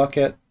same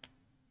bucket.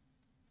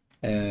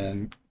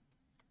 And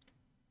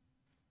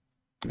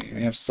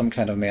we have some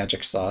kind of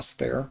magic sauce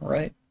there,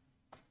 right?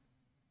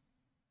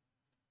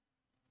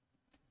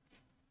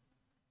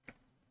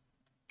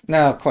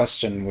 Now, a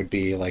question would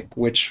be, like,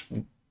 which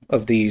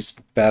of these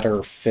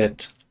better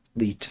fit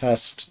the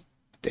test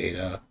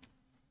data?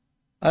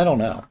 I don't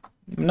know.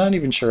 I'm not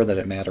even sure that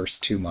it matters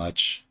too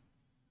much.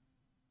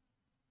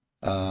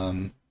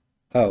 Oh,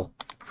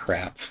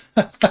 crap.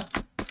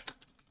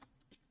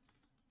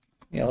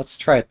 Yeah, let's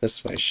try it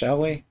this way, shall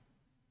we?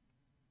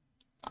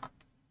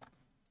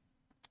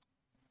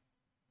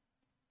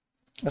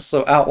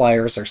 So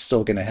outliers are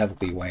still going to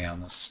heavily weigh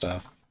on this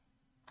stuff.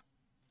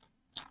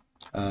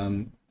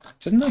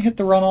 Didn't I hit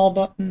the run all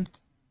button?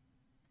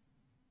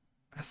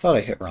 I thought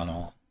I hit run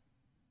all.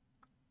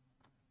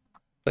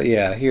 But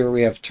yeah, here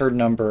we have turn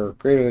number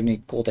greater than or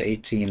equal to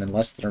 18 and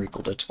less than or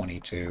equal to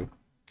 22.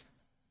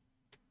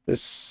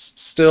 This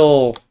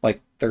still,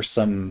 like, there's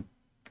some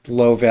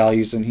low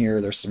values in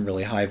here, there's some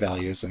really high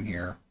values in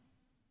here.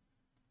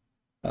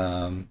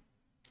 So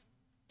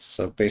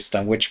based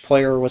on which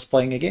player was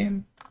playing a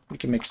game, we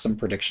can make some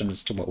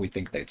predictions to what we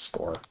think they'd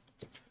score.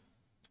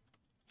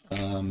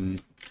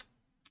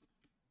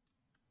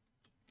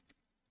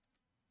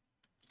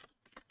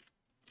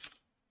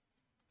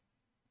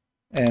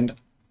 And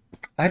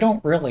I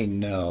don't really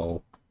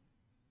know,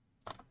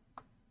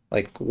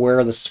 like,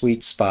 where the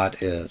sweet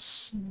spot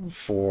is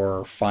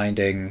for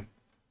finding,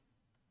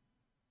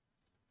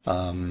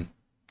 for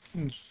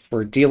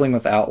dealing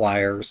with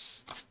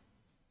outliers,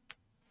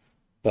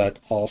 but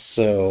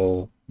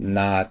also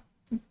not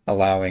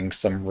allowing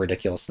some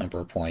ridiculous number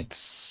of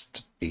points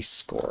to be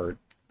scored.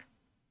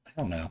 I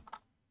don't know.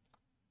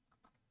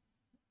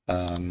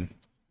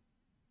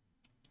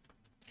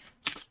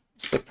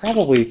 So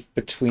probably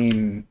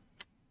between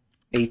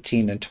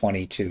 18 and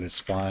 22 is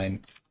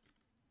fine.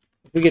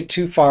 If we get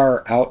too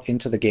far out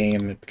into the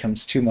game, it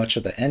becomes too much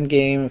of the end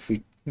game. If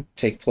we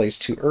take place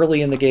too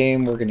early in the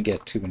game, we're going to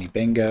get too many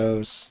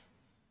bingos.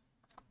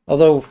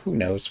 Although, who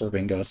knows where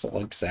bingos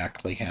will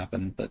exactly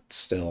happen, but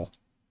still.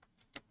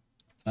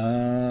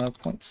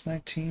 Points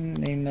 19,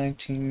 name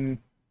 19.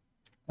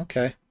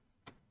 Okay.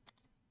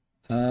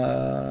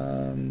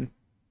 Yeah,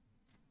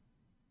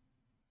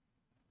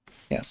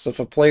 so if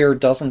a player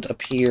doesn't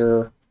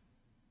appear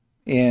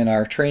in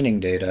our training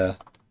data,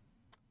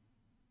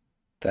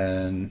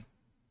 then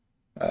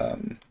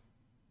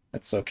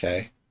it's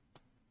okay.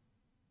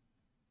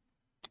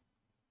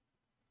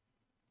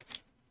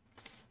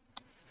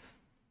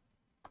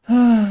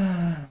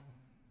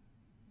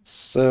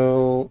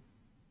 So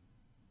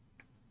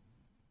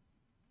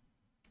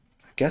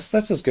I guess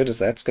that's as good as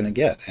that's going to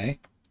get, eh?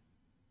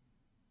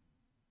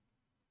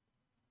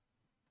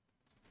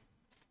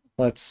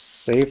 Let's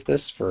save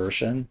this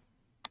version.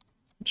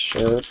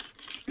 Sure.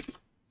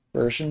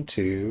 Version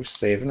 2,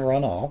 save and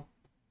run all.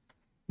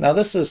 Now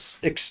this is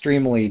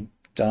extremely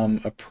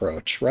dumb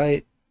approach,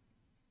 right?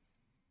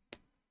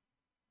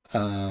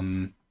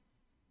 But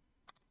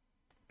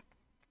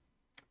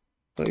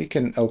we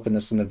can open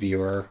this in the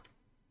viewer.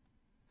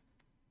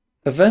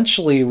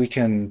 Eventually we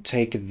can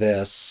take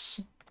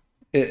this,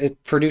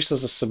 it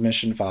produces a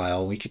submission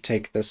file. We could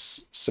take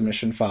this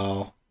submission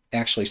file,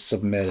 actually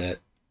submit it.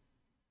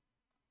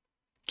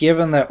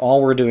 Given that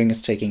all we're doing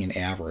is taking an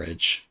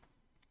average,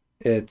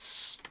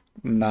 it's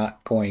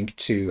not going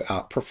to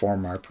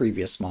outperform our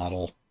previous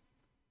model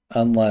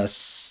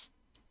unless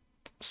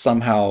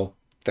somehow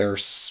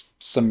there's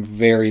some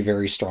very,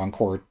 very strong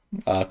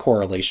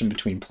correlation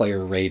between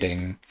player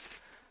rating,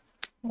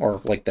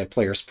 or like that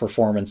player's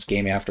performance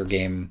game after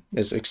game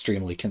is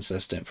extremely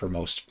consistent for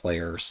most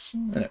players.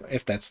 And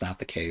if that's not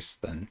the case,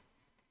 then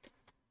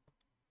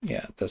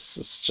yeah, this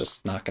is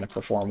just not going to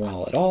perform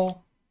well at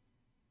all.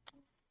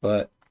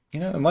 But, you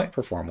know, it might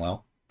perform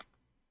well.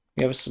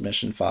 We have a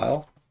submission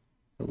file.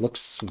 It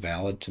looks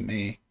valid to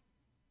me.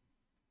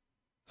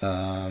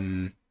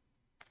 Yeah,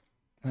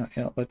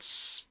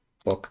 let's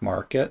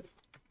bookmark it.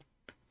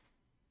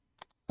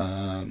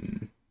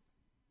 And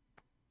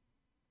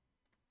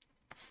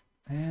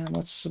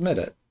let's submit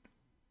it.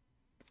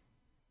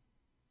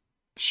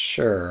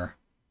 Sure.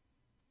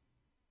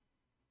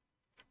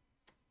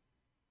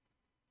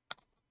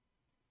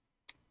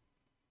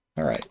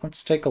 All right,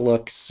 let's take a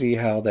look, see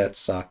how that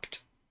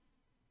sucked.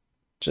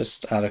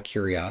 Just out of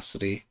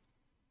curiosity.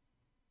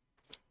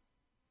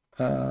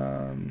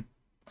 All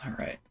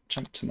right,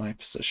 jump to my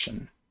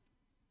position.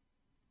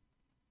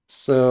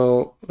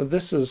 So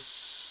this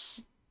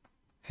is,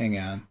 hang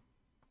on.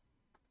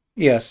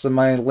 Yeah, so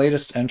my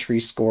latest entry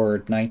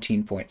scored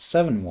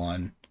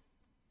 19.71,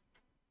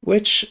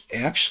 which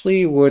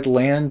actually would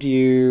land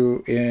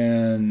you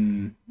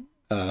in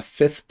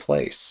 5th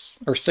place,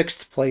 or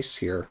 6th place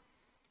here.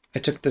 I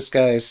took this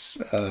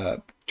guy's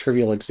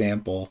trivial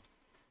example,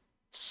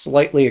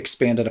 slightly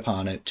expanded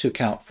upon it to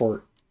account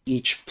for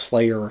each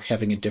player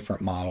having a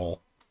different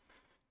model.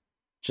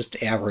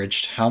 Just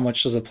averaged how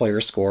much does a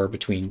player score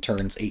between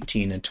turns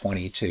 18 and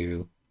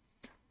 22.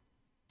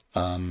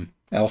 I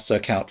also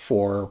account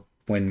for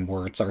when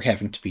words are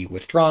having to be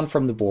withdrawn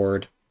from the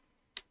board.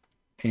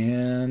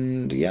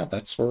 And yeah,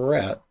 that's where we're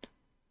at.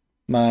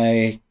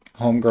 My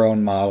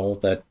homegrown model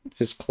that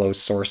is closed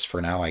source for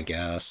now, I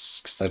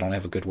guess, because I don't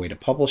have a good way to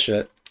publish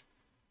it,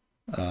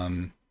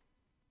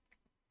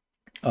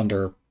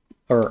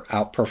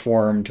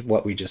 outperformed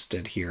what we just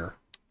did here.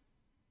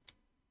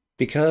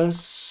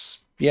 Because,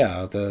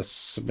 yeah, the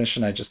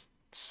submission I just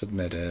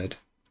submitted,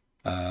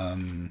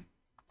 can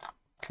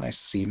I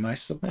see my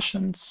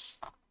submissions?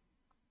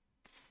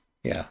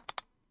 Yeah.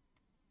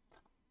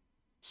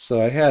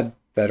 So I had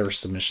better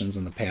submissions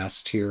in the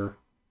past here,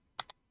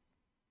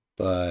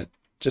 but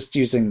just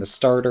using the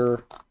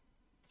starter,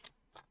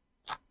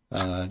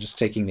 just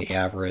taking the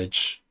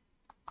average,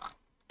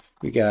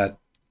 we got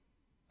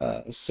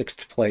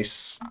 6th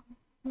place.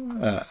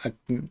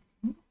 And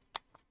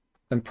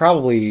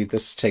probably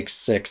this takes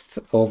 6th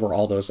over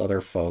all those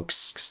other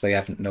folks because they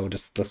haven't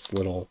noticed this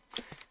little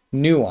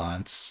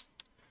nuance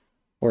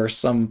where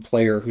some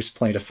player who's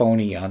played a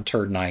phony on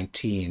turn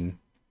 19,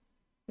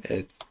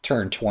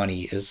 turn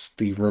 20 is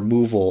the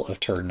removal of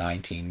turn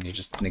 19. You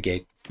just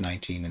negate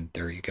 19 and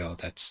there you go.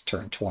 That's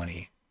turn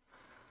 20.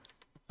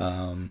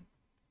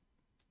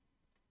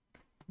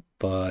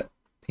 But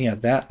yeah,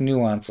 that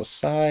nuance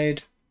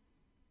aside,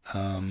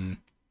 I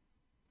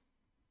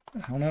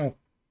don't know.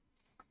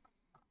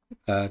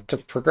 To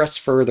progress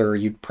further,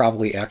 you'd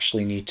probably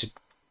actually need to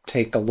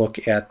take a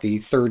look at the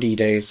 30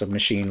 days of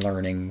machine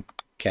learning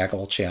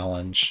Kaggle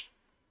challenge,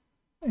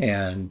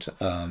 and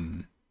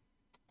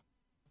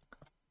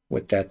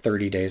with that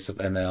 30 days of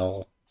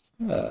ML,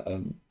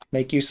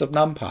 make use of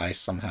NumPy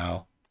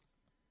somehow.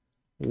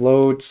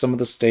 Load some of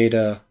this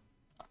data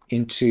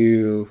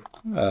into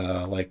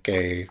like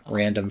a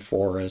random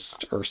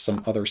forest or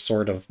some other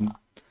sort of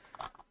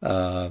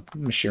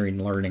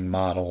machine learning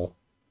model,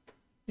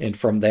 and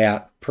from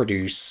that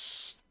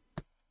produce,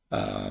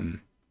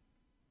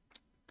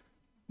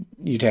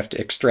 you'd have to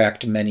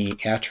extract many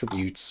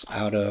attributes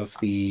out of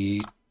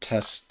the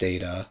test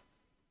data.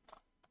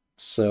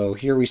 So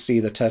here we see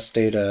the test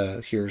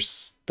data.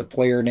 Here's the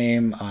player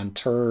name on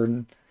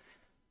turn,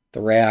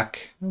 the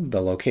rack,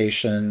 the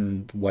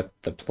location, what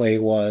the play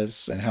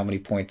was, and how many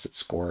points it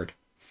scored.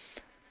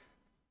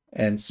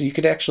 And so you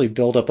could actually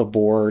build up a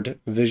board,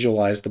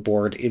 visualize the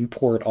board,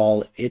 import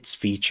all its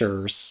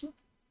features,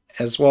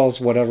 as well as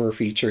whatever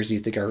features you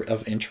think are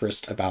of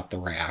interest about the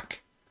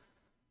rack.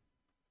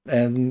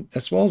 And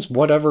as well as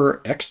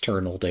whatever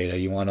external data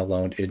you want to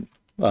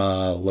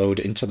load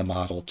into the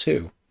model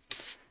too.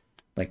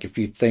 Like if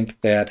you think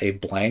that a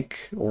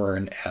blank or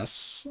an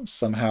S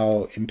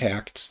somehow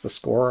impacts the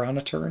score on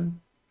a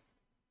turn,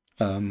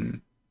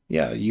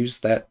 yeah, use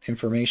that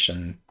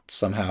information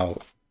somehow.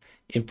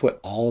 Input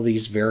all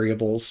these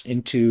variables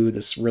into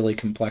this really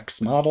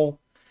complex model,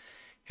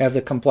 have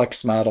the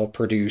complex model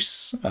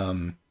produce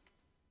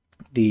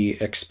the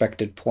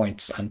expected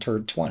points on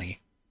turn 20.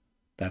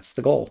 That's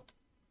the goal.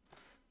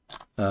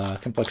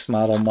 Complex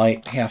model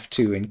might have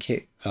to,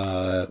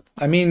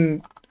 I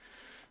mean,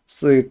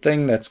 so the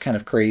thing that's kind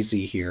of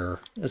crazy here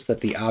is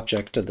that the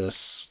object of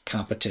this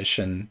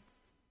competition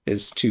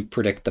is to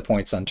predict the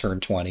points on turn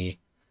 20,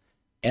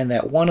 and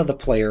that one of the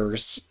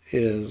players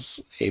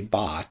is a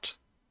bot.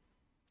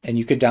 And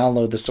you could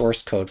download the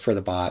source code for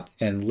the bot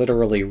and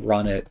literally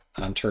run it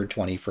on turn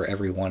 20 for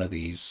every one of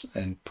these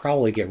and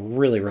probably get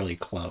really, really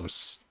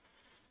close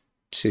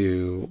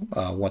to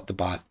what the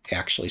bot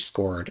actually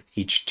scored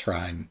each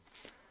time.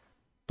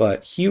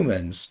 But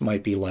humans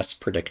might be less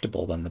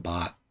predictable than the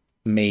bot.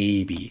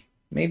 Maybe.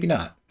 Maybe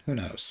not. Who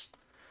knows?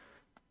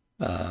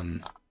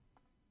 Um,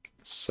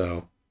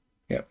 so,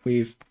 yeah,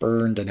 we've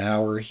burned an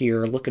hour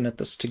here looking at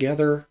this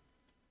together.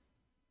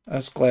 I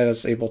was glad I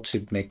was able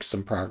to make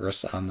some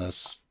progress on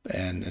this,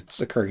 and it's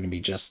occurring to me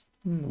just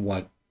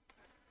what,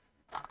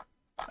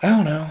 I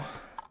don't know.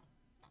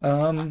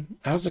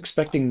 I was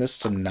expecting this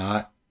to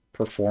not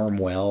perform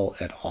well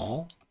at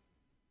all.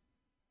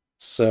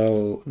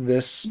 So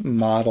this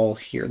model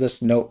here,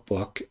 this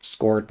notebook,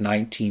 scored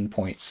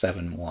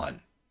 19.71.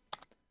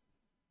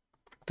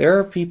 There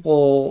are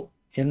people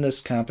in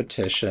this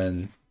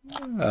competition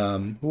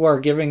who are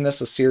giving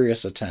this a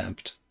serious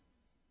attempt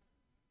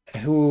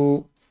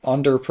who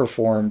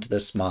underperformed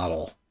this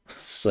model.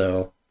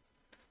 So,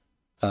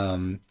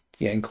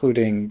 yeah,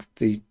 including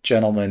the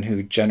gentleman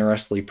who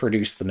generously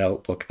produced the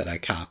notebook that I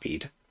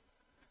copied.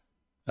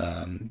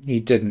 He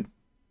didn't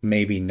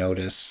maybe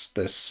notice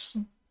this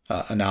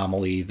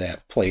anomaly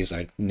that plays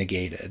are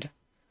negated.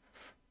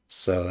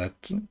 So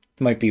that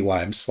might be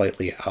why I'm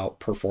slightly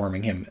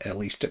outperforming him, at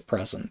least at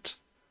present.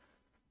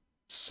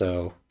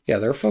 So, yeah,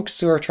 there are folks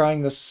who are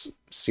trying this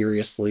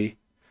seriously.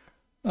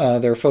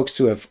 There are folks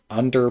who have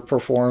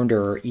underperformed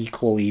or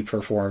equally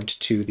performed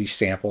to the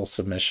sample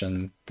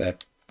submission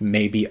that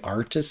maybe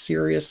aren't as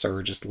serious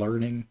or just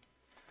learning.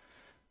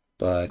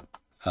 But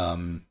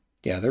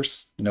yeah,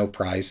 there's no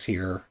prize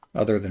here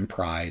other than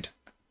pride.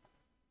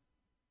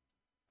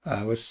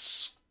 I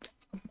was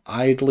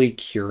idly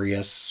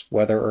curious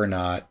whether or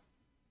not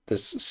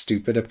this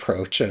stupid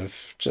approach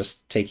of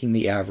just taking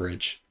the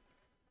average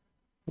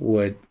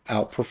would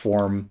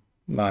outperform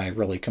my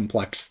really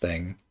complex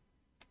thing.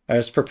 I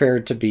was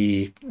prepared to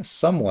be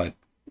somewhat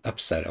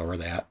upset over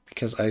that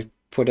because I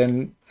put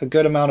in a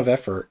good amount of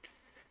effort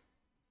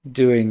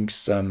doing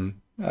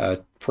some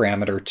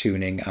parameter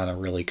tuning on a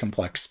really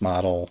complex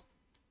model.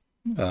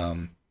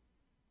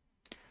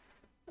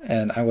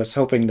 And I was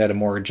hoping that a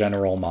more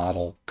general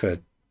model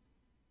could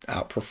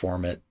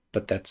outperform it,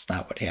 but that's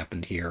not what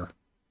happened here.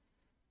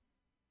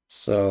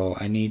 So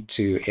I need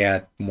to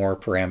add more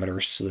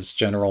parameters to this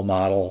general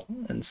model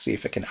and see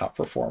if it can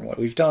outperform what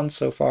we've done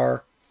so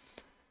far.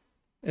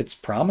 It's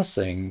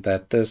promising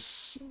that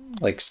this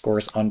like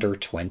scores under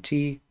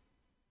 20,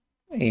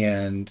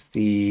 and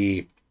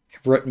the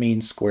root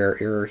mean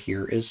square error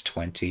here is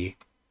 20.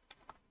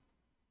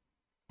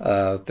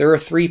 There are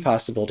three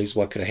possibilities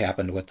what could have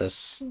happened with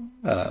this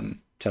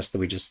test that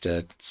we just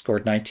did. It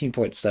scored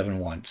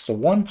 19.71. So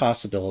one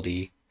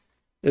possibility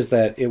is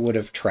that it would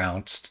have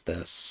trounced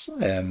this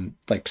and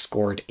like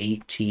scored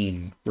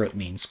 18 root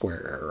mean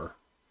square error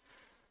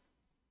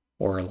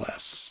or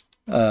less.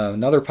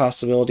 Another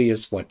possibility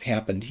is what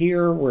happened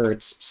here, where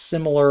it's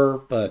similar,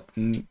 but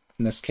in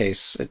this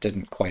case, it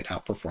didn't quite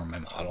outperform my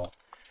model.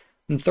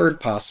 And third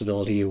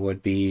possibility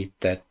would be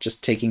that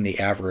just taking the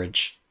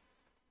average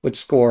would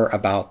score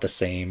about the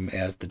same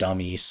as the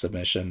dummy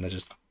submission that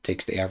just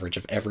takes the average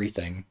of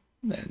everything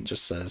and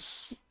just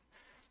says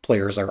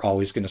players are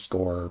always going to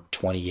score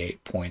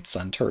 28 points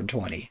on turn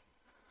 20.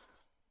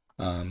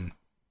 It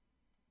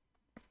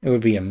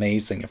would be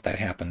amazing if that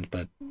happened,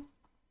 but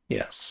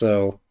yeah,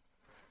 so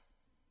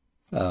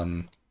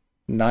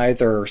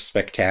neither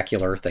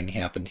spectacular thing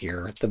happened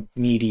here. The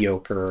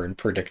mediocre and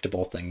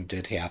predictable thing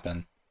did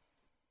happen.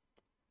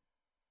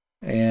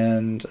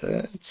 And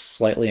it's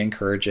slightly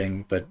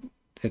encouraging, but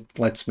it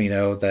lets me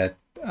know that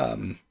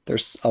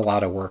there's a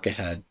lot of work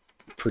ahead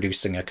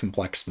producing a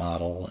complex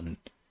model. And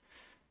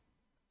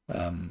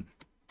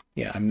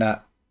yeah, I'm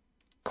not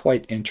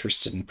quite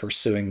interested in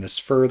pursuing this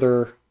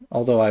further,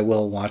 although I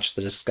will watch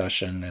the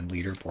discussion and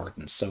leaderboard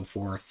and so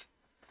forth.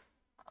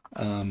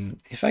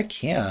 If I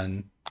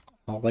can,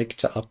 I'll like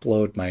to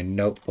upload my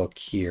notebook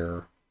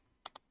here.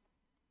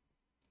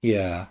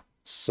 Yeah,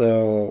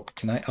 so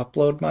can I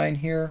upload mine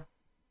here?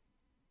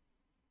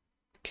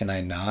 Can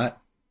I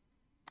not?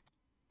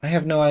 I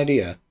have no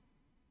idea.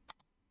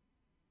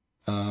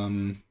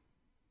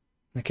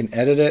 I can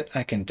edit it,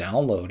 I can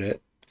download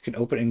it, I can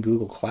open it in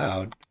Google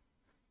Cloud.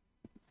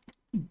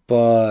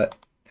 But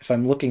if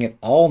I'm looking at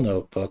all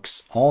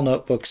notebooks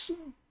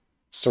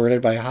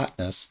sorted by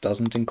hotness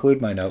doesn't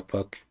include my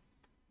notebook.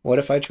 What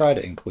if I try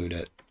to include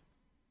it?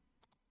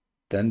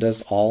 Then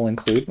does all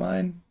include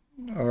mine?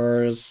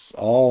 Or does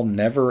all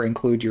never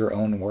include your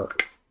own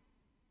work?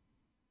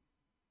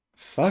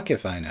 Fuck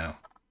if I know.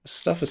 This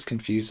stuff is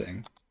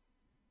confusing.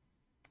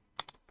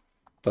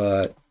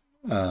 But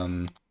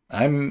I'm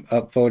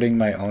upvoting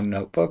my own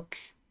notebook.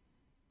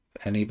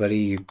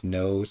 Anybody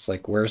knows,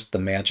 like, where's the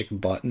magic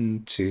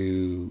button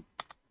to...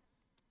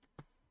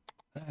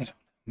 I don't know,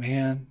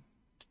 man.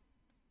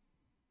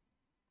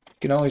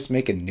 You can always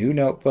make a new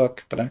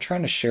notebook, but I'm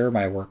trying to share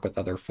my work with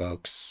other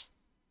folks.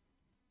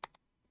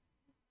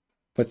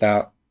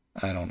 Without,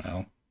 I don't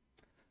know.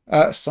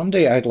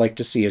 Someday I'd like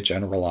to see a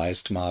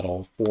generalized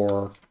model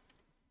for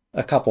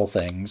a couple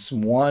things.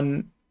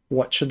 One,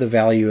 what should the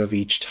value of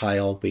each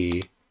tile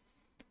be?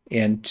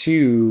 And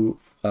two,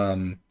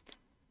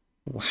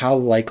 how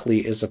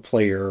likely is a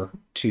player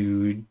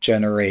to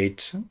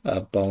generate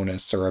a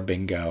bonus or a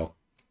bingo?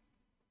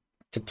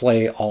 to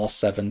play all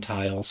 7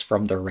 tiles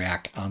from the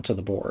rack onto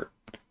the board.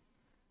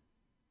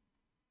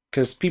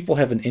 Because people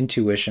have an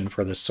intuition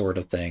for this sort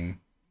of thing,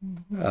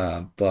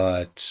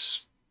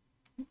 but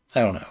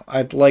I don't know.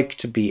 I'd like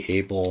to be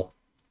able,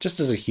 just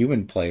as a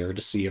human player,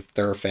 to see if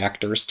there are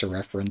factors to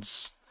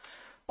reference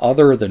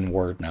other than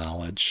word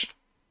knowledge.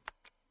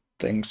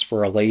 Things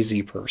for a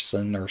lazy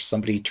person or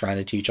somebody trying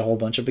to teach a whole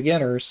bunch of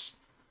beginners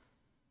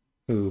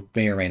who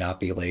may or may not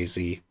be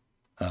lazy.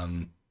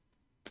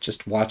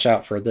 Just watch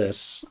out for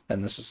this,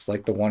 and this is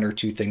like the 1 or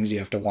 2 things you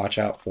have to watch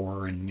out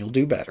for, and you'll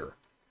do better.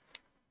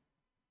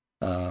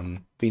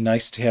 Be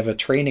nice to have a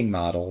training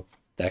model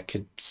that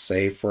could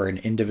say for an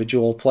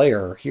individual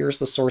player, here's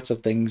the sorts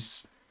of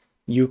things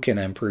you can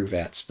improve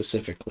at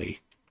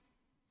specifically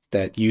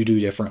that you do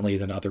differently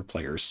than other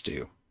players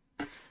do.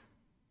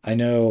 I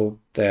know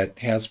that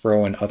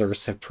Hasbro and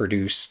others have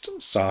produced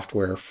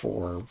software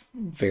for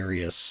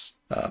various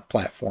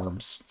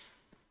platforms.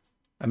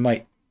 I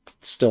might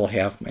still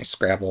have my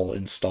Scrabble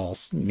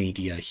installs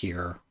media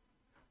here.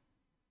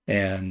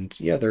 And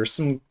yeah, there's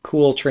some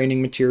cool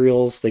training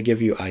materials. They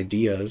give you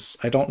ideas.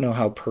 I don't know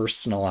how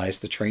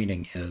personalized the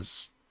training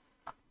is,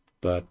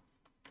 but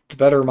the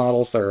better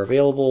models that are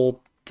available,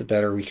 the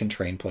better we can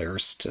train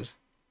players to,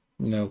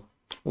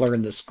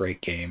 learn this great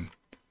game.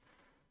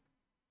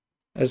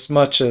 As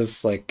much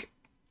as,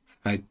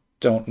 I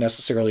don't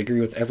necessarily agree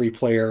with every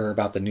player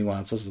about the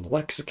nuances of the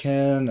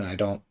lexicon, I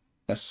don't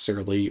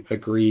necessarily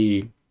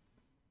agree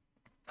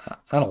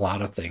on a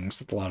lot of things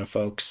with a lot of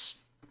folks.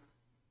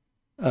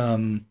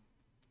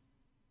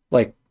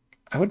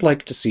 I would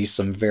like to see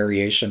some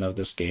variation of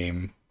this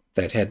game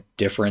that had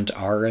different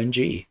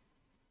RNG.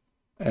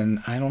 And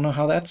I don't know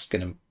how that's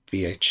going to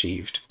be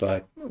achieved,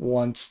 but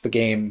once the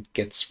game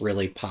gets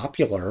really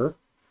popular,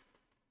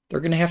 they're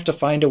going to have to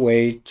find a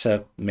way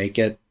to make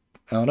it,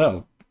 I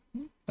don't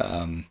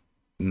know,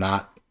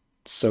 not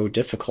so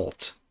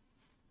difficult.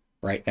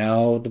 Right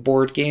now, the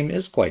board game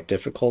is quite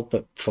difficult,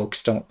 but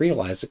folks don't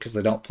realize it because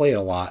they don't play it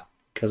a lot,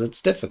 because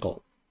it's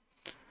difficult.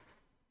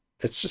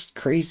 It's just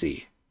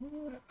crazy.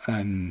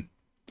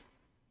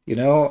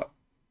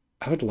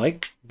 I would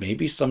like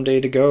maybe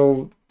someday to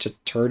go to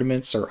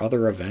tournaments or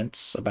other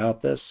events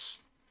about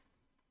this.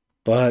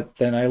 But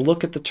then I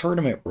look at the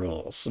tournament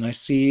rules and I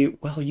see,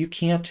 well, you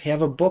can't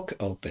have a book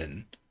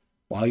open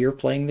while you're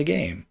playing the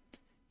game.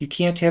 You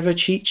can't have a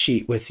cheat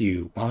sheet with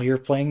you while you're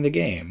playing the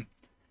game.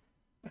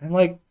 I'm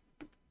like,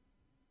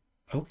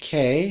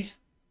 okay,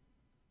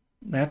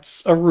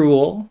 that's a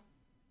rule.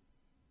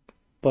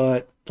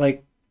 But,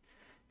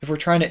 if we're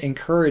trying to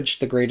encourage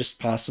the greatest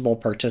possible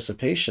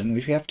participation,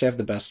 we have to have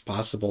the best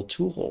possible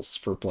tools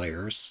for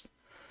players.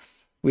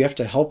 We have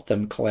to help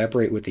them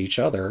collaborate with each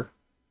other.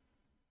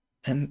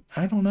 And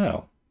I don't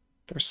know.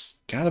 There's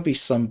got to be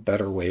some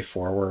better way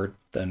forward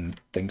than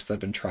things that have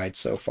been tried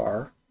so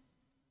far.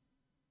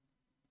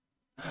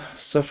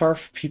 So far,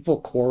 people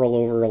quarrel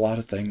over a lot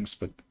of things,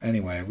 but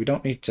anyway, we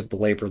don't need to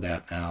belabor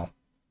that now.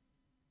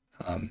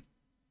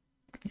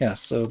 Yeah,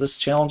 so this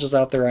challenge is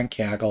out there on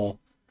Kaggle.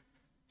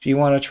 If you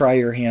want to try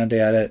your hand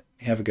at it,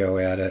 have a go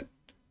at it.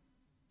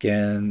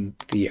 Again,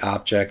 the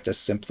object is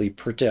simply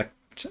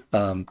predict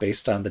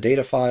based on the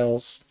data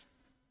files.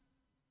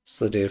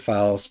 So the data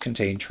files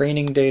contain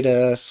training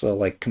data, so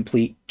like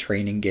complete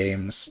training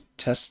games,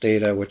 test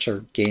data, which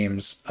are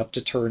games up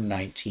to turn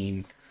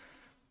 19,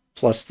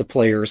 plus the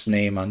player's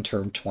name on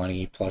turn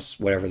 20, plus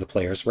whatever the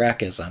player's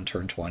rack is on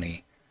turn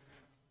 20.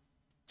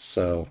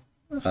 So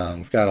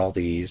we've got all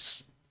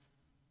these.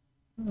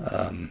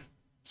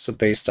 So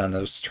based on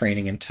those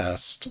training and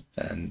test,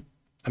 and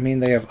I mean,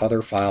 they have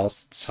other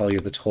files that tell you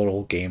the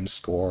total game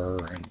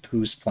score and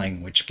who's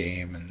playing which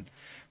game and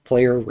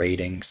player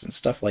ratings and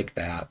stuff like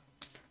that.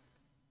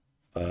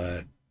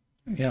 But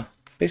yeah,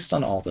 based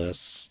on all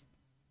this,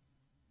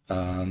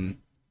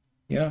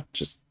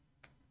 just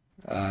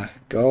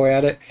go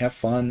at it, have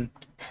fun.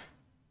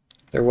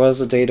 There was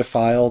a data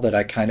file that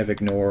I kind of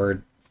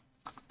ignored.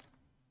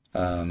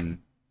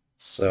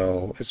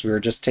 So as we were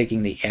just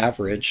taking the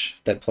average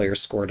that players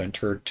scored on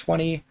turn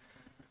 20,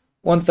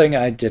 one thing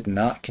I did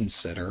not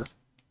consider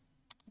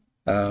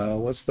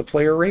was the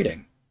player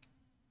rating.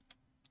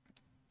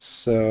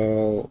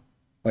 So,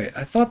 wait,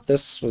 I thought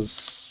this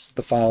was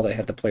the file that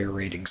had the player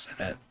ratings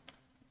in it.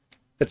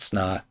 It's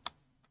not.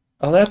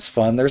 Oh, that's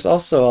fun. There's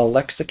also a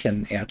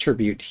lexicon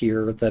attribute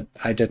here that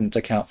I didn't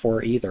account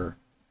for either.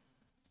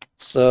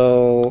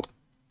 So,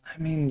 I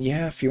mean,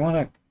 yeah, if you want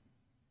to...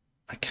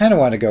 I kind of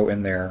want to go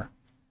in there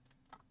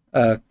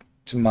to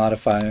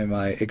modify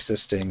my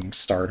existing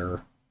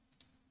starter.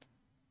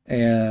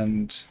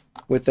 And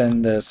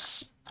within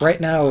this,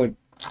 right now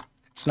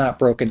it's not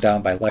broken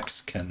down by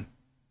lexicon.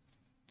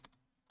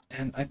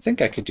 And I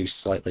think I could do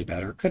slightly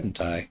better,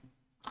 couldn't I?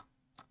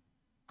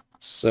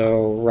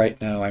 So right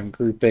now I'm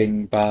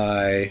grouping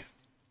by...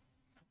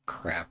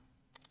 crap.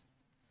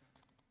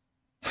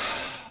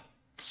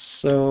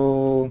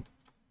 So...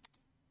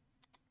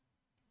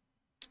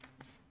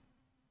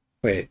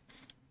 wait.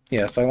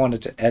 Yeah, if I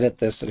wanted to edit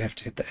this, I'd have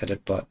to hit the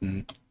edit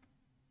button.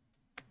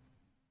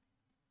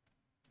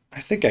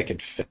 I think I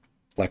could fit.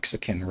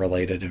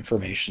 lexicon-related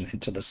information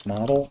into this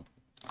model.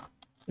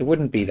 It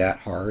wouldn't be that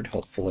hard,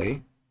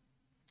 hopefully.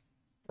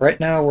 Right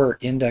now we're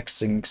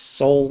indexing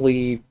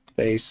solely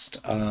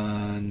based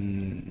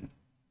on...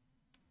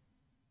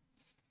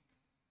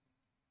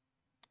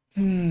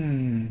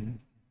 Hmm.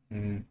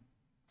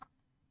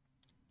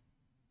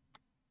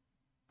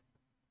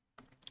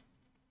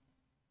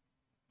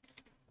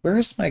 Where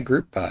is my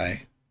group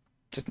by?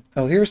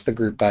 Oh, here's the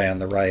group by on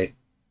the right.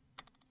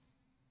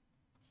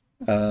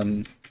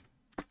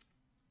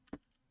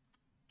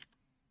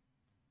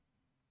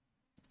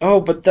 Oh,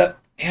 but the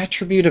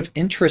attribute of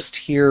interest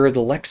here,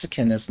 the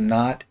lexicon, is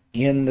not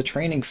in the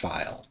training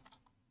file.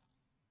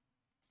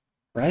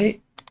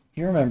 Right?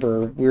 You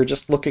remember, we were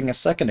just looking a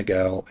second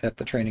ago at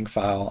the training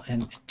file,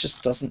 and it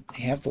just doesn't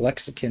have the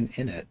lexicon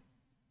in it.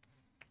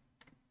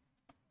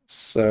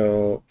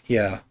 So,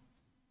 yeah.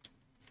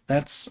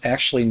 That's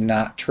actually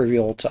not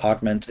trivial to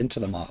augment into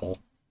the model.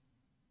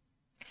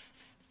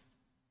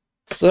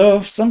 So,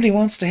 if somebody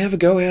wants to have a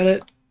go at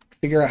it,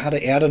 figure out how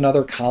to add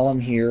another column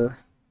here,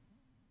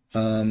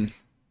 yeah,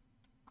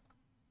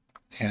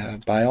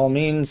 by all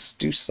means,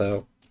 do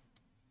so.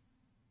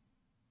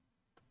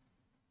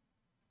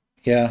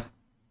 Yeah,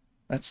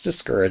 that's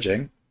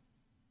discouraging.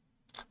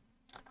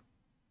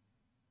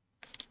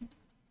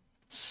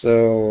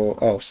 So,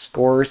 oh,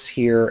 scores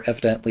here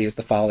evidently is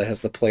the file that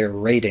has the player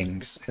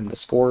ratings in the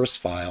scores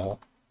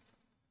file.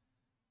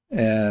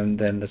 And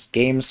then this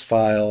games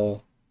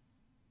file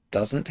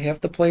doesn't have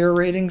the player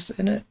ratings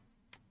in it,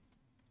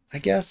 I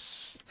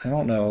guess. I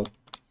don't know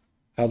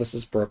how this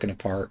is broken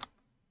apart.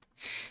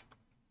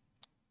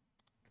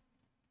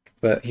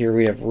 But here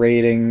we have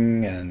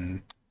rating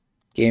and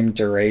game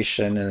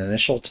duration and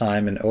initial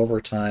time and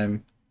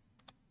overtime.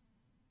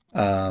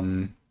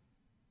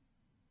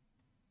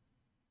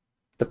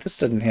 But this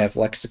didn't have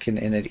lexicon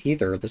in it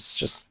either. This is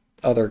just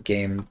other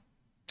game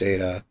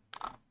data.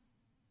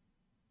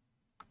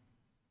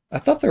 I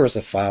thought there was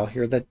a file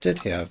here that did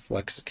have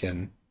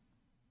lexicon.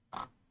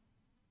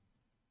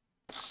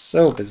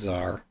 So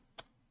bizarre.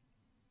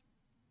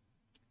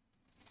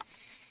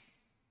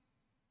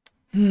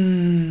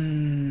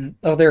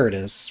 Oh, there it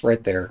is,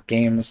 right there.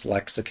 Games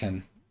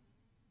lexicon.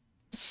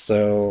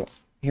 So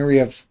here we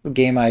have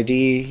game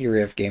ID, here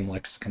we have game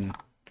lexicon.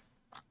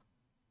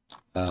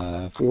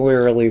 If we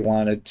really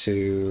wanted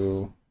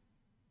to,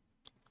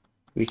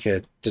 we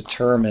could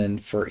determine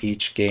for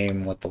each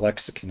game what the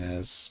lexicon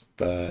is,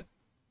 but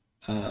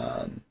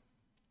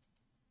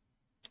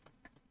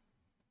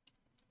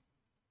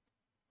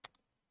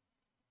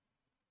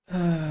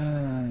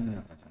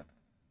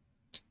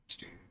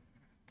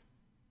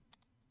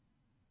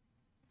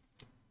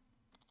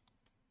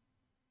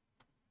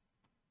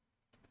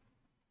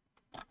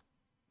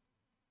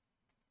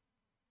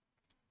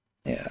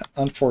yeah,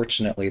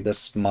 unfortunately,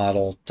 this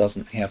model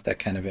doesn't have that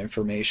kind of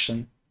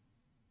information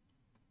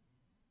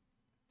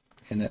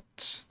in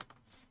it.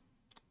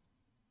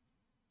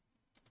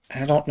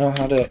 I don't know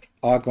how to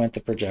augment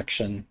the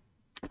projection.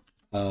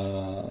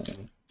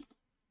 Add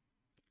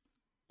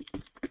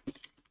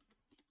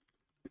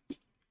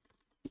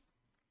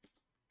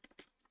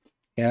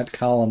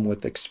column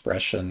with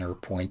expression or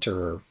pointer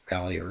or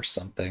value or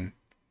something.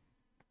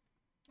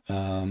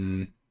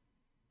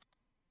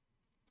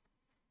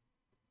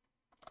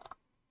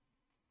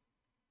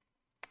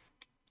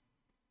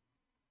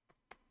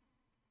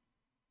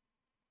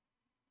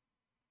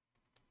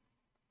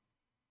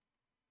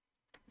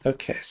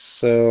 Okay,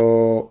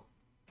 so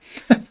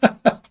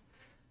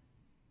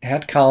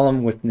add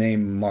column with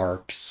name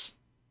marks.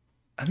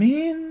 I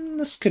mean,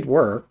 this could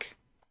work.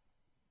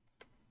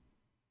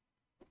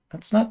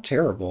 That's not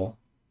terrible.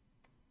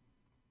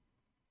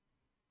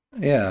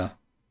 Yeah.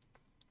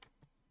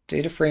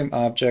 Data frame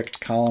object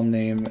column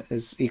name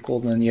is equal,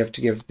 then you have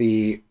to give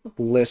the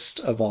list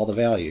of all the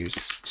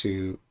values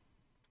to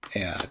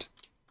add.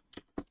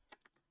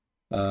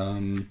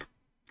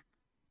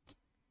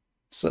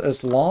 So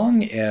as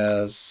long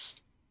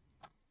as,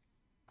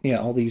 yeah,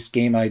 all these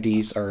game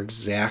IDs are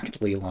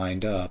exactly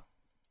lined up.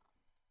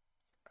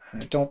 I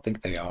don't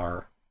think they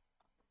are.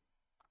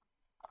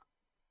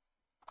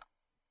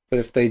 But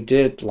if they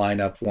did line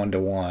up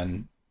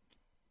one-to-one,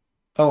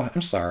 oh,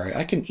 I'm sorry,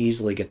 I can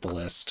easily get the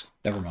list.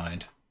 Never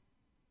mind.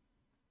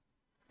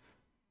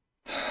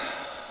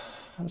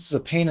 This is a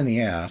pain in the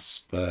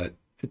ass, but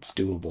it's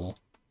doable.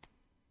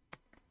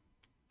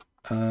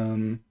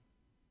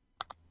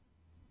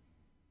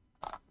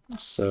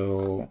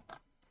 So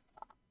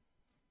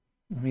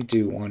let me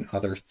do one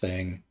other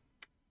thing.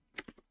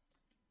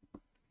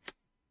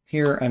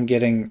 Here I'm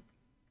getting,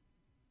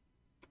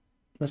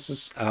 this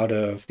is out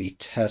of the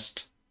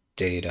test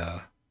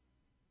data,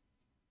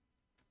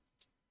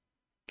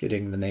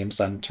 getting the names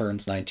on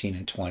turns 19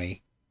 and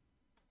 20.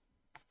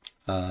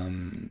 Yeah,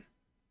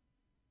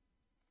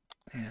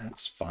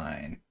 that's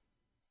fine.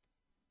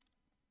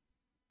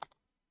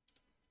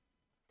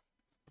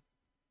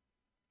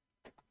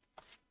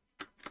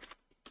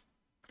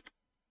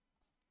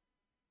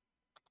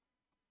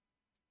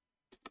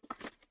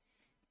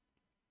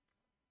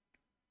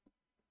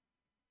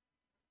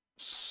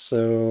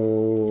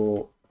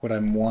 So what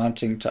I'm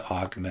wanting to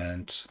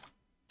augment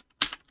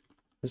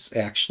is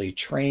actually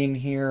train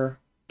here,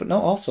 but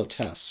no, also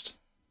test.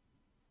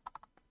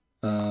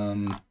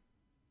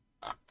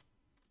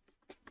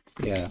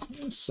 Yeah,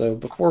 so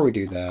before we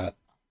do that,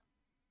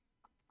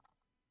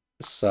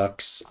 this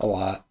sucks a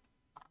lot,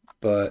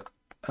 but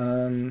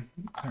all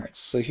right,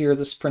 so here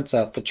this prints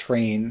out the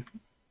train.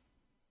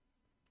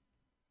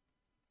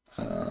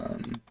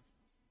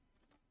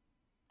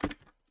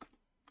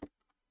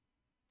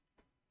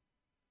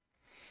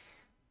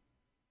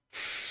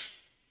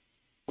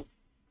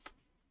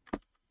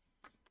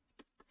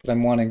 But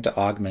I'm wanting to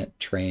augment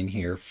train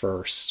here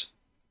first.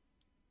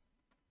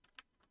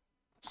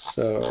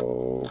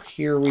 So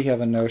here we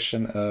have a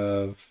notion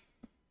of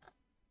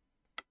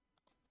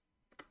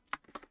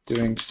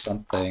doing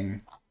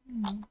something.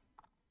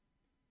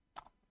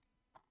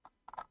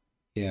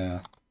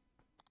 Yeah.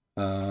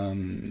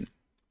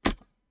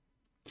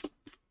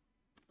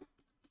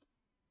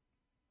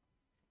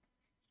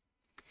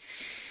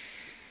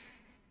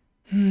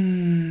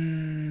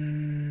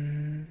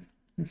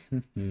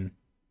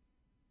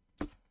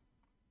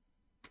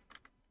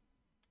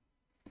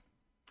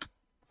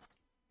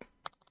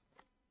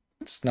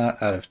 It's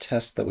not out of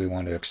test that we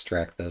want to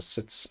extract this.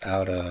 It's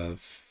out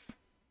of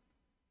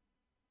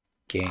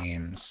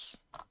games.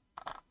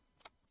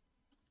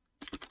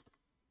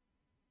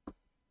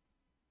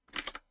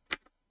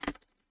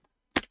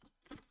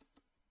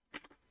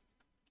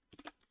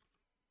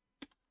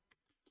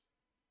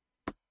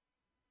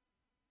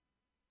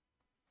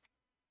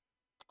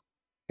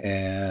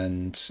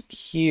 And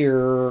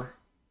here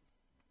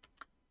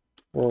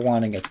we're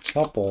wanting a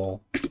tuple,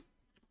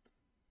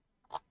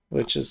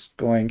 which is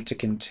going to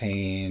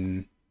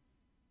contain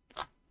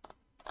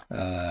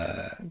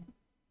the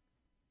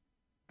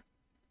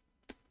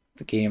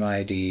game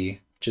ID,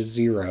 which is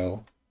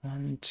 0.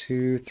 1,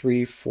 2,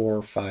 3,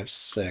 4, 5,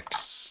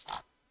 6.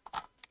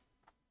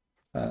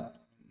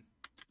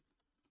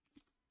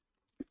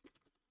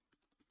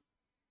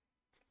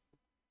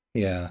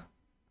 Yeah.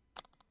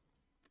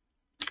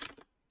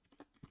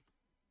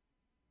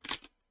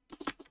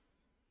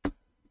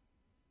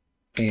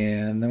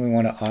 And then we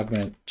want to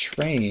augment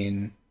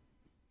train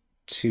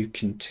to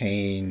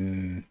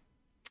contain,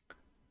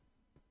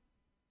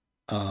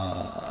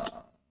 let's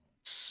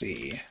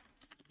see.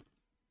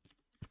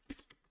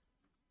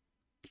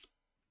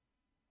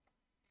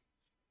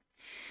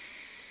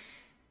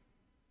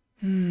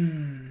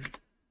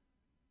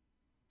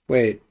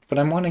 Wait, but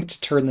I'm wanting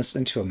to turn this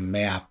into a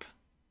map.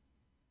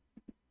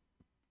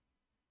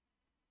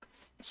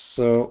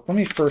 So let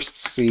me first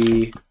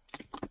see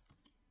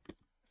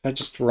if I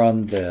just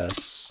run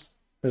this.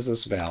 Is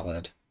this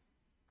valid?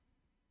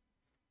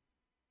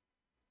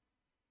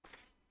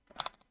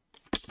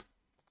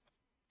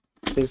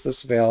 Is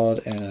this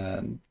valid,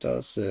 and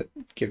does it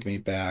give me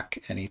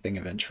back anything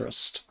of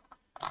interest?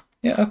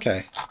 Yeah,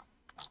 okay.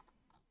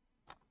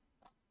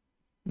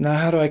 Now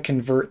how do I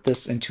convert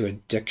this into a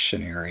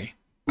dictionary?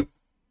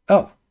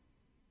 Oh.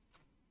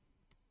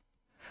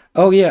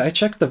 Oh yeah, I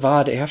checked the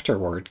VOD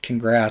afterward.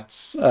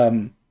 Congrats.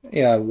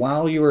 Yeah,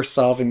 while you were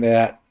solving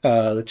that,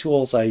 the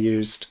tools I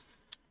used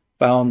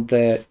found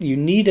that you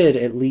needed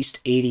at least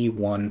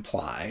 81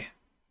 ply.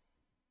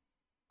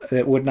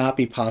 It would not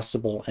be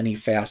possible any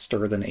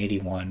faster than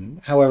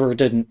 81. However, it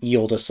didn't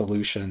yield a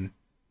solution.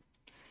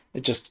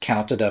 It just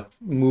counted up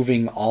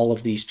moving all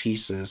of these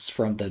pieces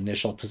from the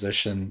initial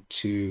position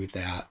to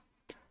that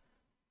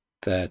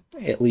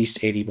at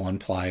least 81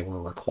 ply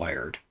were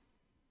required.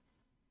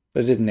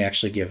 But it didn't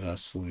actually give a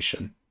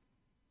solution.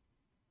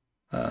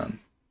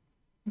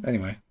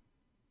 Anyway,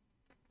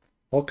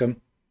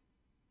 welcome.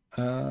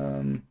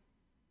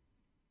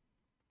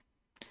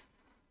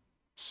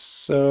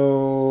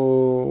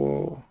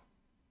 So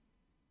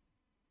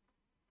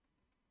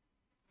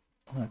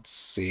let's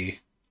see.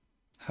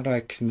 How do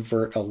I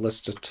convert a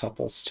list of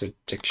tuples to a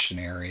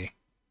dictionary?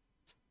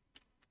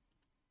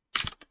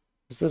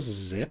 Is this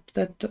zip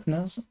that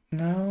does?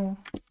 No.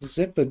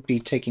 Zip would be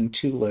taking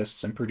two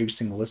lists and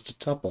producing a list of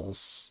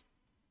tuples.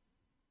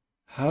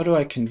 How do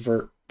I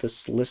convert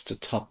this list of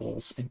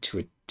tuples into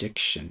a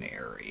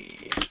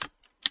dictionary?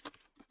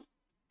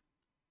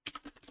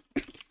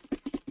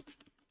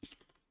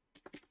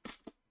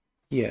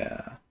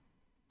 Yeah.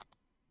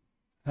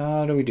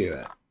 How do we do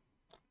it?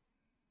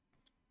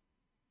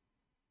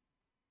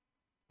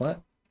 What?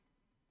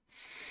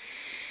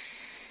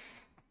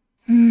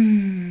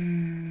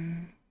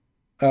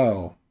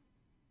 Oh.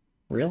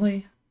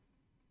 Really?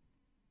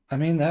 I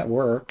mean, that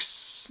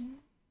works.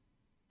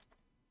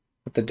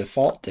 With the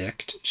default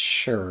dict,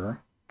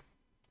 sure.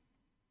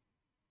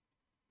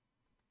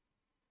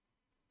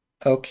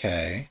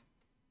 Okay.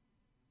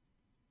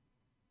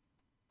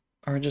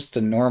 Or just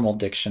a normal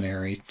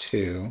dictionary,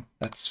 too.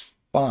 That's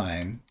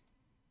fine.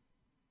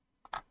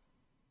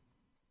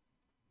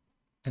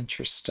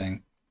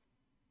 Interesting.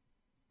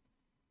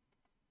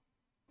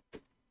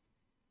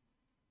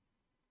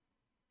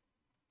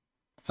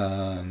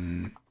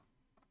 Well,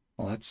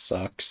 that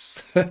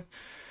sucks.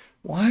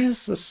 Why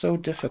is this so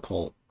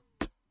difficult?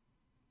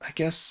 I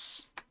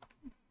guess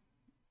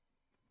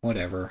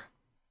whatever.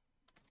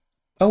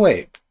 Oh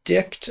wait,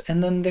 dict,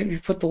 and then you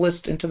put the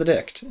list into the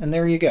dict, and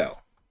there you go.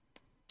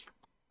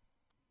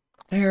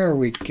 There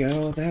we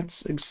go.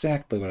 That's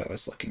exactly what I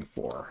was looking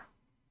for.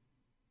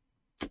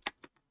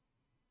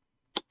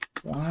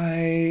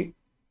 Why?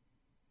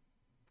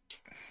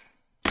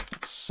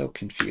 It's so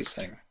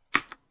confusing.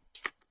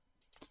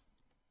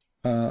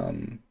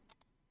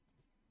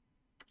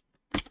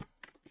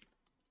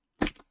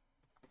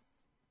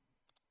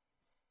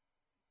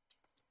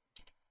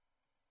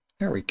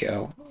 There we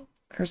go.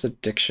 There's a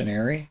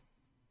dictionary.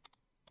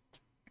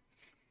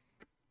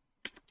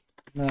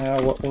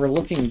 Now what we're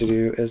looking to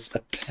do is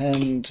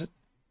append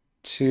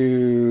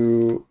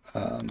to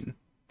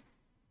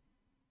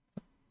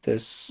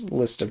this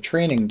list of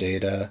training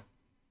data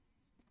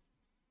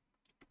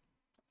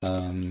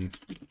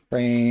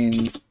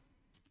train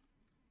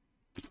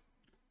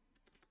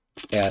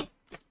at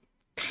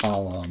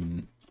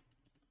column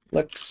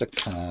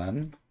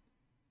lexicon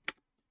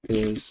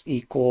is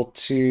equal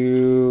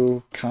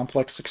to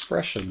complex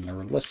expression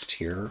or list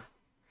here.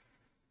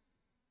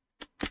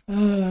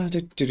 I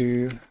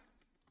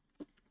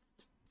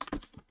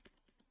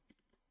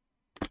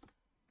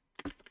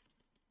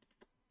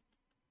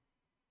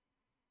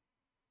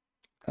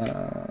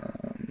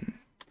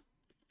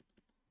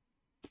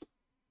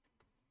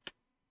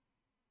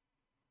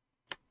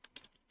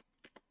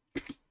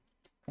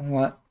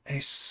want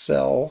a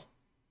cell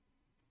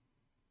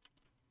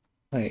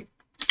like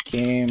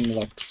game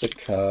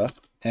lexica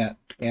at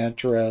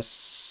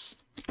address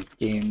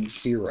game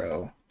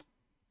 0.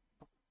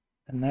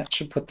 And that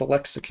should put the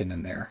lexicon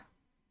in there.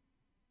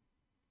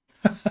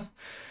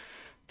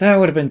 That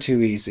would have been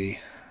too easy.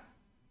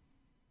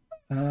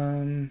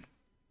 That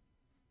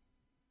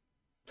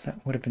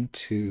would have been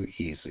too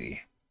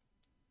easy.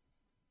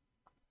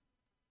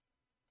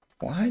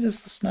 Why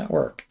does this not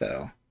work,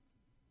 though?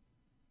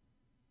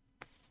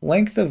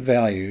 Length of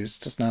values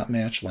does not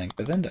match length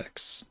of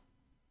index.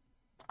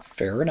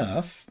 Fair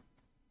enough.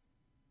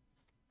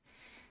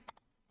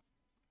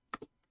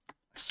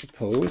 I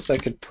suppose I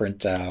could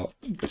print out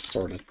this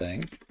sort of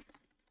thing.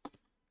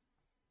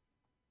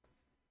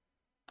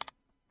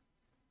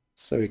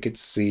 So we could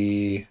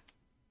see,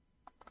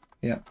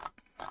 yep.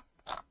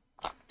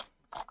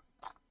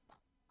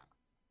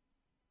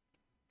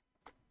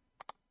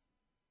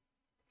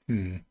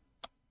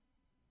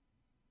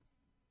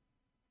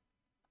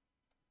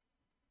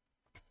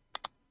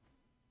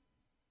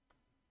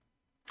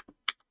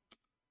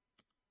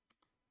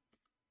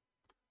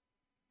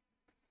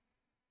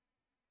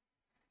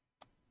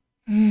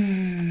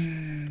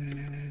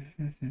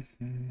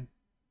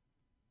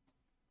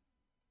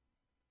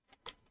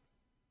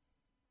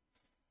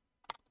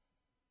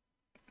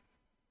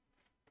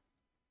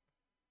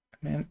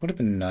 Man, it would have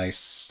been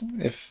nice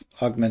if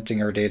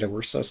augmenting our data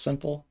were so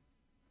simple.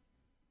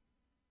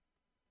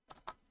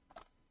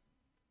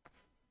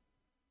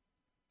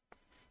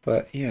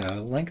 But yeah,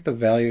 length of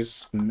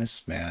values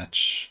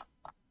mismatch.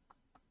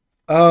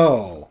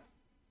 Oh.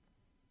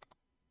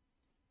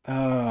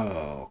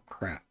 Oh,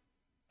 crap.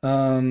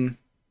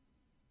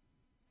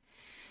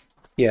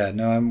 Yeah,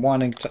 no, I'm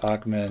wanting to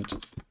augment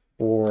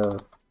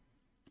for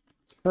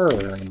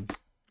turn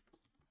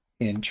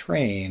in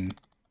train.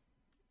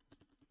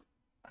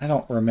 I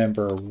don't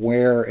remember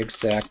where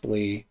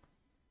exactly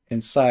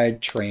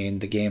inside train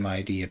the game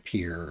ID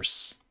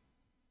appears.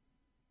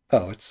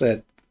 Oh, it's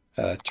at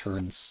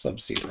turn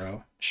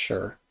sub-0.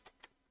 Sure.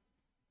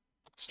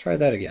 Let's try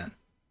that again.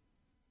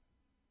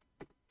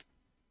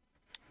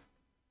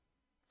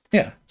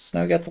 Yeah, so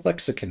now we got the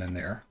lexicon in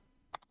there.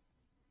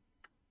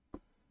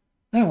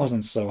 That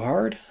wasn't so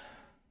hard.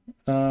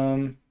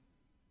 And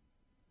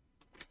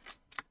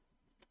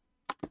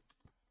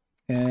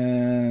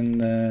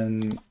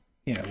then,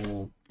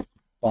 we'll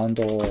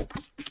bundle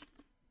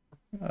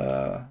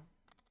the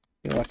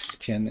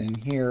lexicon in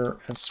here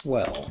as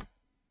well.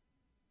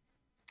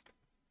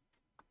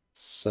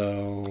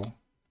 So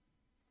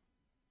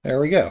there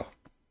we go.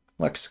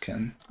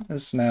 Lexicon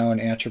is now an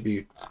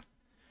attribute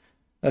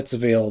that's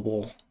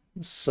available.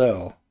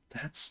 So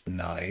that's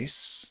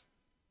nice.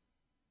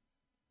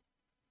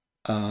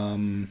 I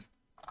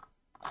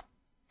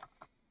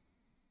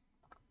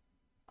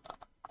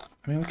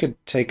mean, we could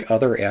take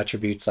other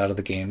attributes out of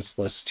the games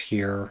list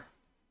here.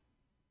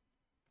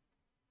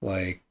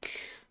 Like,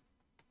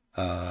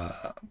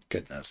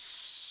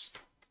 goodness.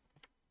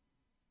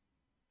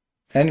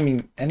 I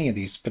mean, any of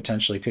these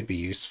potentially could be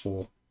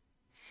useful.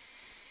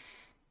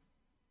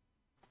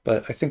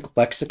 But I think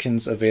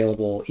lexicon's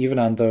available even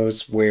on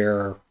those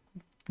where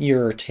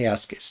your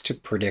task is to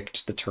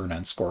predict the turn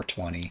on score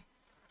 20.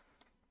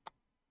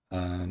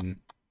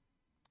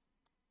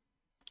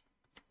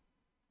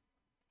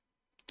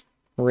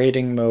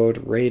 Rating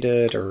mode,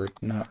 rated or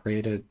not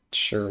rated.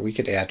 Sure, we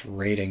could add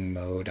rating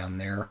mode on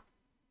there.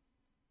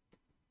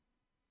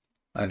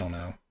 I don't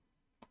know.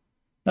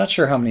 Not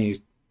sure how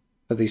many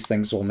of these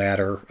things will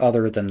matter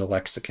other than the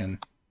lexicon.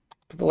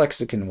 But the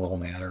lexicon will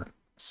matter,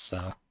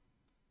 so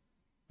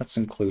let's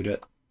include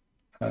it.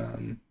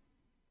 I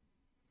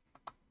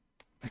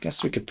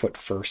guess we could put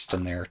first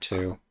in there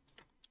too.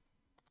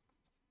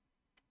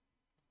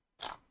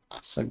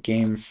 So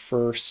game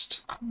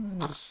first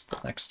is the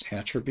next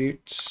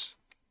attribute.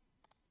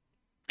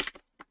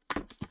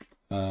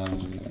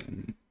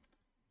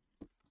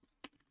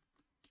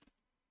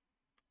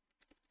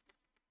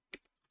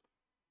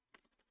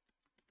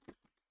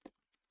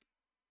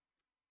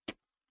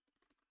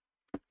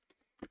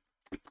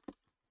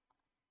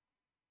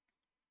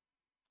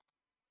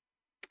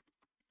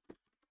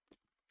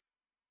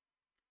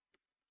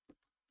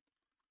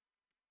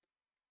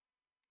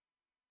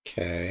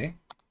 Okay.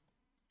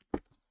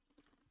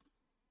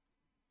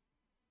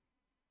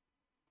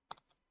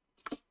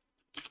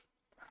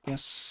 I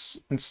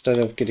guess instead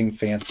of getting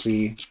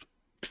fancy,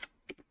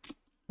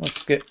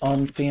 let's get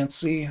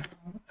unfancy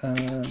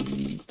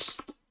and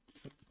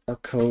our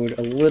code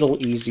a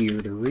little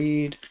easier to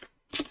read.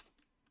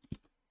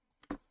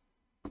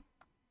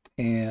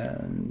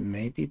 And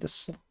maybe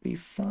this will be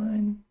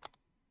fine.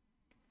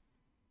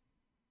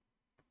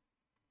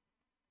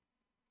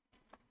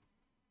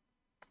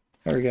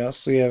 There we go.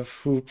 So we have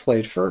who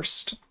played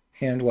first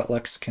and what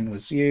lexicon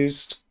was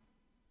used.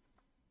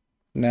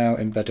 Now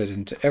embedded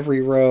into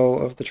every row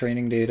of the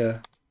training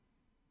data.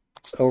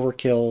 It's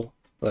overkill,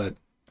 but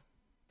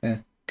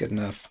good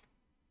enough.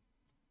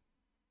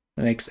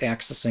 It makes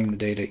accessing the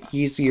data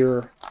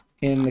easier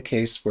in the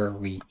case where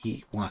we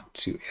want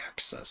to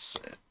access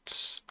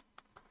it.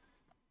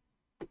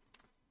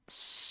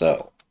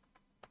 So,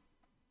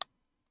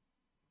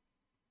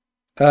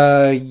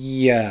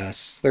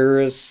 yes, there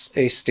is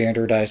a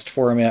standardized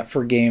format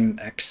for game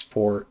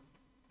export.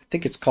 I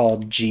think it's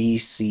called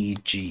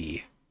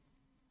GCG.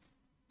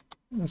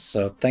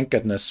 So thank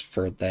goodness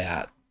for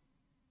that.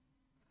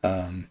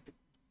 And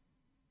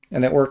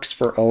it works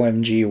for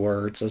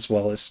OMGWords as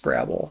well as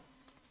Scrabble.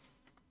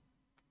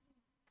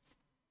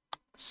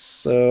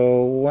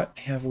 So what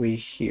have we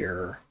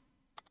here?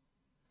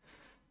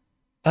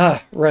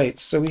 Ah, right,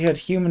 so we had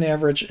human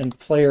average and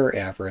player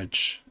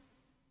average.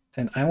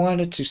 And I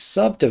wanted to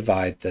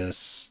subdivide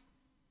this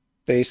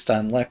based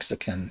on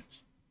lexicon.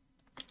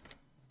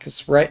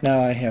 Because right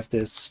now I have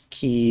this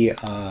key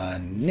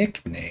on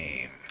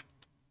nickname.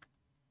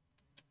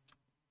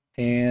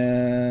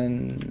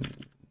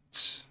 And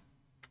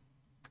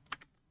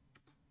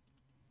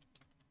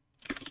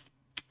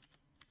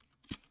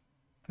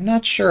I'm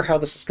not sure how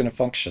this is going to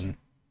function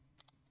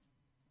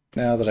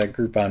now that I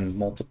group on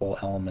multiple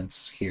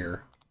elements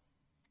here.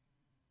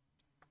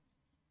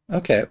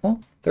 Okay,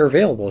 well, they're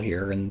available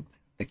here in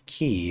the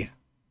key.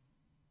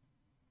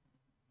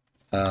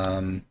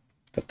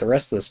 But the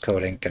rest of this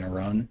code ain't gonna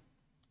run.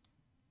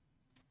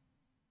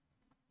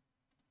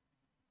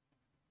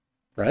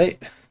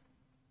 Right?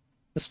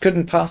 This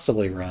couldn't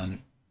possibly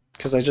run,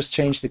 because I just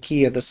changed the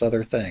key of this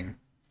other thing.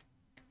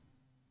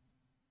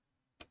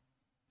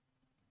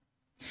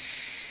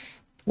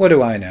 What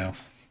do I know?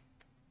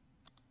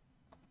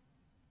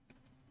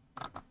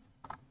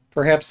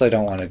 Perhaps I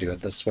don't want to do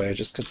it this way,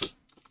 just because it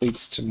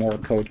leads to more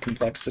code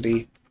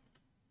complexity.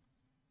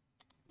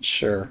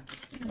 Sure.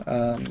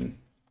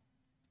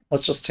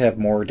 Let's just have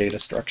more data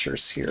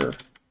structures here.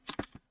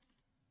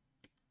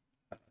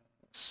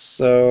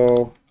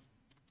 So,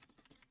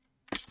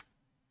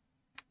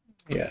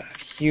 yeah,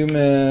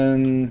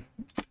 human...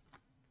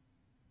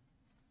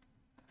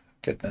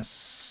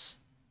 Goodness.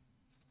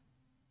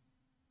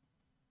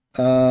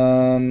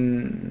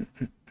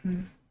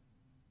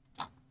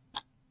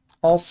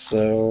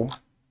 Also,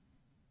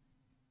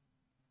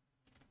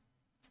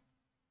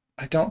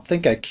 I don't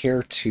think I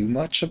care too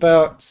much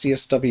about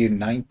CSW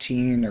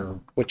 19 or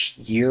which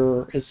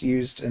year is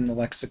used in the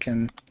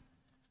lexicon.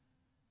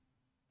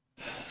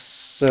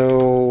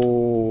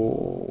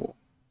 So,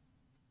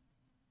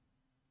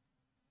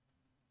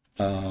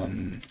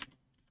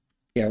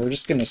 yeah, we're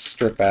just going to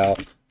strip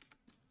out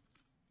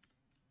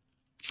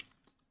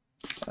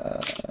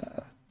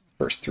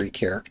first three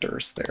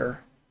characters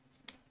there.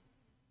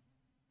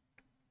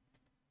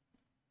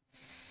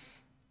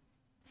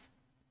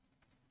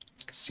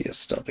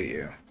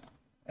 CSW,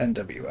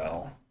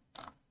 NWL.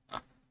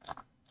 All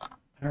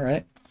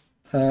right.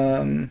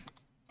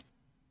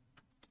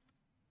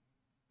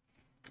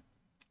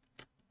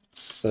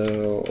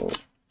 So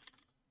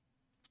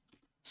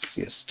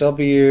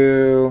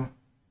CSW.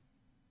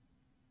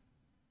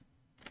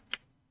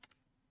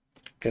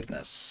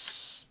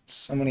 Goodness,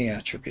 so many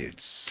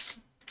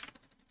attributes.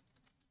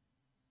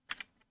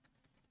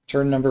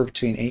 Turn number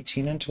between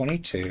 18 and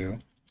 22.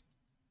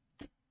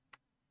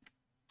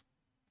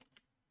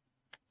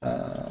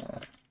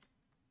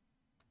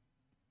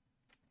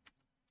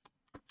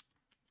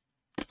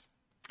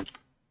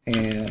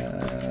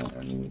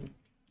 And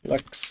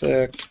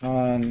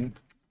lexicon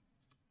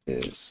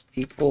is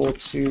equal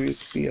to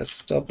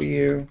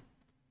CSW,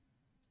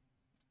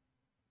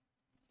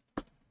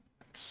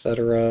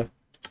 etc.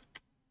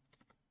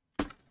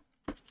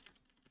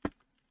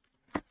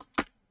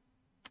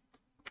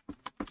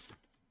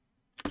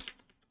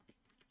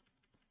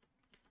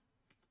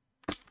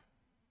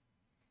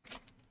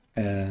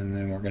 And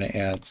then we're going to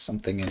add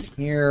something in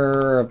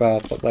here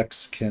about the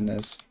lexicon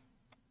is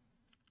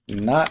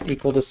not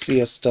equal to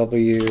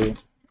CSW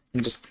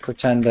and just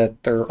pretend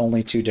that there are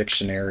only two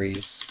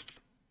dictionaries.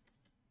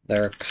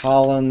 There are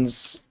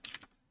Collins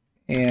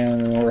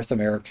and the North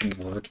American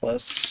word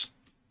list.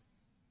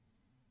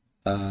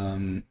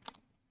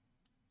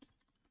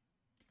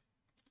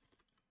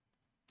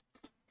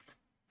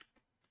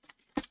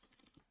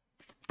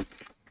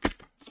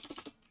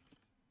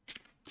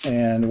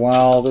 And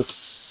while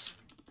this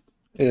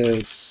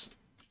is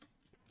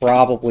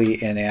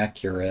probably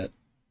inaccurate,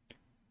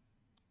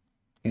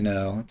 you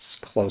know, it's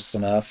close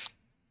enough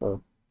for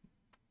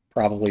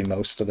probably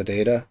most of the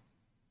data.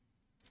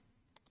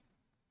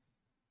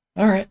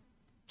 All right,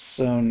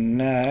 so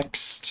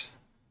next,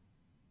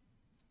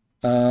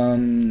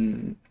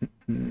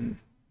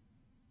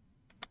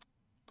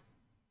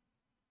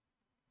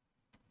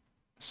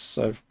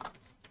 so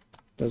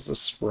does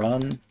this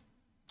run?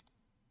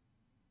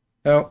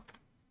 Oh,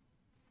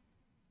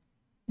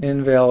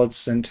 invalid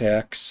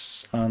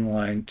syntax on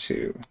line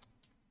 2.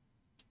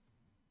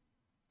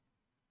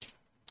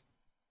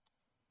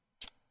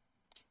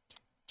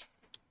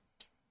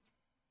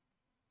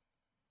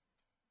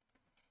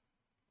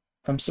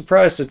 I'm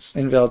surprised it's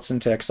invalid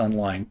syntax on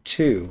line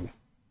 2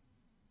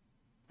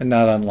 and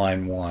not on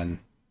line 1.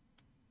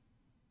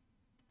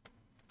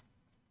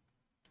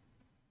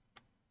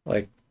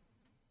 Like,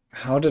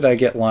 how did I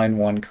get line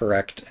 1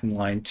 correct and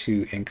line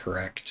 2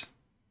 incorrect?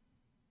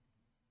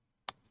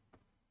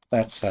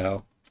 That's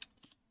how.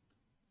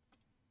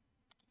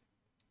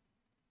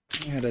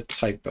 I had a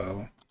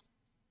typo.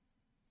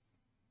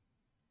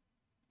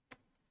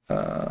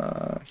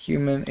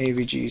 Human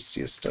AVG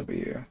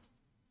CSW.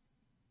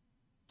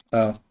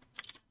 Oh.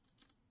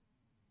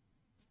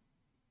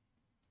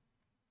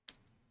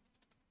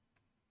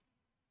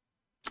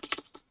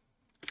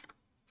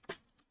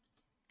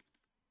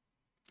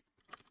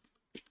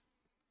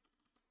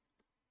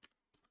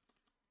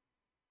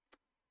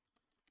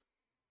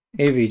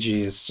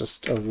 AVG is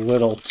just a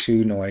little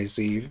too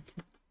noisy.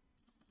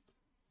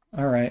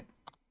 All right,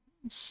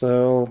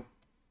 so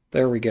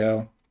there we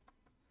go.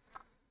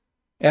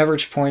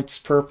 Average points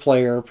per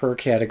player per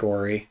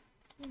category.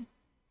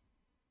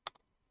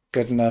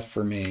 Good enough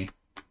for me.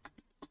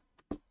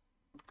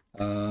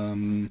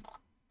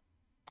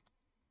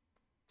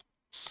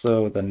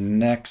 So the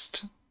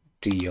next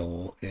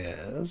deal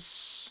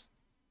is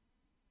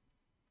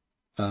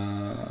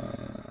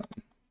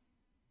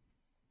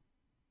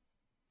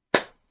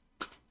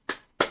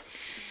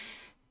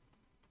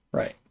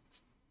right.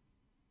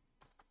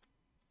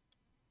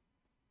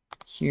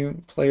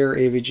 Player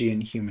AVG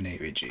and human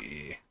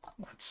AVG.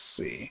 Let's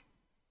see.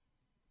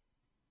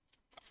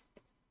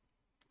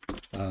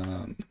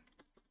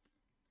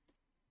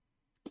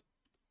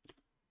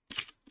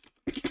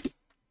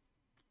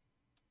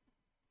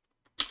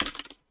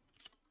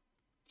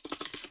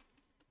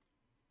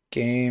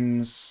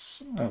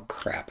 Games. Oh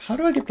crap. How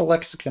do I get the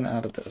lexicon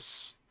out of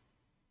this?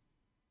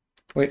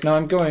 Wait, no,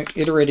 I'm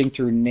iterating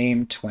through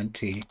name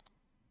 20.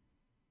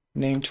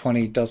 Name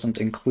 20 doesn't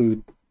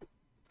include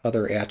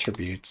other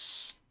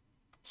attributes,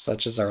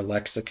 such as our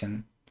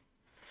lexicon.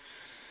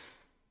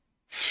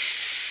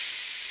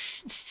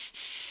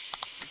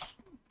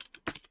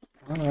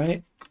 All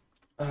right.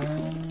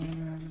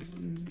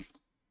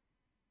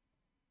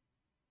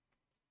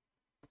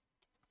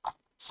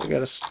 So I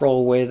gotta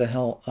scroll way the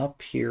hell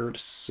up here to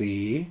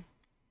see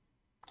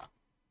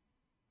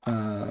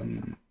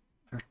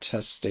our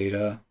test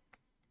data.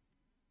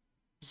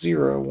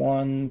 0,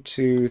 1,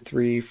 2,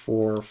 3,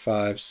 4,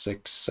 5,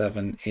 6,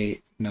 7,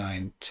 8,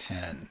 9,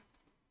 10.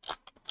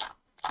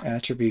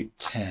 Attribute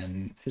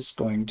 10 is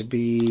going to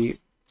be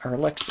our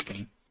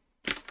lexicon.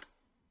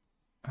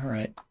 All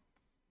right.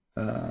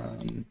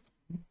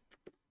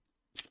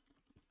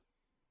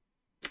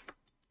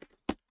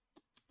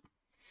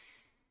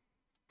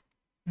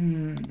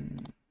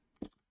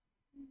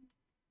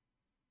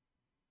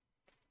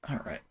 All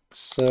right.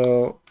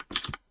 So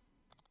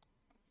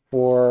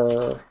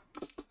for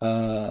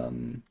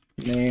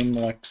name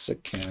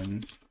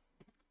lexicon,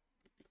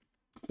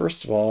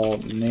 first of all,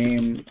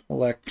 name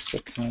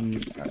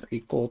lexicon are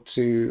equal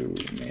to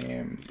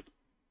name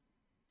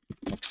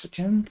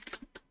lexicon.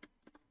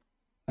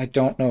 I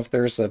don't know if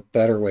there's a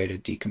better way to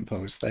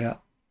decompose that.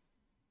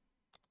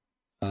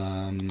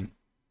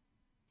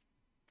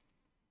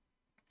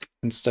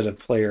 Instead of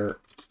player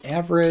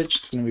average,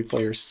 it's going to be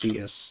player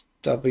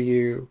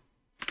CSW.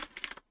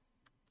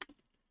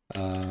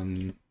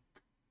 Hang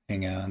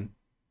on.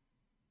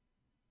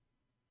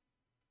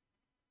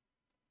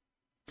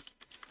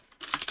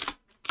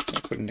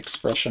 I'll put an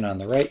expression on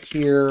the right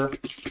here.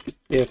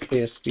 If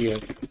ASD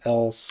of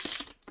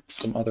else,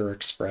 some other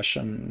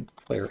expression,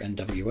 player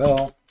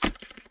NWL. Keep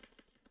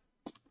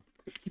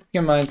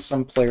in mind,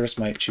 some players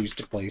might choose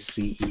to play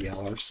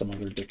CEL or some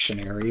other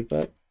dictionary,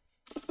 but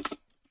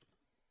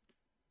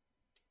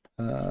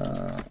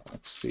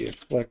let's see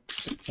if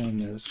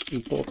lexicon is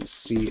equal to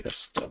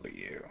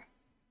CSW.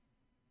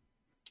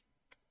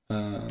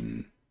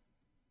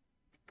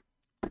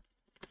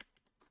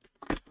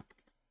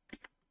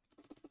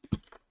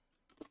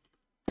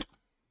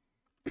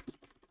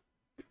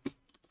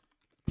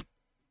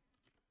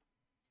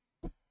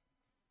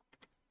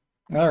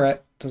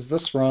 Alright, does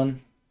this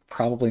run?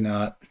 Probably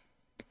not.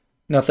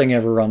 Nothing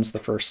ever runs the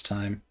first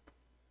time.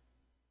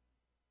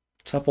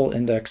 Tuple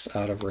index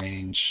out of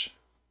range.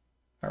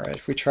 Alright,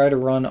 if we try to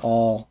run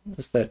all,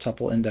 is that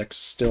tuple index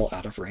still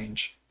out of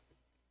range?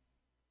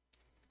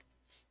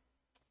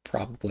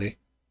 Probably.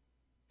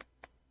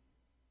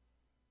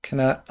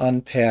 Cannot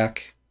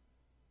unpack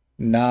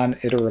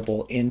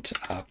non-iterable int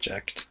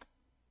object.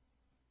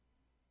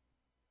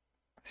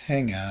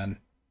 Hang on.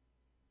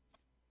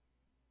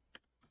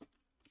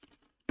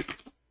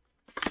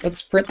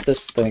 Let's print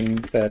this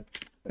thing that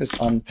is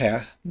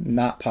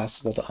not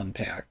possible to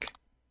unpack.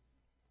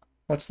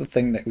 What's the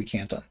thing that we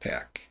can't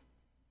unpack?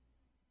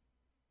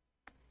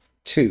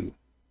 2.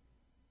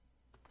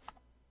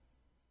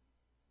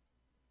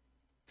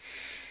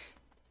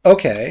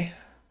 Okay,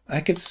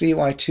 I could see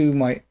why 2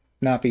 might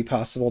not be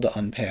possible to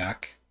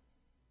unpack.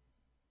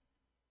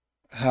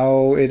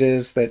 How it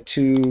is that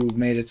 2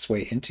 made its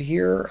way into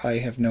here, I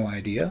have no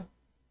idea.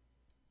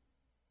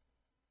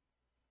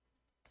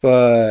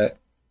 But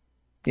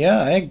yeah,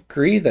 I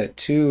agree that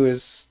 2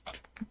 is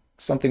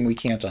something we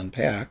can't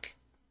unpack.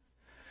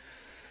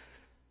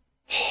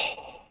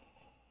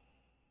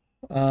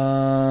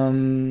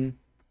 Fine.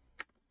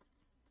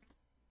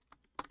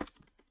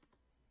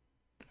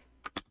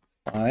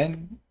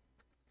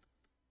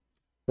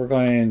 We're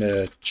going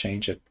to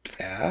change it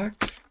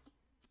back.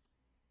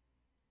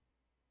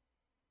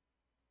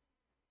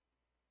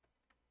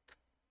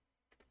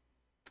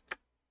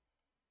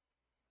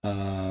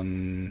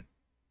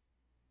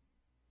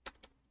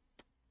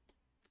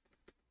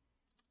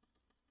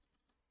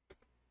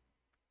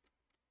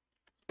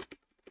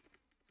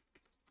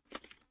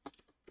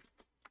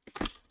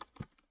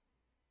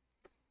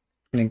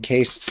 And in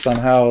case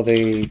somehow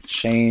they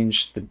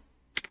change the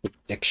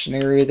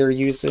dictionary they're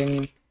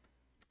using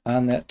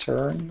on that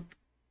term.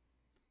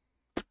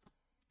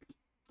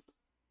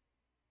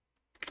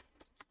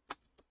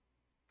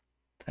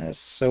 That is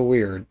so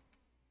weird.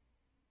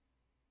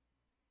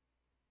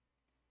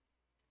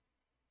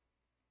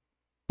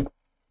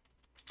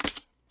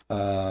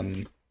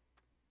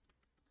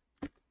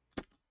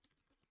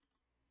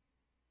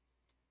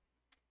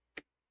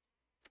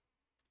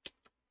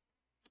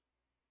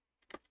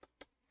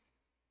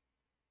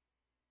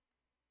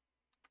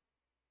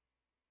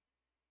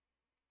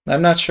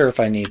 I'm not sure if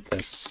I need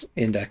this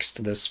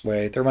indexed this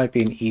way. There might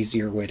be an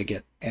easier way to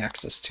get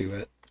access to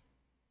it.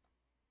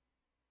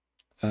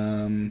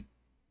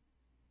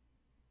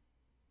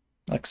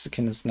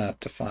 Lexicon is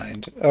not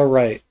defined. Oh,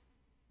 right.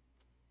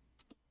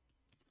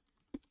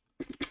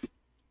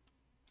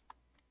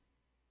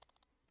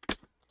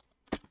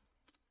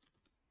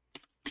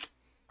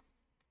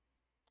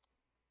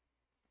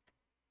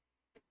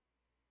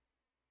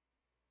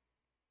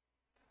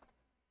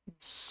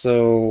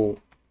 So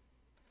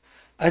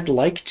I'd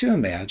like to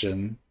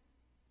imagine.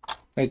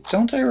 Wait,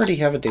 don't I already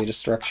have a data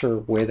structure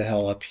way the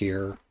hell up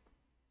here?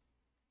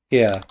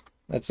 Yeah,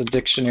 that's a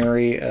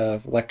dictionary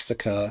of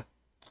lexica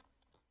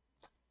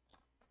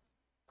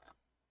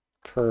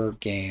per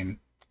game.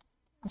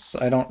 So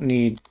I don't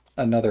need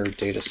another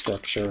data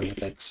structure with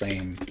that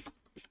same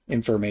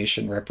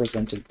information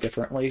represented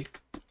differently.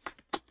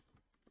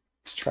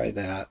 Let's try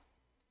that.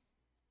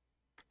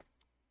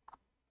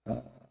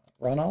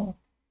 Run all?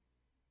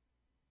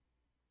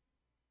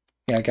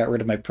 Yeah, I got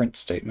rid of my print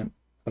statement.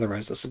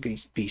 Otherwise this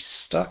would be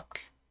stuck.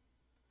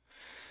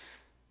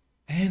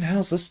 And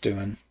how's this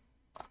doing?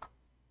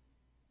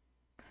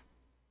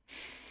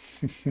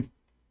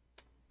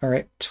 All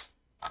right,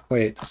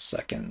 wait a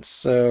second.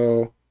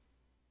 So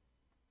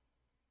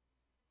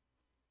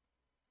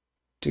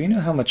do you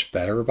know how much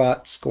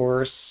BetterBot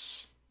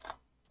scores?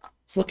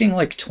 It's looking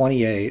like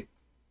 28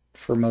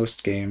 for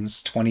most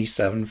games,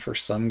 27 for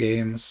some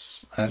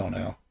games. I don't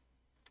know.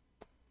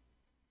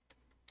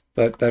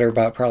 But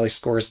BetterBot probably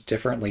scores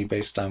differently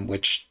based on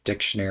which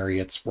dictionary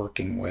it's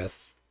working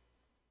with.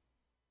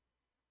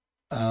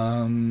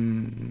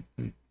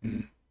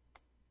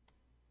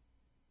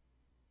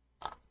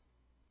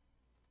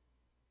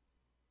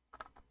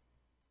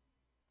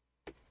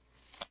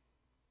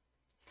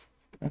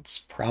 That's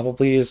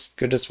probably as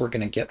good as we're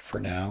going to get for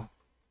now.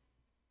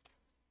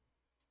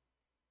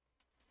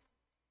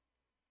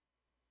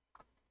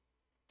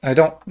 I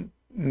don't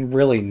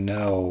really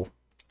know.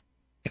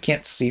 I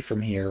can't see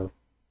from here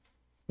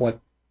what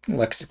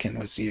lexicon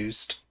was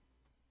used.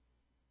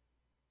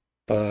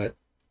 But,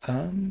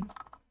 I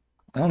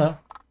don't know.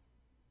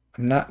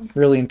 I'm not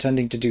really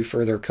intending to do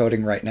further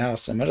coding right now,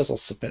 so I might as well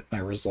submit my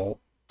result.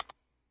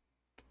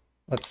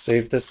 Let's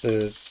save this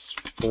as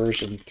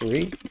version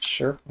 3.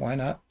 Sure, why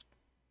not?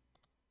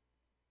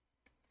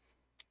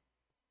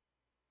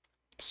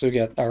 So we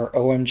got our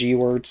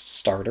OMGWords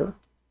starter.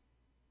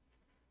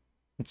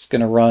 It's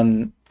going to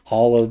run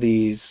all of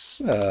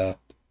these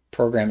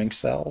programming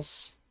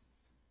cells,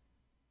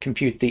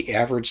 compute the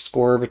average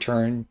score of a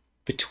turn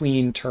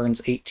between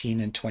turns 18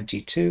 and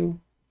 22,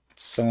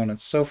 so on and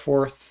so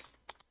forth.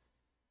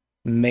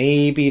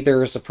 Maybe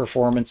there's a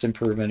performance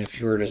improvement if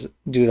you were to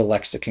do the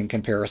lexicon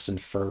comparison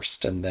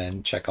first and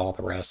then check all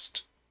the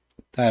rest.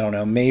 I don't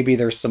know, maybe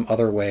there's some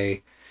other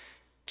way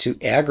to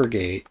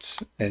aggregate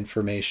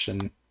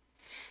information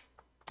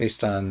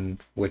based on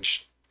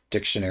which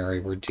dictionary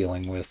we're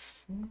dealing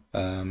with.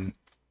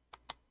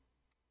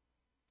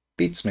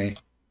 Beats me.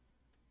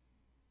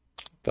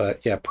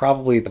 But yeah,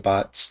 probably the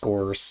bot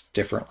scores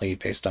differently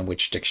based on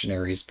which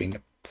dictionary is being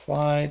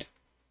applied.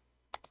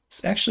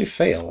 It's actually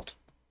failed.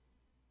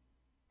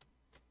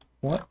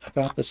 What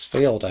about this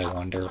failed, I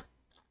wonder?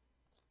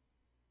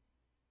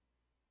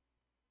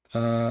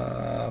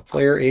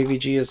 Player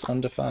AVG is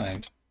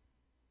undefined.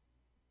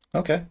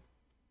 Okay.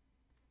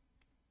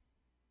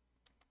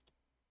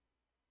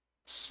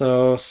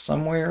 So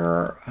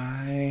somewhere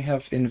I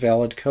have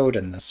invalid code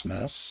in this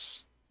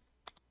mess.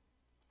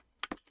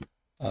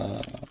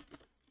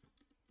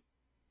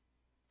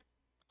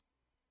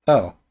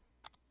 Oh,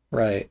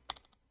 right.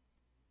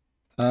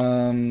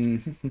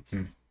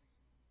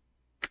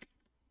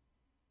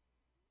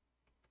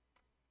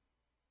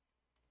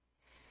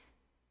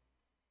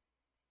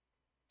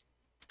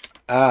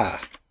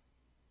 Ah,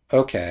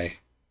 okay.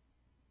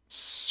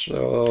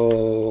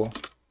 So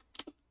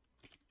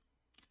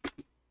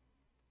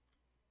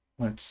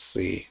let's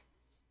see.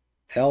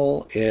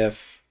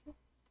 If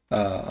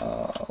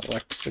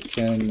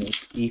lexicon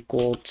is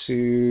equal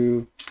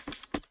to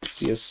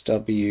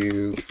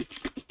CSW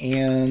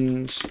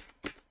and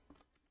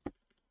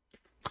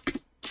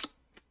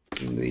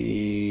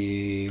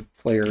the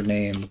player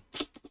name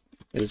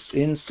is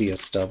in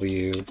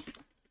CSW,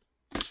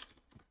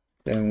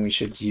 then we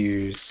should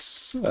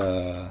use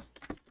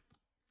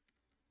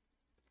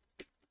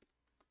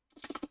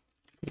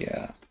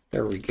yeah,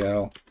 there we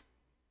go.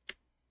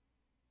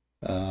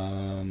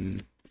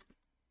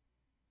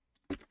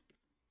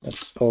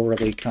 This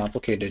overly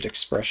complicated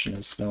expression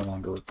is no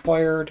longer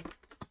required.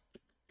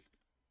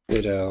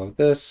 Ditto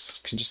this,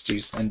 can just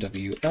use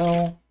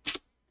NWL.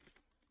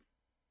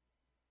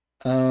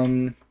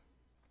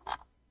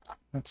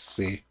 Let's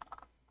see.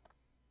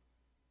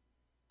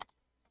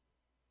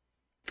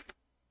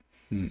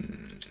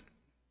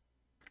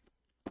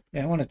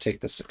 Yeah, I want to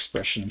take this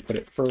expression and put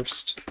it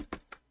first,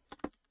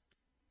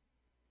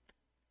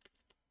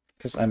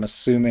 because I'm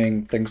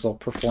assuming things will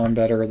perform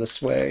better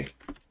this way.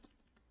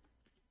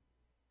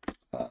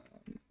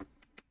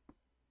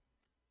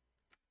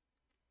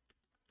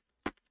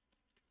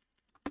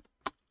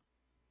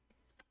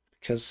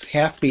 Because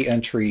half the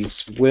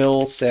entries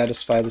will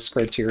satisfy this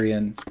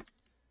criterion,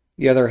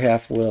 the other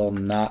half will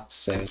not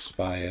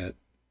satisfy it.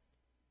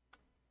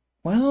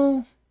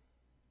 Well,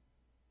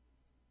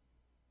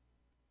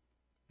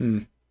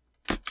 no,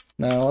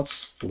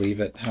 let's leave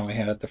it how I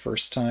had it the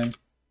first time.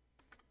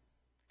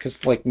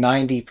 Because like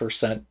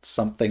 90%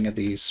 something of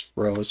these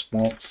rows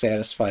won't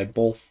satisfy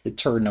both the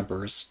turn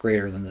numbers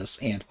greater than this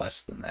and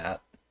less than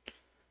that.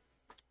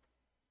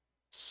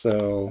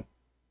 So,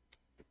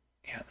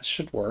 yeah, this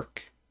should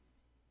work.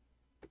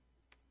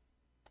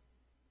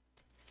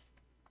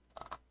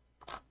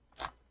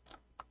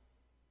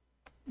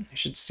 I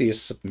should see a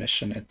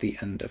submission at the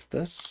end of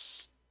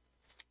this.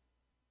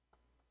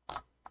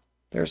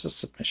 There's a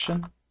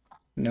submission.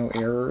 No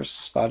errors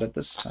spotted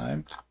this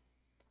time.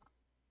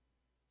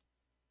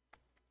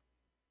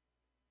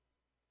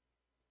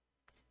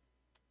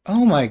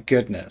 Oh my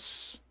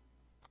goodness.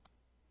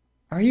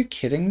 Are you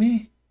kidding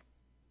me?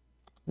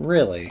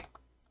 Really?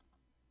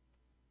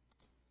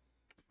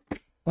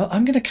 Well,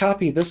 I'm going to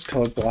copy this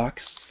code block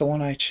because it's the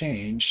one I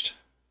changed.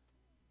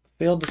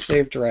 Failed to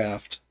save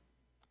draft.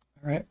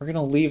 All right, we're going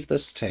to leave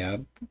this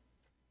tab.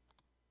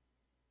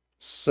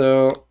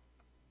 So,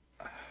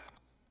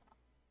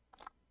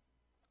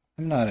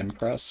 I'm not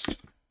impressed.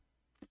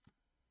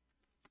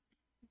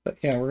 But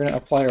yeah, we're going to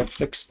apply our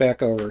fix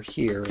back over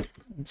here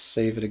and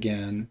save it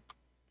again.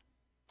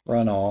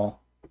 Run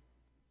all.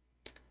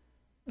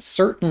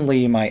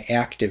 Certainly my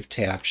active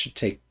tab should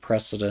take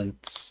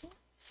precedence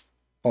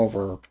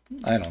over,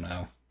 I don't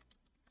know.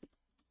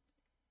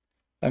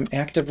 I'm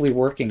actively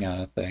working on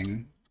a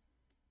thing.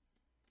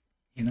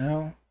 You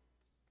know?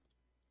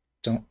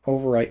 Don't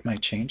overwrite my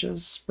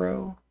changes,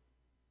 bro.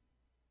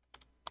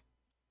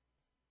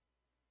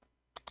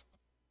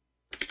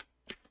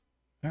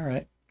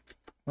 Alright.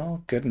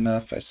 Well, good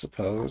enough, I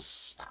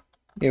suppose.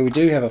 Yeah, we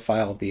do have a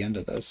file at the end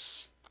of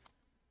this.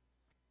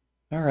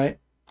 Alright.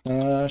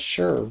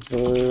 Sure.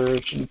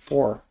 Version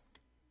 4.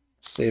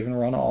 Save and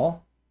run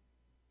all.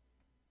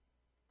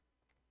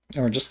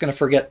 And we're just going to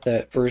forget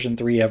that version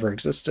 3 ever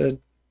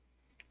existed.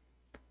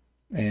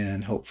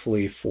 And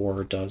hopefully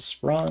 4 does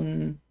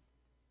run.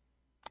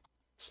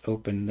 Let's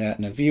open that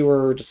in a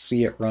viewer to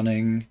see it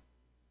running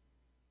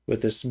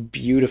with this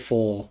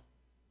beautiful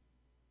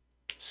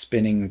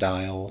spinning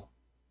dial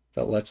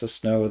that lets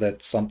us know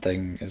that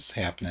something is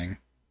happening.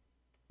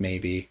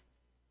 Maybe.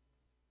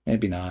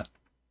 Maybe not.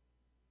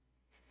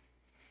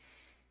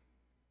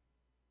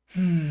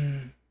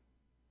 And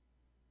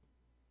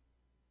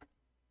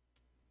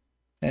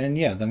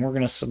yeah, then we're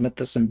going to submit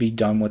this and be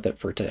done with it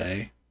for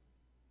today.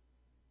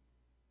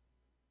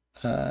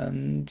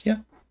 And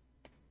yeah.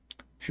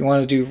 If you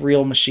want to do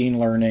real machine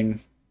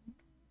learning,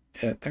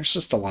 there's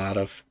just a lot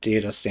of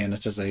data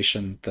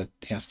sanitization that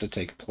has to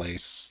take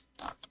place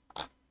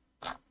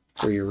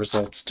for your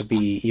results to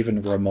be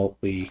even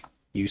remotely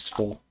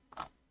useful.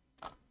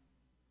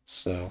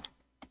 So,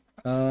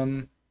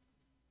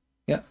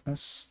 yeah,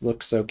 this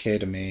looks okay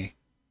to me.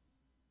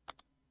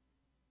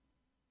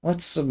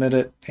 Let's submit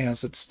it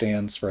as it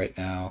stands right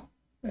now.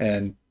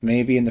 And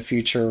maybe in the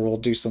future we'll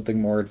do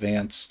something more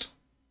advanced,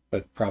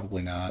 but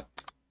probably not.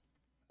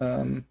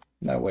 No,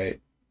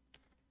 wait.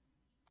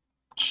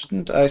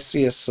 Shouldn't I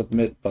see a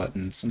submit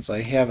button since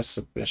I have a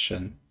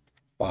submission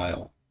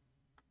file?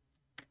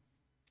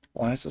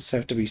 Why does this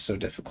have to be so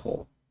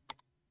difficult?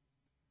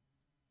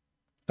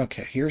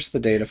 Okay, here's the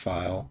data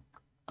file.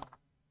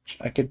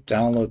 I could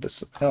download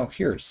this. Oh,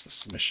 here's the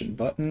submission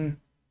button.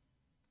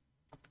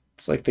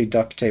 It's like they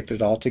duct taped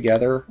it all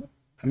together.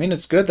 I mean,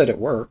 it's good that it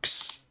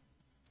works.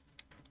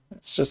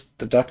 It's just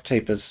the duct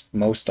tape is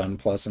most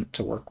unpleasant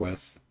to work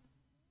with.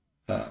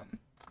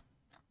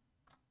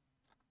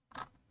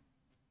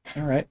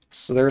 Alright,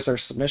 so there's our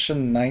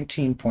submission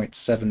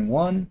 19.71,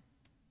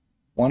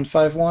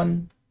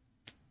 151.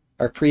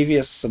 Our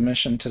previous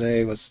submission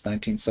today was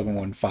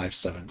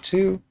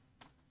 19.71.572.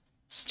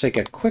 Let's take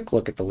a quick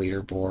look at the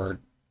leaderboard.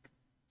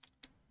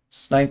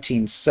 It's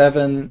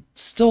 19.7,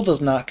 still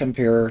does not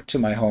compare to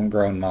my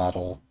homegrown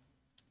model.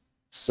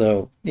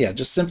 So yeah,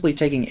 just simply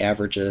taking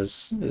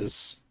averages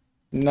is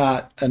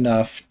not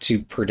enough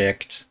to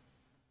predict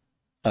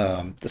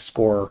the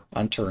score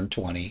on turn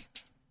 20.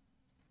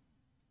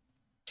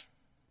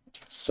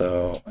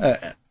 So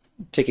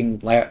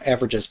taking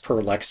averages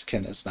per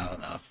lexicon is not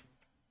enough.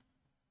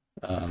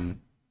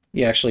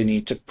 You actually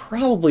need to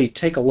probably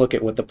take a look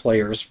at what the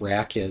player's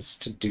rack is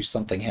to do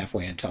something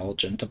halfway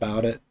intelligent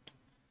about it.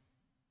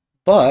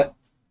 But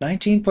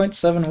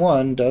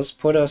 19.71 does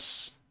put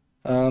us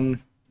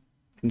in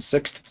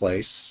 6th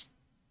place.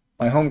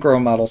 My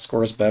homegrown model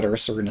scores better,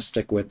 so we're going to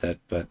stick with it.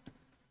 But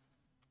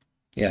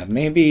yeah,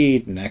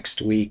 maybe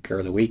next week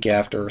or the week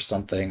after or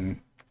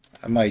something,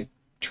 I might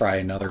try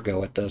another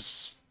go at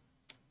this,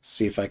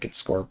 see if I can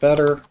score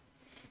better,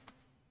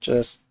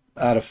 just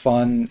out of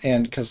fun,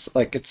 and because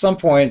like at some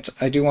point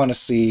I do want to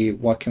see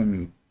what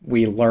can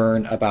we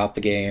learn about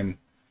the game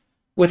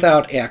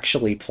without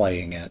actually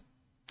playing it,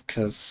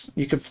 because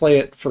you could play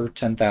it for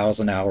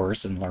 10,000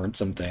 hours and learn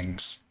some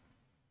things,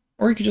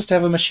 or you could just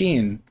have a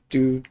machine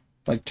do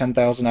like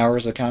 10,000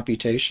 hours of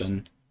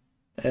computation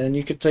and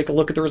you could take a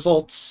look at the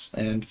results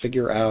and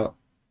figure out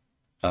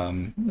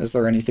is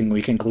there anything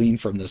we can glean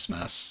from this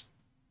mess.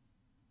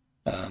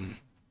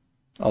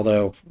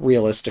 Although,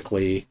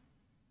 realistically,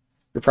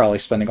 you're probably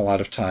spending a lot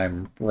of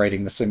time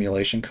writing the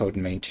simulation code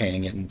and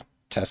maintaining it and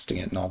testing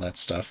it and all that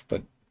stuff.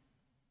 But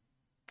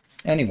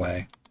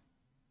anyway,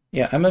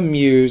 yeah, I'm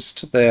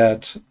amused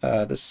that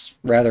this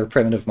rather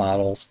primitive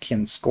model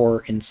can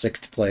score in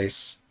 6th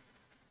place.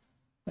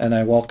 And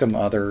I welcome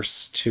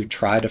others to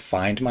try to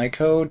find my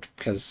code,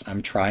 because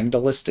I'm trying to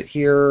list it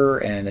here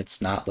and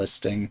it's not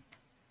listing.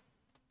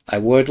 I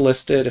would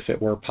list it if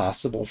it were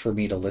possible for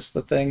me to list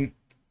the thing.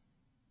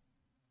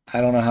 I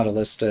don't know how to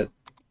list it.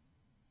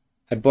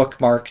 I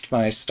bookmarked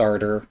my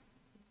starter.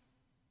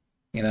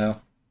 You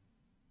know,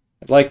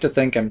 I'd like to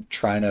think I'm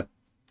trying to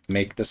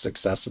make this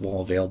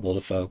accessible, available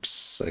to folks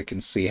so they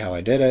can see how I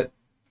did it.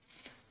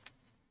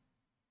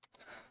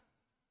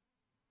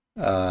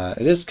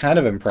 It is kind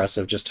of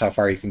impressive just how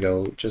far you can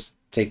go just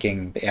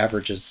taking the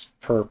averages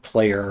per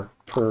player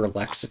per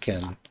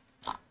lexicon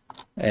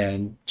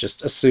and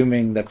just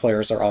assuming that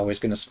players are always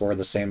going to score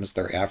the same as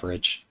their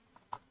average.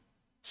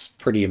 It's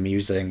pretty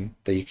amusing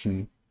that you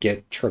can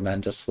get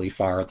tremendously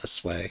far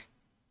this way.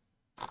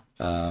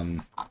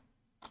 But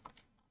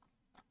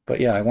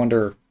yeah, I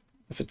wonder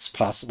if it's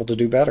possible to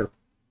do better.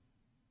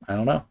 I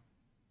don't know.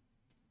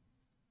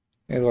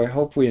 Anyway, I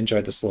hope we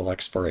enjoyed this little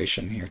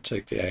exploration here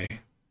today,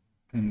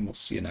 and we'll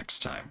see you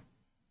next time.